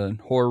is a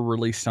horror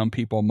release some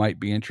people might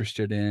be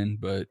interested in,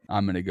 but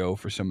I'm going to go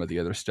for some of the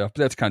other stuff.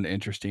 But that's kind of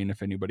interesting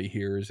if anybody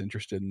here is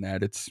interested in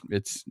that. It's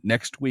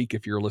next week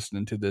if you're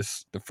listening to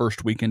this, the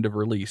first weekend of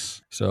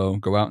release. So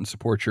go out and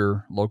support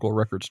your local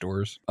record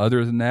stores.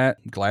 Other than that,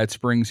 Glad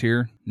Springs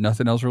here.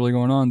 Nothing else really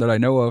going on that I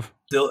know of.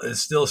 It's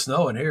still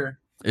snowing here.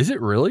 Is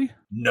it really?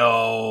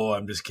 No,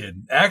 I'm just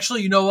kidding.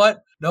 Actually, you know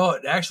what? No,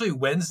 actually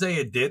Wednesday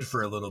it did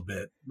for a little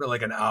bit, for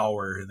like an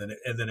hour, and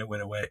then it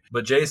went away.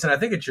 But Jason, I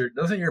think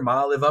doesn't your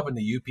ma live up in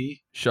the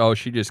UP? Oh,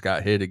 she just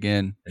got hit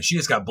again. And she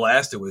just got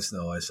blasted with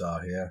snow. I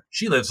saw. Yeah,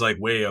 she lives like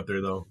way up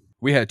there though.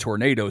 We had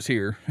tornadoes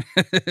here.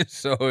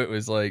 So it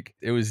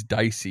was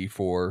dicey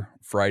for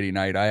Friday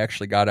night. I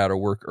actually got out of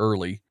work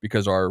early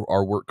because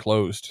our work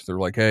closed. They're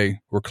like,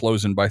 hey, we're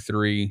closing by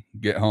 3,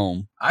 get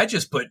home. I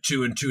just put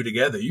 2 and 2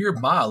 together. Your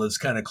ma lives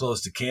kind of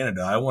close to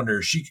Canada. I wonder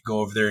if she could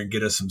go over there and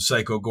get us some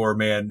Psycho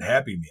Goreman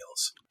Happy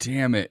Meals.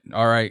 Damn it.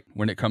 All right.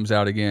 When it comes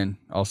out again,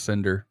 I'll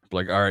send her.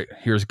 Like, all right,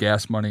 here's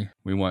gas money.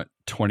 We want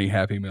 20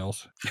 Happy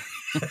Meals.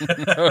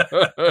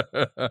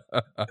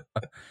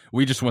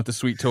 We just want the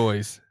sweet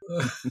toys.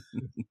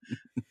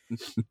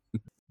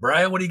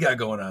 Brian, what do you got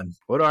going on?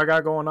 What do I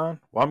got going on?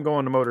 Well, I'm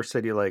going to Motor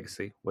City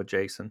Legacy with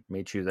Jason.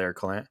 Meet you there,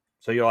 Clint.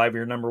 So you'll have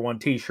your number 1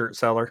 t-shirt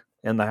seller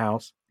in the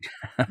house.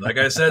 Like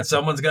I said,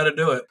 someone's got to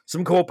do it.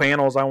 Some cool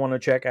panels I want to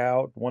check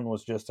out. One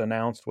was just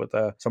announced with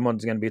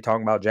someone's going to be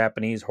talking about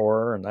Japanese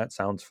horror, and that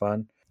sounds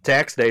fun.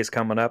 Tax Day's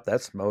coming up.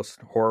 That's the most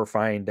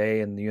horrifying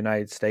day in the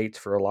United States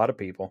for a lot of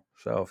people.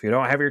 So if you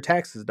don't have your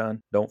taxes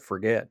done, don't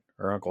forget,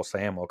 or Uncle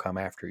Sam will come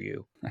after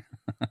you.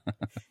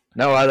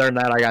 No, other than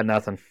that, I got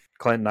nothing.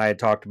 Clint and I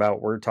had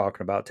we're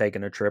talking about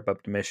taking a trip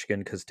up to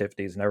Michigan because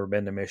Tiffany's never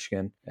been to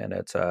Michigan. And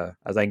it's, I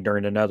think,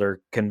 during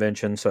another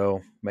convention.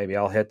 So maybe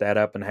I'll hit that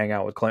up and hang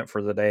out with Clint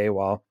for the day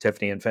while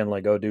Tiffany and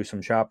Finley go do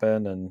some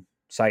shopping and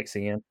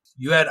sightseeing.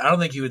 I don't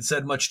think you had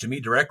said much to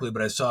me directly,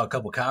 but I saw a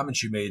couple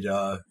comments you made.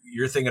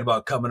 You're thinking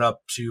about coming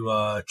up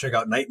to check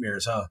out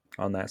Nightmares, huh?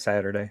 On that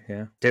Saturday,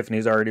 yeah.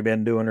 Tiffany's already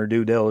been doing her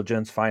due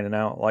diligence, finding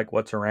out like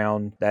what's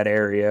around that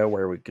area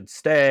where we could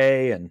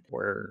stay and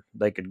where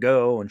they could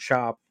go and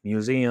shop,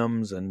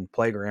 museums and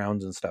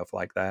playgrounds and stuff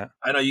like that.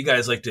 I know you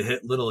guys like to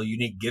hit little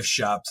unique gift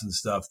shops and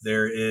stuff.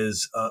 There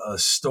is a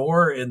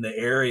store in the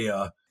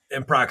area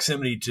in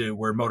proximity to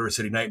where Motor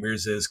City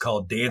Nightmares is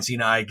called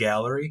Dancing Eye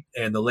Gallery.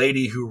 And the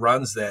lady who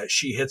runs that,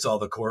 she hits all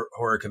the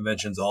horror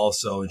conventions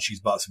also, and she's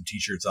bought some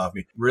t-shirts off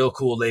me. Real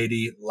cool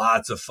lady.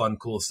 Lots of fun,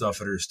 cool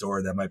stuff at her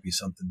store. That might be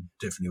something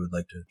Tiffany would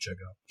like to check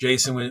out.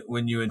 Jason,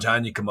 when you and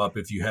Tanya come up,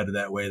 if you headed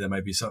that way, that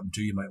might be something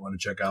too you might want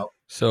to check out.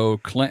 So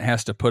Clint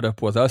has to put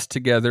up with us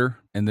together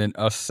and then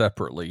us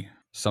separately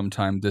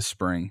sometime this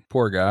spring.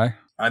 Poor guy.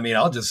 I mean,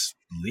 I'll just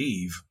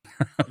leave.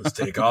 I'll just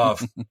take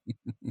off.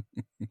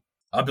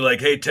 I'll be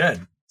like, hey,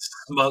 Ted,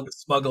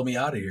 smuggle me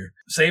out of here.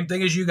 Same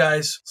thing as you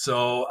guys.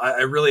 So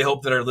I really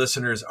hope that our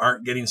listeners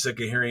aren't getting sick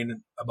of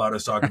hearing about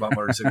us talking about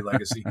Motor City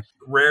Legacy.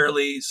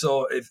 Rarely.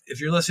 So if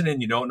you're listening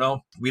and you don't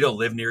know, we don't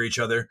live near each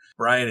other.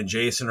 Brian and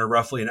Jason are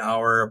roughly an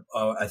hour,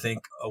 I think,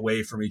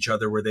 away from each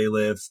other where they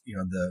live. You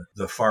know,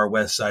 the far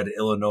west side of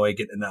Illinois,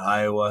 getting into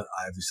Iowa.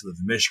 I obviously live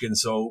in Michigan.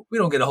 So we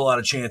don't get a whole lot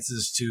of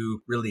chances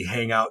to really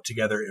hang out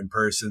together in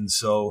person.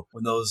 So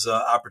when those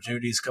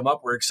opportunities come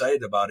up, we're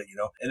excited about it, you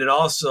know. And it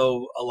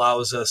also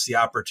allows us the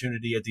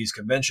opportunity at these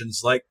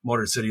conventions like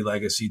Motor City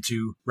Legacy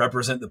to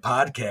represent the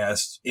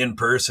podcast in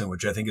person,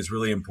 which I think is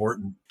really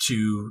important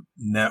to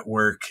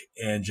network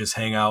and just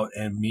hang out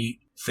and meet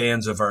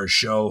fans of our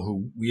show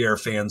who we are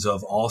fans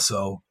of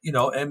also, you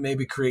know, and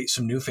maybe create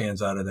some new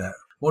fans out of that.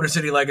 Motor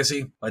City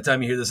Legacy, by the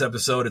time you hear this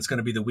episode, it's going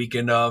to be the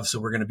weekend of, so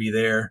we're going to be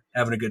there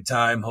having a good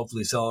time,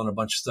 hopefully selling a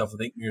bunch of stuff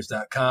with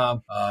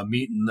inkmirrors.com,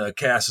 meeting the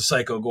cast of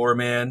Psycho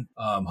Goreman.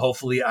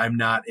 Hopefully I'm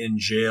not in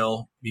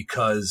jail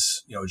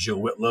because, you know,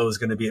 Jill Whitlow is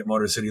going to be at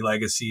Motor City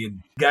Legacy.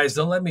 And guys,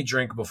 don't let me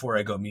drink before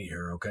I go meet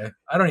her, okay?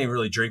 I don't even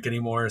really drink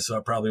anymore, so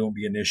it probably won't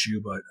be an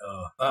issue, but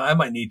I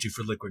might need to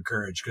for Liquid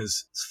Courage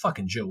because it's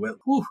fucking Jill Whitlow.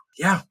 Whew.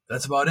 Yeah,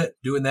 that's about it.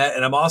 Doing that.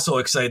 And I'm also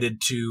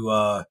excited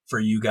to for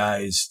you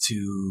guys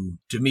to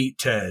meet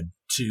Ted,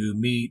 to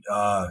meet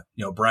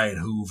Brian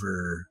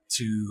Hoover,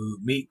 to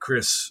meet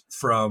Chris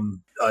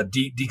from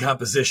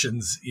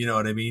Decompositions, you know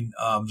what I mean?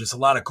 Just a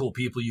lot of cool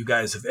people you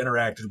guys have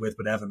interacted with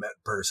but haven't met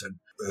in person.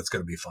 It's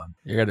going to be fun.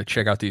 You got to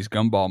check out these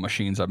gumball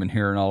machines I've been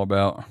hearing all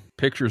about.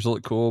 Pictures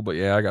look cool, but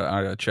yeah, I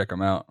got to check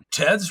them out.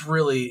 Ted's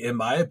really, in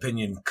my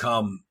opinion,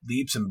 come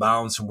leaps and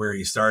bounds from where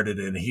he started,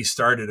 and he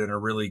started in a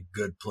really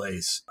good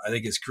place. I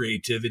think his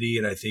creativity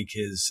and I think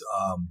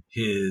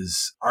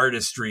his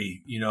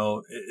artistry, you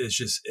know,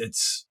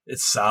 it's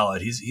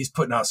solid. He's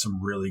putting out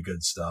some really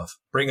good stuff.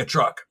 Bring a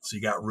truck so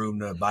you got room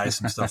to buy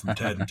some stuff from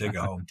Ted and take it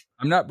home.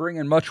 I'm not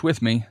bringing much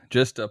with me,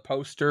 just a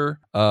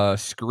poster, a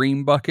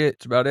scream bucket.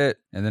 That's about it.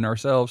 And then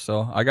ourselves.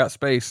 So I got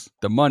space.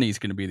 The money's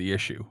going to be the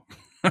issue.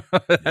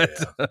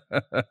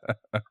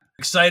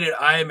 Excited.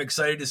 I am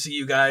excited to see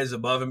you guys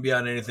above and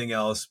beyond anything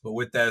else. But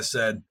with that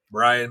said,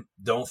 Brian,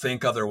 don't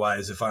think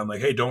otherwise. If I'm like,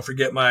 hey, don't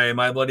forget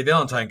my Bloody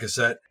Valentine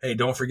cassette. Hey,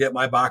 don't forget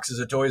my boxes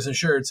of toys and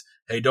shirts.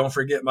 Hey, don't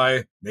forget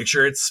make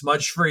sure it's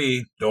smudge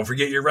free. Don't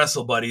forget your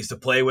wrestle buddies to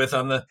play with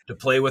on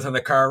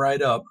the car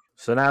ride up.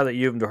 So now that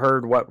you've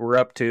heard what we're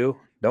up to,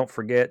 don't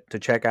forget to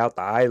check out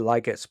the I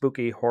Like It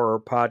Spooky Horror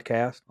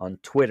Podcast on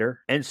Twitter,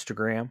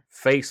 Instagram,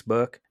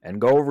 Facebook, and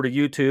go over to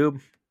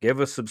YouTube. Give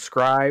us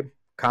subscribe,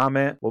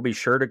 comment. We'll be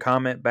sure to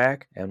comment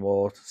back, and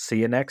we'll see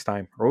you next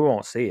time. Or we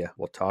won't see you.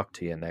 We'll talk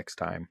to you next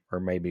time. Or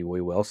maybe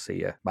we will see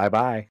you.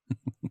 Bye-bye.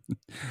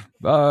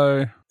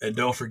 Bye. And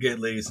don't forget,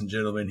 ladies and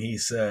gentlemen, he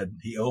said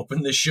he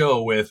opened the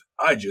show with,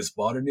 I just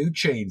bought a new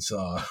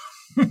chainsaw.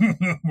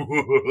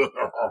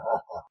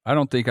 I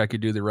don't think I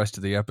could do the rest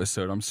of the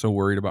episode. I'm so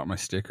worried about my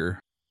sticker.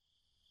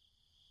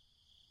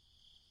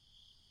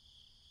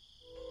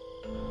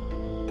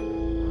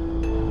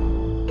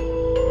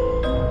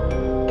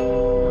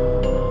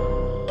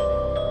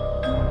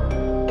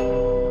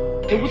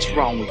 Hey, what's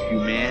wrong with you,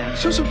 man?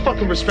 Show some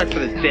fucking respect for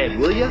the dead,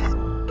 will ya?